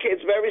raised my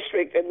kids very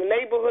strict, and the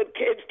neighborhood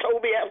kids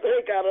told me after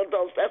they got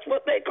adults, that's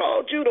what they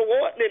called you, the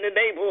warden in the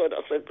neighborhood.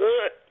 I said,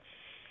 good.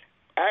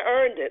 I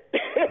earned it.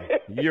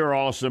 You're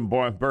awesome,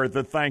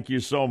 Bertha. Thank you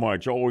so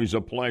much. Always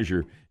a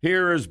pleasure.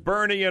 Here is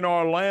Bernie in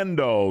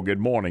Orlando. Good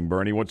morning,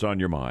 Bernie. What's on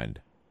your mind?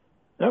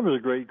 That was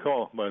a great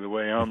call, by the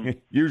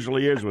way.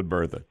 Usually is with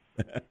Bertha.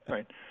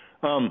 Right.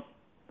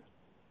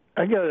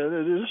 I got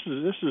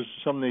this is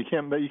something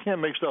you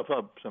can't make stuff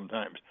up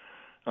sometimes.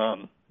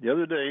 The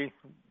other day,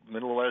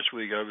 middle of last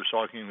week, I was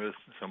talking with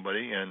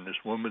somebody, and this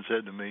woman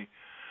said to me,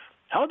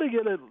 "How'd they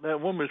get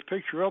that woman's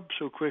picture up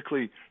so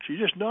quickly? She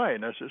just died."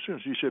 And I said,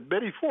 she said,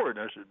 "Betty Ford."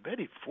 And I said,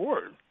 "Betty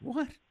Ford?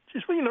 What?" She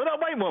said, "Well, you know,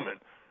 that white woman."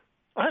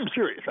 I'm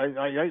serious.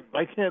 I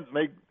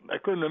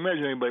couldn't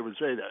imagine anybody would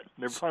say that.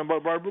 They were talking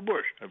about Barbara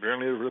Bush.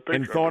 Apparently, there was a picture.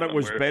 And thought it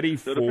was Betty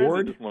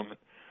Ford?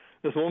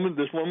 This woman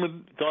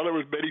thought it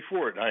was Betty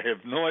Ford. I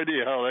have no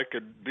idea how that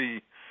could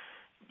be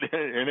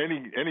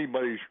in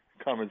anybody's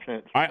common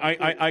sense.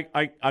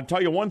 I'll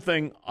tell you one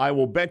thing. I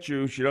will bet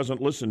you she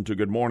doesn't listen to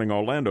Good Morning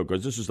Orlando,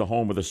 because this is the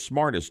home of the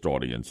smartest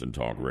audience in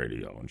talk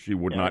radio, and she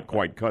would not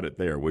quite cut it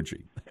there, would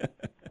she?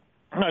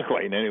 Not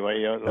quite.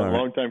 Anyway, a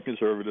long-time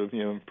conservative.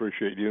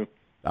 Appreciate you.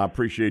 I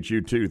appreciate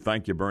you, too.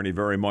 Thank you, Bernie,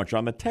 very much.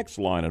 On the text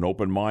line, an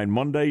Open Mind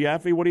Monday,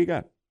 Yaffee, what do you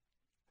got?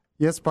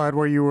 Yes, Bud,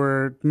 where you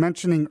were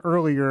mentioning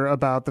earlier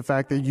about the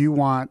fact that you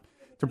want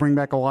to bring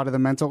back a lot of the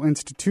mental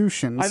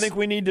institutions. I think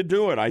we need to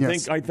do it. I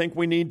think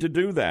we need to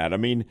do that. I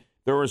mean,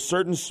 there are a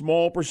certain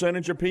small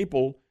percentage of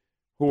people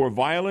who are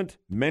violent,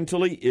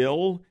 mentally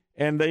ill,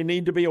 and they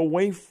need to be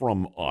away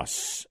from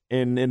us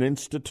in an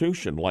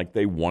institution like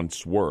they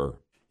once were.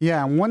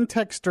 Yeah, and one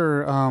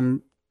texter,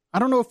 I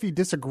don't know if he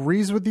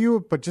disagrees with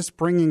you, but just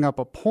bringing up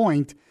a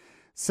point,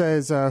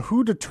 says,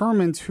 who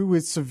determines who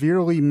is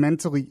severely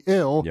mentally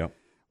ill? Yep.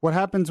 What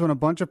happens when a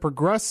bunch of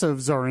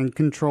progressives are in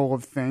control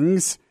of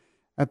things?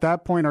 At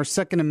that point, are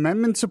Second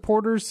Amendment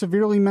supporters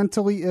severely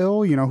mentally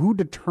ill? You know, who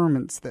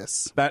determines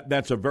this?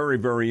 That's a very,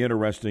 very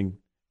interesting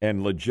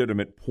and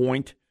legitimate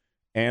point.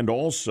 And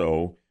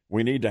also,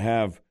 we need to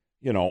have,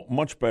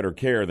 much better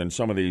care than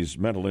some of these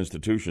mental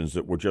institutions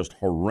that were just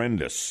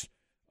horrendous,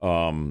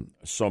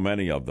 so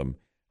many of them.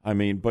 I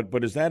mean,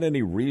 but is that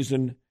any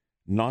reason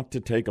not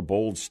to take a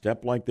bold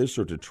step like this,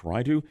 or to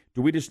try to?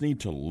 Do we just need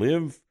to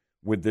live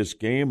with this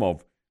game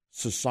of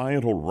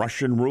societal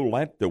Russian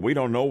roulette that we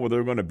don't know whether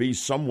they're going to be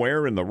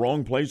somewhere in the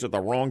wrong place at the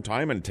wrong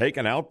time and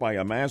taken out by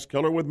a mass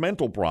killer with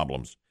mental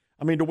problems?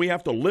 I mean, do we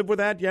have to live with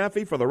that,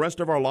 Yaffee, for the rest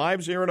of our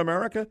lives here in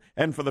America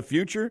and for the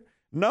future?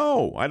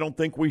 No, I don't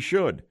think we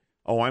should.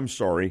 Oh, I'm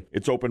sorry.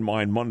 It's Open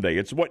Mind Monday.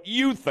 It's what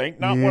you think,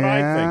 not what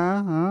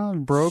I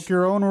think. Broke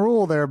your own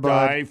rule there,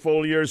 bud.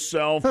 Stifle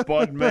yourself,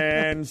 bud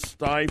man.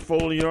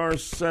 Stifle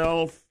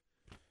yourself.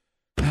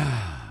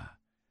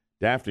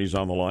 Daphne's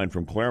on the line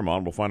from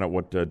Claremont. We'll find out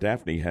what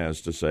Daphne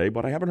has to say,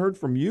 but I haven't heard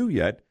from you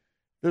yet.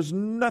 There's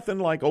nothing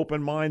like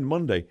Open Mind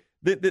Monday.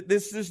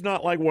 This is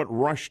not like what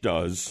Rush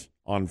does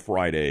on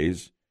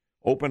Fridays,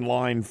 Open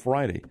Line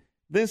Friday.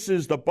 This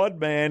is the Bud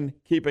Man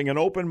keeping an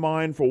open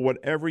mind for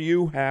whatever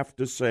you have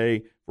to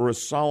say for a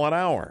solid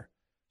hour.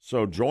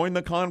 So join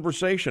the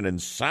conversation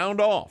and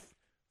sound off.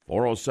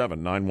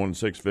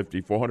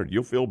 407-916-5400.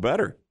 You'll feel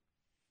better.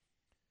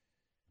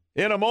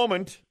 In a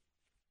moment,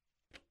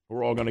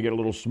 we're all going to get a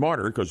little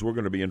smarter because we're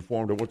going to be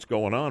informed of what's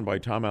going on by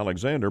Tom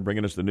Alexander,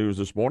 bringing us the news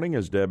this morning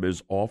as Deb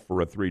is off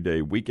for a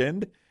 3-day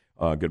weekend.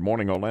 Good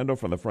morning, Orlando,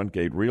 from the Front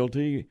Gate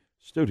Realty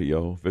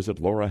Studio. Visit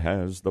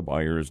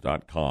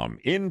LauraHasTheBuyers.com.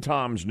 In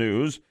Tom's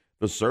news,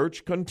 the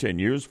search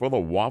continues for the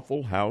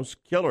Waffle House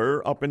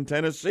killer up in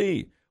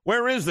Tennessee.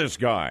 Where is this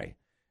guy?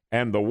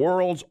 And the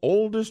world's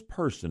oldest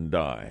person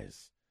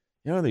dies.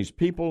 You know, these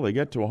people, they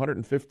get to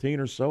 115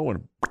 or so,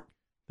 and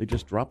they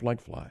just drop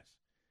like flies.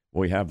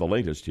 We have the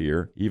latest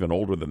here, even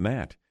older than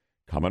that,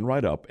 coming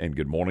right up, and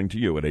good morning to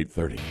you at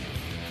 8:30.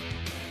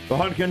 The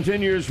hunt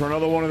continues for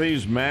another one of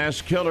these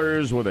mass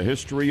killers with a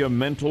history of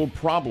mental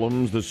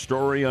problems. The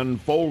story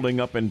unfolding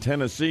up in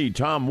Tennessee.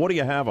 Tom, what do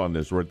you have on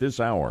this? We're at this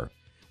hour.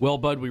 Well,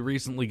 Bud, we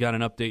recently got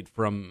an update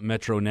from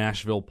Metro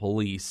Nashville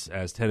Police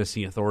as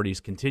Tennessee authorities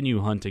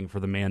continue hunting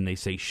for the man they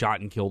say shot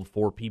and killed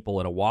 4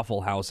 people at a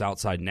Waffle House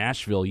outside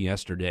Nashville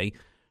yesterday.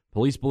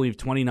 Police believe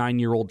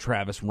 29-year-old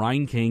Travis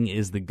Reinking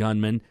is the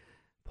gunman.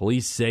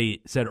 Police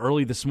said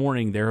early this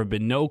morning there have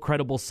been no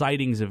credible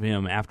sightings of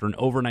him after an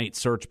overnight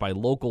search by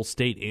local,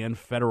 state, and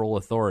federal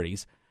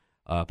authorities.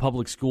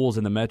 Public schools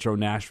in the Metro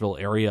Nashville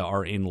area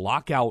are in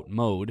lockout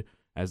mode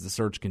as the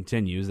search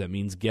continues. That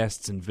means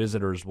guests and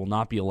visitors will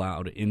not be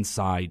allowed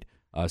inside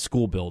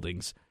school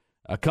buildings.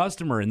 A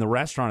customer in the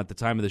restaurant at the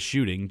time of the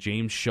shooting,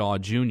 James Shaw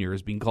Jr.,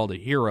 is being called a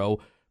hero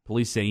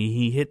Police say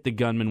he hit the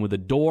gunman with a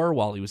door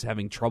while he was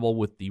having trouble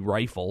with the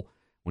rifle.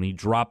 When he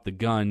dropped the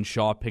gun,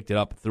 Shaw picked it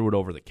up, threw it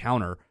over the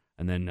counter,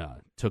 and then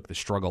took the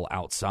struggle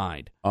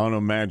outside.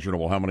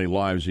 Unimaginable how many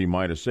lives he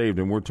might have saved.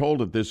 And we're told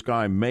that this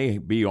guy may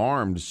be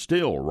armed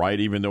still, right,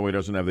 even though he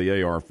doesn't have the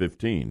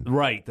AR-15.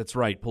 Right, that's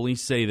right.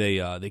 Police say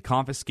they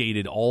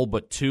confiscated all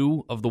but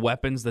 2 of the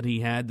weapons that he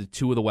had. The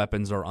 2 of the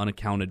weapons are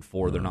unaccounted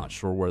for. They're not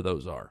sure where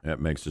those are.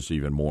 That makes this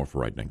even more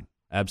frightening.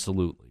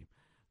 Absolutely.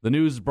 The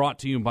news brought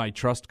to you by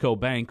Trustco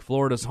Bank,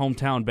 Florida's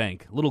hometown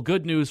bank. A little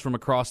good news from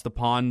across the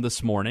pond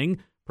this morning.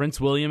 Prince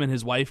William and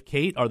his wife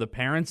Kate are the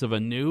parents of a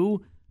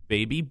new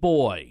baby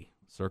boy.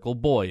 Circle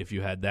boy if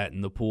you had that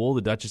in the pool.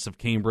 The Duchess of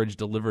Cambridge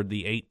delivered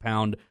the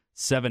 8-pound,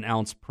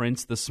 7-ounce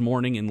prince this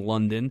morning in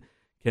London.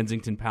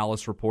 Kensington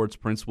Palace reports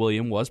Prince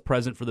William was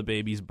present for the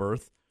baby's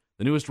birth.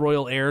 The newest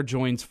royal heir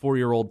joins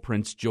 4-year-old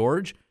Prince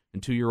George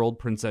and 2-year-old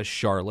Princess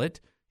Charlotte.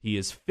 He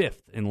is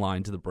 5th in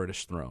line to the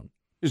British throne.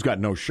 He's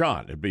got no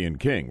shot at being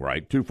king,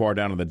 right? Too far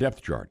down on the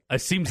depth chart. It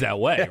seems that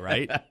way,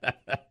 right?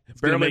 He's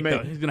going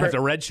to have to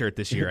redshirt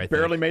this year, I think.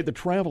 Barely made the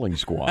traveling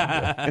squad.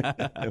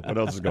 What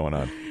else is going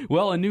on?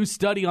 Well, a new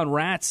study on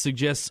rats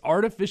suggests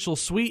artificial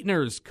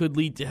sweeteners could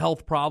lead to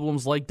health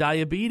problems like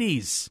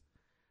diabetes.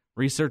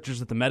 Researchers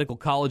at the Medical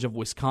College of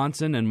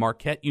Wisconsin and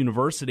Marquette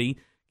University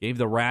gave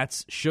the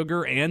rats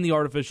sugar and the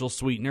artificial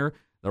sweetener.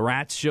 The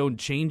rats showed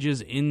changes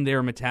in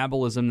their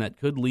metabolism that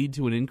could lead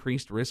to an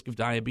increased risk of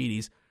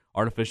diabetes.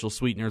 Artificial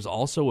sweeteners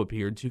also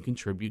appeared to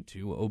contribute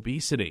to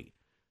obesity.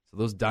 So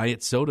those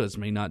diet sodas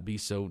may not be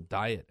so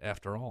diet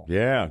after all.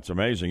 Yeah, it's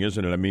amazing,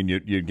 isn't it? I mean,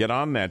 you get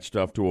on that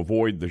stuff to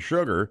avoid the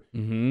sugar,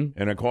 and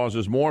it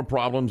causes more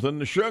problems than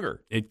the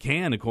sugar. It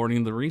can,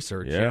 according to the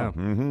research. Yeah.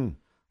 Mm-hmm.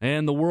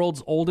 And the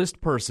world's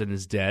oldest person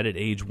is dead at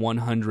age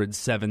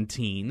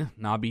 117.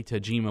 Nabi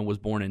Tajima was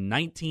born in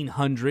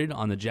 1900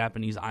 on the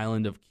Japanese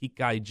island of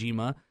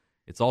Kikaijima.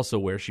 It's also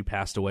where she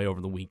passed away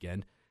over the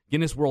weekend.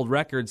 Guinness World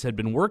Records had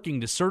been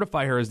working to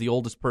certify her as the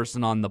oldest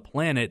person on the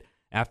planet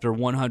after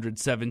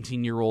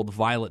 117-year-old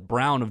Violet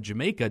Brown of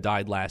Jamaica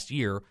died last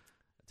year.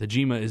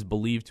 Tajima is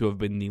believed to have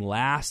been the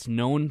last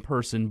known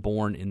person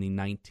born in the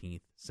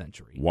 19th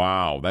century.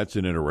 Wow, that's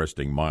an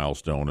interesting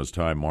milestone as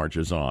time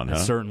marches on, huh? It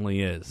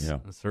certainly is. Yeah.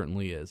 It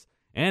certainly is.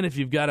 And if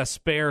you've got a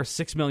spare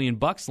 $6 million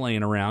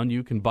laying around,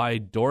 you can buy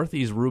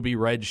Dorothy's ruby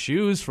red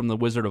shoes from The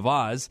Wizard of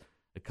Oz.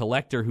 A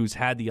collector who's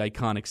had the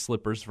iconic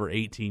slippers for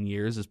 18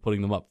 years is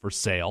putting them up for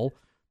sale.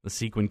 The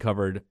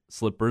sequin-covered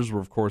slippers were,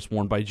 of course,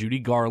 worn by Judy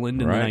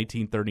Garland in the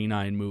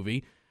 1939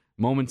 movie.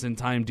 Moments in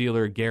Time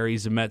dealer Gary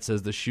Zemet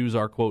says the shoes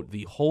are, quote,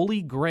 the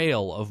holy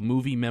grail of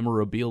movie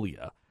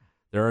memorabilia.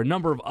 There are a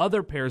number of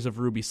other pairs of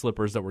ruby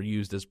slippers that were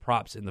used as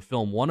props in the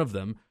film. One of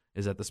them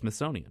is at the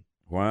Smithsonian.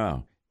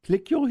 Wow.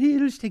 Click your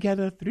heels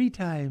together 3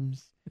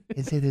 times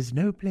and say there's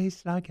no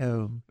place like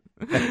home.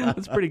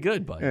 That's pretty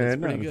good, bud. That's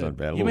pretty good. Not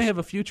bad. You may have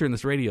a future in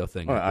this radio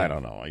thing. Well, I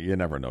don't know. You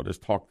never know. This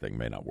talk thing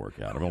may not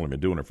work out. I've only been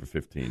doing it for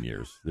 15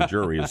 years. The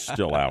jury is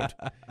still out.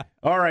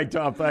 All right,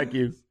 Tom, thank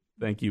you.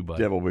 Thank you, bud.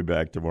 Deb will be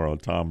back tomorrow.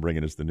 Tom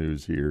bringing us the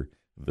news here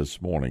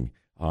this morning.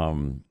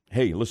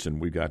 Hey, listen,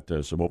 we got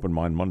some Open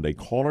Mind Monday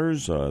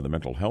callers. The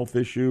mental health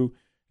issue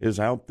is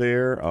out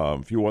there.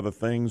 A few other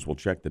things. We'll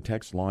check the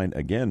text line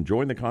again.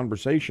 Join the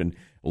conversation.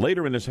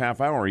 Later in this half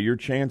hour, your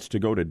chance to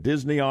go to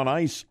Disney on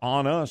Ice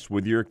on us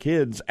with your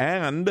kids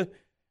and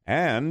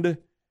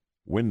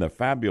win the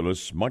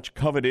fabulous, much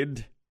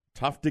coveted,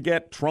 tough to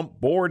get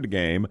Trump board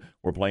game.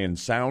 We're playing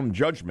Sound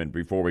Judgment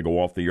before we go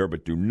off the air,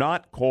 but do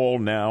not call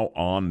now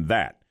on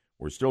that.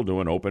 We're still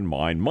doing Open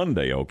Mind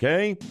Monday,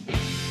 okay?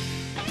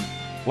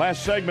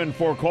 Last segment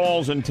for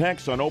calls and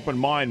texts on Open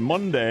Mind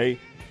Monday.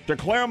 To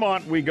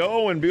Claremont we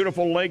go in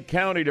beautiful Lake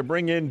County to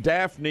bring in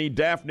Daphne.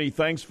 Daphne,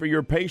 thanks for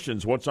your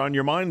patience. What's on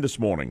your mind this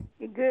morning?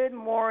 Good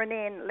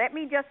morning. Let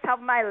me just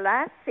have my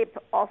last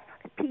sip of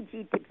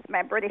PG Tips,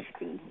 my British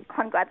tea.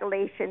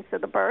 Congratulations to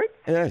the birds.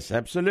 Yes,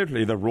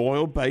 absolutely. The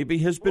royal baby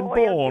has been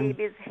Royal born.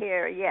 baby's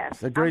here, yes.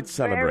 It's a great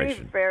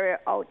celebration. Very, very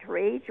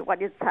outraged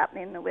what is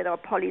happening with our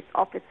police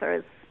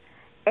officers.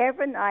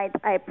 Every night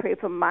I pray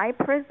for my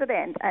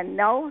president, and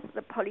now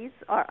the police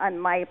are on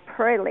my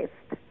prayer list.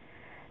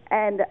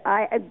 And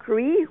I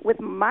agree with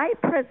my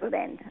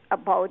president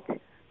about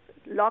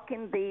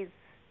locking these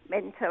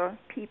mental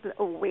people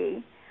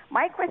away.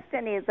 My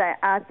question is, I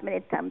ask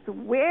many times,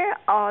 where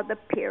are the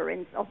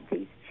parents of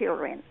these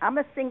children? I'm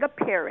a single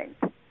parent,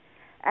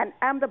 and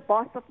I'm the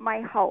boss of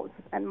my house.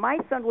 And my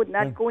son would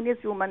not go in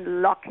his room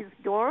and lock his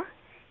door.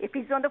 If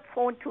he's on the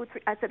phone,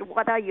 I said,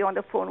 what are you on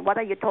the phone? What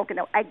are you talking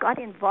about? I got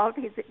involved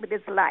with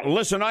his life.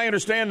 Listen, I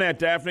understand that,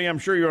 Daphne. I'm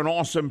sure you're an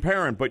awesome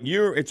parent, but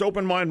it's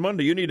Open Mind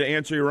Monday. You need to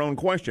answer your own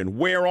question.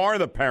 Where are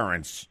the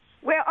parents?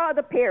 Where are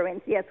the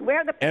parents? Yes, where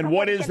are the parents? And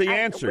what is the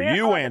answer?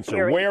 You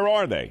answer. Where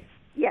are they?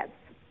 Yes.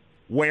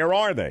 Where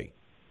are they?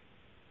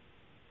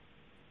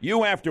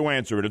 You have to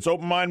answer it. It's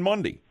Open Mind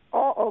Monday.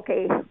 Oh,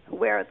 okay.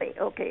 Where are they?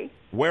 Okay.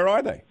 Where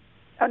are they?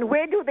 And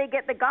where do they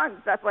get the guns?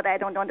 That's what I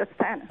don't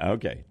understand.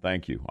 Okay,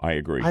 thank you. I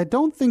agree. I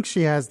don't think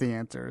she has the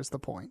answer is the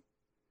point.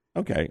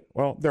 Okay,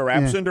 well, they're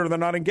absent or they're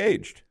not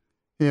engaged.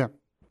 Yeah.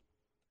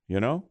 you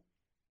know?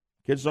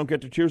 Kids don't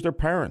get to choose their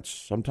parents.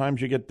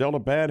 Sometimes you get dealt a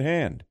bad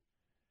hand.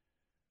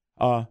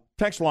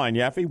 Text line,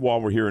 Yaffee,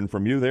 while we're hearing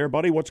from you there,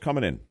 buddy. What's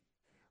coming in?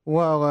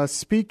 Well,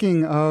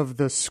 speaking of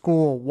the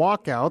school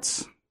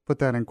walkouts, put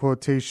that in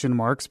quotation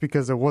marks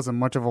because it wasn't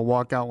much of a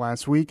walkout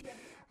last week.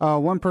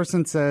 One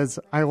person says,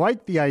 I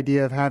like the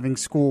idea of having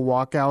school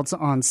walkouts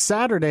on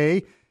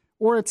Saturday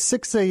or at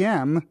 6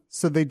 a.m.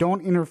 so they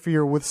don't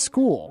interfere with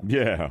school.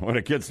 Yeah, well,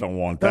 the kids don't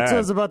want that. That's what I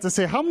was about to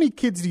say. How many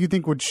kids do you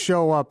think would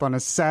show up on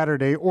a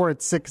Saturday or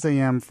at 6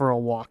 a.m. for a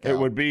walkout? It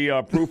would be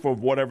proof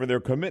of whatever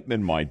their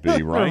commitment might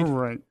be, right?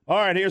 Right. All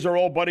right, here's our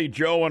old buddy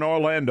Joe in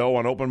Orlando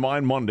on Open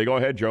Mind Monday. Go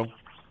ahead, Joe.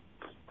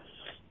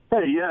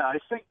 Hey, yeah, I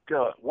think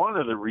one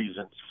of the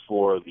reasons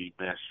for the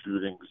mass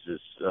shootings is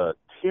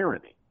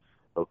tyranny,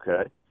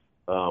 okay?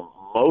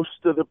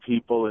 Most of the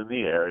people in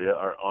the area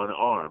are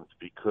unarmed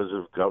because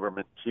of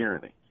government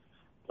tyranny.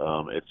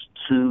 It's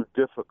too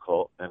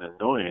difficult and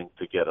annoying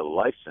to get a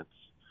license,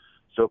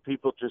 so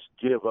people just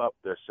give up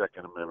their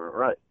Second Amendment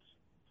rights.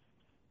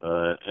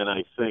 And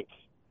I think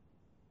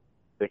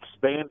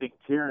expanding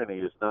tyranny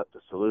is not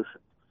the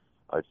solution.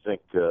 I think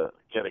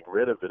getting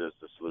rid of it is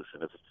the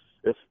solution.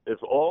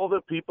 If all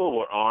the people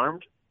were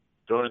armed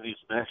during these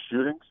mass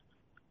shootings,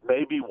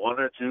 maybe one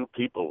or two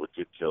people would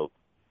get killed,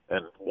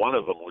 and one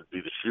of them would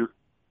be the shooter.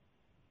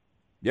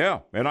 Yeah,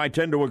 and I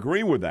tend to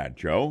agree with that,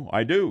 Joe.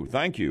 I do.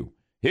 Thank you.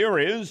 Here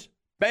is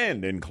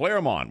Ben in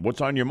Claremont.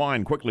 What's on your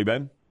mind? Quickly,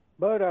 Ben.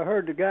 But I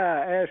heard the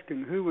guy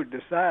asking who would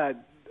decide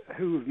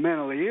who's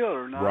mentally ill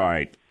or not.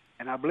 Right.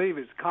 And I believe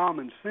it's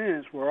common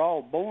sense. We're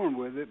all born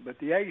with it, but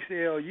the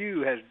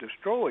ACLU has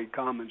destroyed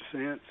common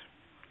sense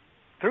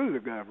through the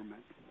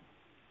government.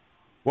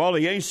 Well,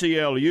 the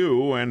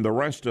ACLU and the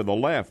rest of the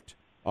left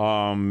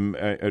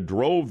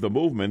drove the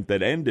movement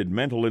that ended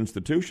mental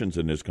institutions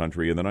in this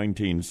country in the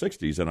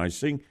 1960s,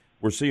 and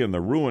we're seeing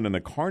the ruin and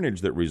the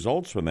carnage that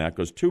results from that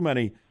because too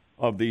many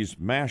of these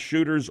mass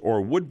shooters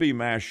or would-be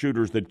mass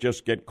shooters that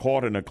just get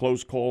caught in a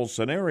close call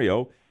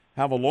scenario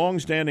have a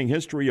long-standing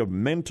history of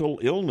mental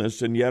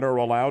illness and yet are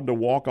allowed to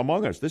walk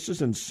among us. This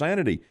is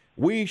insanity.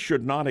 We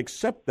should not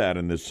accept that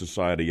in this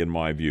society, in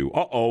my view.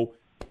 Uh-oh.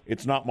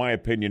 It's not my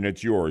opinion,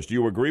 it's yours. Do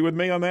you agree with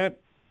me on that?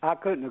 I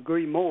couldn't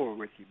agree more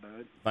with you,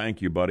 bud.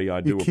 Thank you, buddy.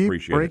 I do appreciate it. You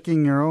keep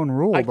breaking your own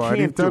rule, bud.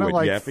 You've done it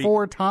like Yaffee.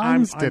 4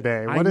 times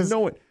today. What is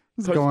know it.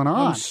 What's going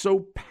on? I'm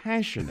so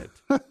passionate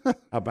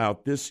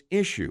about this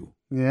issue.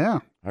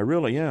 Yeah. I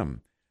really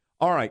am.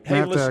 All right. Hey,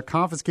 have to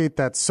confiscate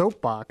that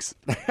soapbox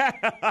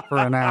for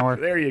an hour.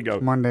 There you go.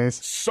 Mondays.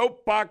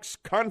 Soapbox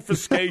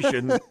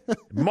confiscation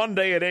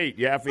Monday at 8.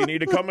 Yaffee, you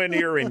need to come in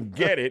here and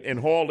get it and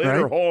haul it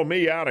or haul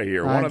me out of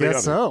here. One I or the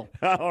guess other.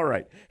 so. All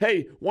right.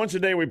 Hey, once a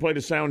day we play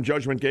the Sound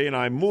Judgment game, and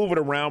I move it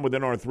around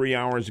within our 3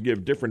 hours to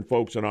give different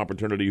folks an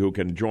opportunity who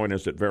can join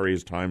us at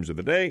various times of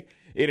the day.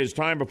 It is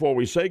time before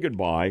we say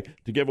goodbye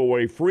to give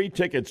away free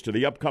tickets to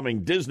the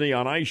upcoming Disney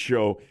on Ice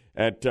show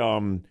at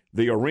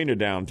the arena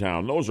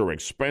downtown. Those are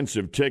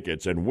expensive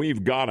tickets, and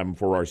we've got them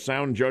for our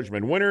Sound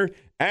Judgment winner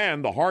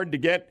and the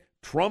hard-to-get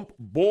Trump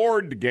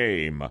board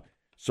game.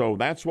 So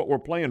that's what we're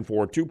playing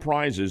for, 2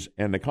 prizes,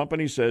 and the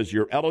company says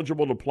you're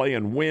eligible to play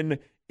and win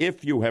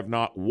if you have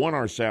not won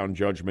our Sound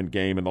Judgment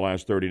game in the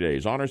last 30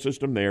 days. Honor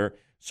system there,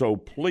 so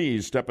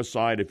please step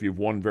aside if you've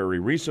won very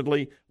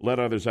recently. Let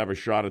others have a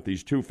shot at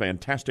these 2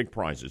 fantastic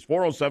prizes.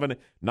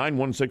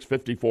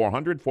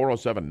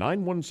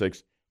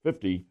 407-916-5400,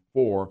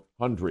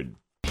 407-916-5400.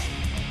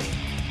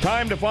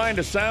 Time to find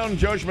a Sound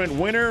Judgment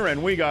winner,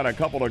 and we got a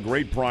couple of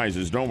great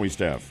prizes, don't we,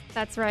 Steph?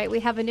 That's right. We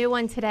have a new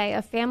one today,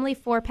 a family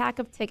 4-pack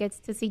of tickets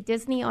to see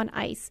Disney on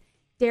Ice,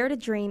 Dare to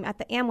Dream at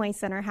the Amway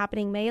Center,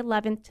 happening May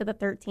 11th to the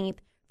 13th.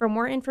 For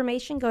more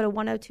information, go to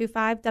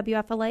 1025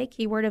 WFLA,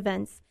 keyword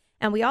events.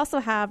 And we also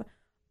have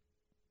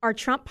our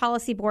Trump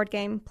Policy board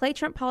game. Play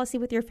Trump Policy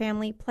with your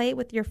family, play it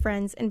with your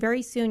friends, and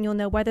very soon you'll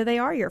know whether they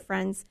are your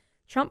friends.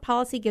 Trump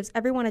Policy gives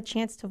everyone a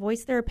chance to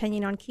voice their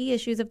opinion on key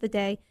issues of the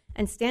day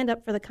and stand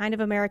up for the kind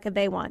of America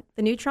they want.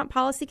 The new Trump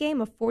Policy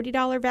game of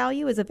 $40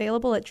 value is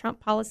available at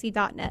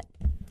TrumpPolicy.net.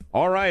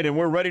 All right, and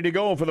we're ready to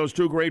go for those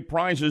 2 great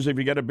prizes. If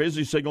you get a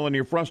busy signal and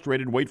you're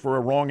frustrated, wait for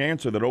a wrong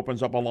answer that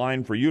opens up a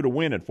line for you to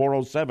win at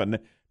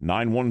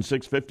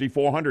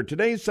 407-916-5400.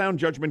 Today's Sound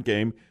Judgment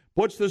game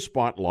puts the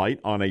spotlight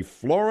on a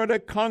Florida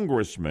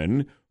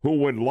congressman who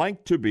would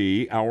like to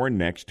be our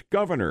next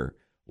governor.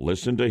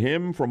 Listen to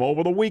him from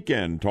over the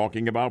weekend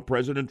talking about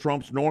President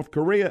Trump's North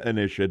Korea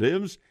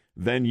initiatives.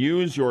 Then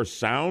use your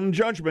sound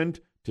judgment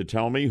to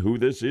tell me who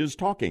this is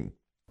talking.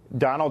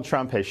 Donald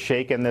Trump has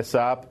shaken this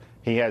up.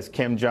 He has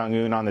Kim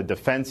Jong-un on the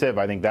defensive.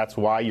 I think that's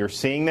why you're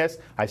seeing this.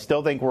 I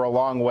still think we're a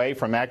long way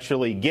from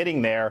actually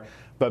getting there.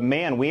 But,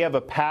 man, we have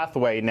a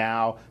pathway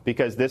now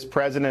because this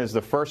president is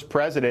the first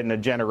president in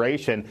a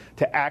generation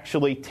to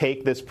actually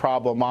take this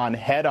problem on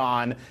head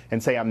on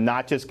and say, I'm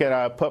not just going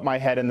to put my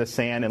head in the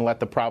sand and let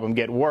the problem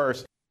get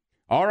worse.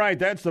 All right,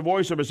 that's the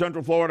voice of a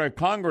Central Florida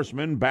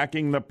congressman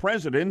backing the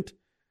president.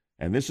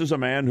 And this is a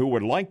man who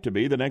would like to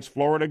be the next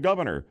Florida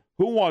governor.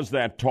 Who was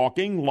that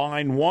talking?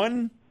 Line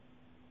 1?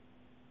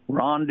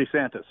 Ron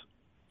DeSantis.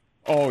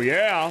 Oh,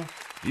 yeah.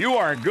 You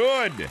are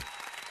good.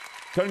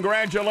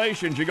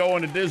 Congratulations. You're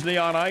going to Disney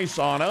on Ice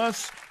on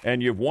us,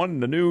 and you've won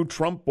the new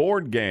Trump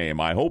board game.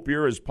 I hope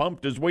you're as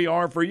pumped as we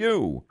are for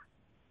you.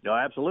 No,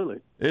 absolutely.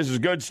 This is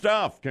good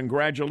stuff.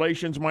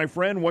 Congratulations, my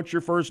friend. What's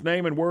your first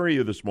name, and where are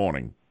you this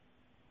morning?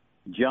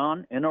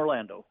 John in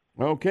Orlando.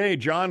 Okay,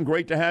 John,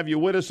 great to have you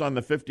with us on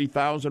the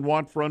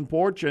 50,000-watt front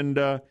porch, and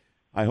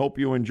I hope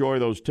you enjoy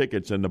those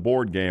tickets and the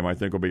board game. I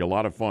think will be a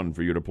lot of fun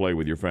for you to play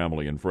with your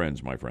family and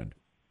friends, my friend.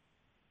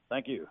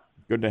 Thank you.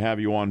 Good to have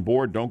you on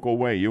board. Don't go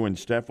away. You and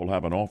Steph will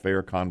have an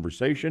off-air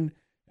conversation,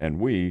 and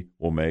we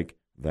will make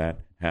that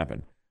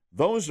happen.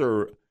 Those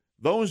are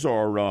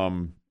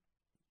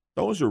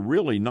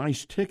really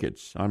nice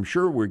tickets. I'm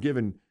sure we're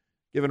giving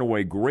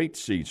away great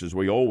seats, as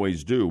we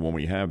always do when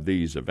we have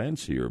these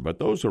events here, but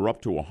those are up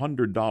to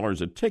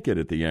 $100 a ticket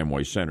at the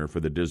Amway Center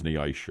for the Disney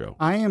Ice Show.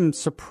 I am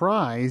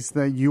surprised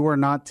that you are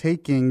not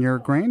taking your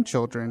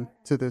grandchildren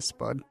to this,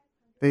 Bud.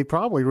 They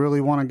probably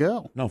really want to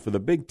go. No, for the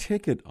big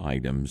ticket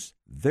items,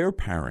 their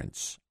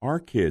parents, our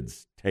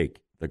kids,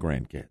 take the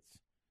grandkids.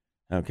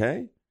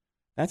 Okay?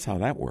 That's how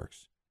that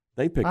works.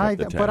 They pick up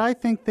the tab. But I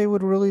think they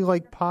would really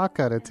like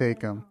Paca to take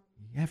them.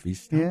 Yaffee,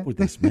 stop with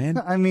this,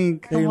 man. I mean,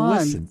 come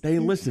on. They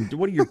listen.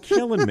 What are you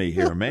killing me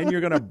here, man?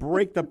 You're going to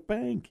break the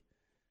bank.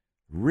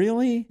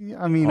 Really?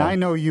 I mean, I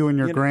know you and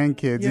your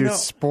grandkids. You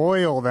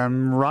spoil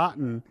them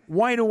rotten.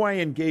 Why do I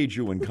engage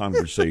you in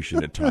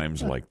conversation at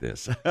times like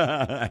this?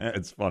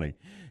 It's funny.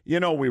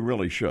 We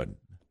really should.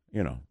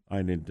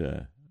 I need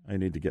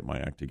to get my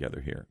act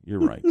together here. You're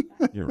right.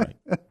 You're right.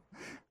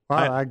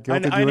 Wow, I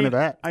guilted you into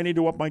that. I need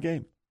to up my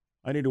game.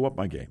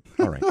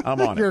 All right,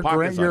 I'm on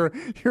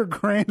it. Your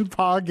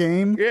grandpa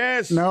game?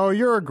 Yes. No,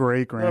 you're a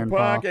great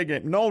grandpa.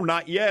 Game. No,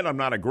 not yet. I'm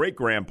not a great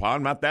grandpa.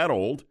 I'm not that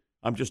old.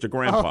 I'm just a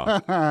grandpa.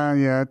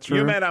 Yeah, true.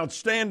 You meant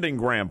outstanding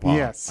grandpa.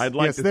 Yes. I'd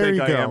like to think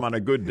I am on a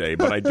good day,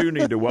 but I do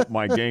need to up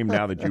my game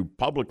now that you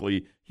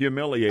publicly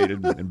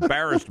humiliated and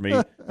embarrassed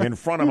me in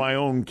front of my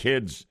own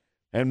kids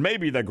and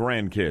maybe the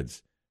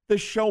grandkids. The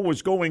show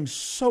was going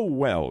so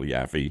well,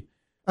 Yaffee,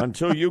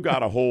 until you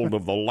got a hold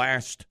of the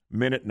last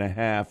minute and a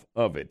half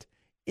of it.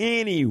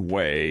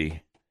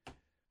 Anyway,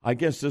 I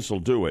guess this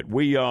will do it.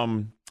 We're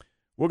going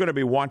to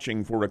be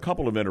watching for a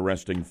couple of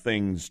interesting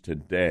things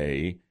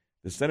today.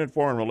 The Senate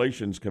Foreign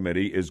Relations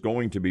Committee is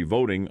going to be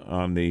voting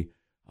on the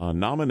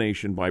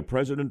nomination by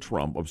President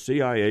Trump of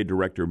CIA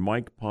Director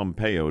Mike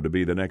Pompeo to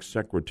be the next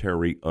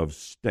Secretary of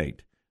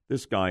State.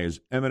 This guy is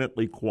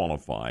eminently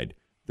qualified.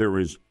 There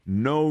is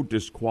no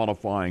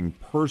disqualifying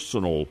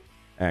personal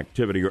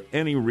activity or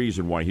any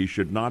reason why he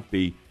should not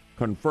be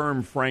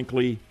confirmed,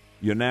 frankly,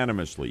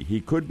 unanimously.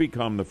 He could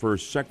become the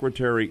first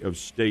Secretary of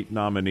State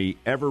nominee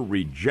ever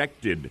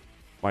rejected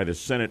by the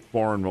Senate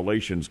Foreign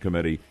Relations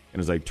Committee. And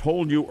as I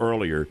told you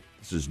earlier,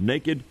 this is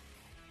naked,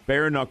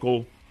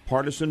 bare-knuckle,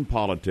 partisan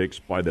politics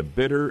by the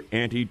bitter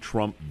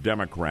anti-Trump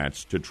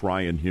Democrats to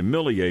try and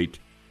humiliate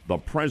the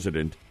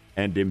president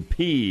and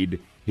impede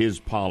his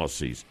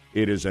policies.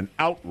 It is an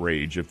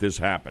outrage if this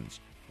happens.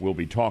 We'll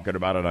be talking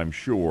about it, I'm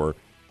sure,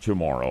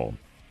 tomorrow.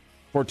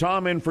 For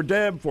Tom and for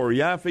Deb, for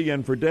Yaffee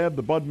and for Deb,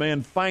 the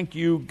Budman, thank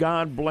you.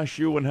 God bless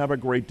you and have a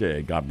great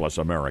day. God bless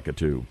America,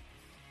 too.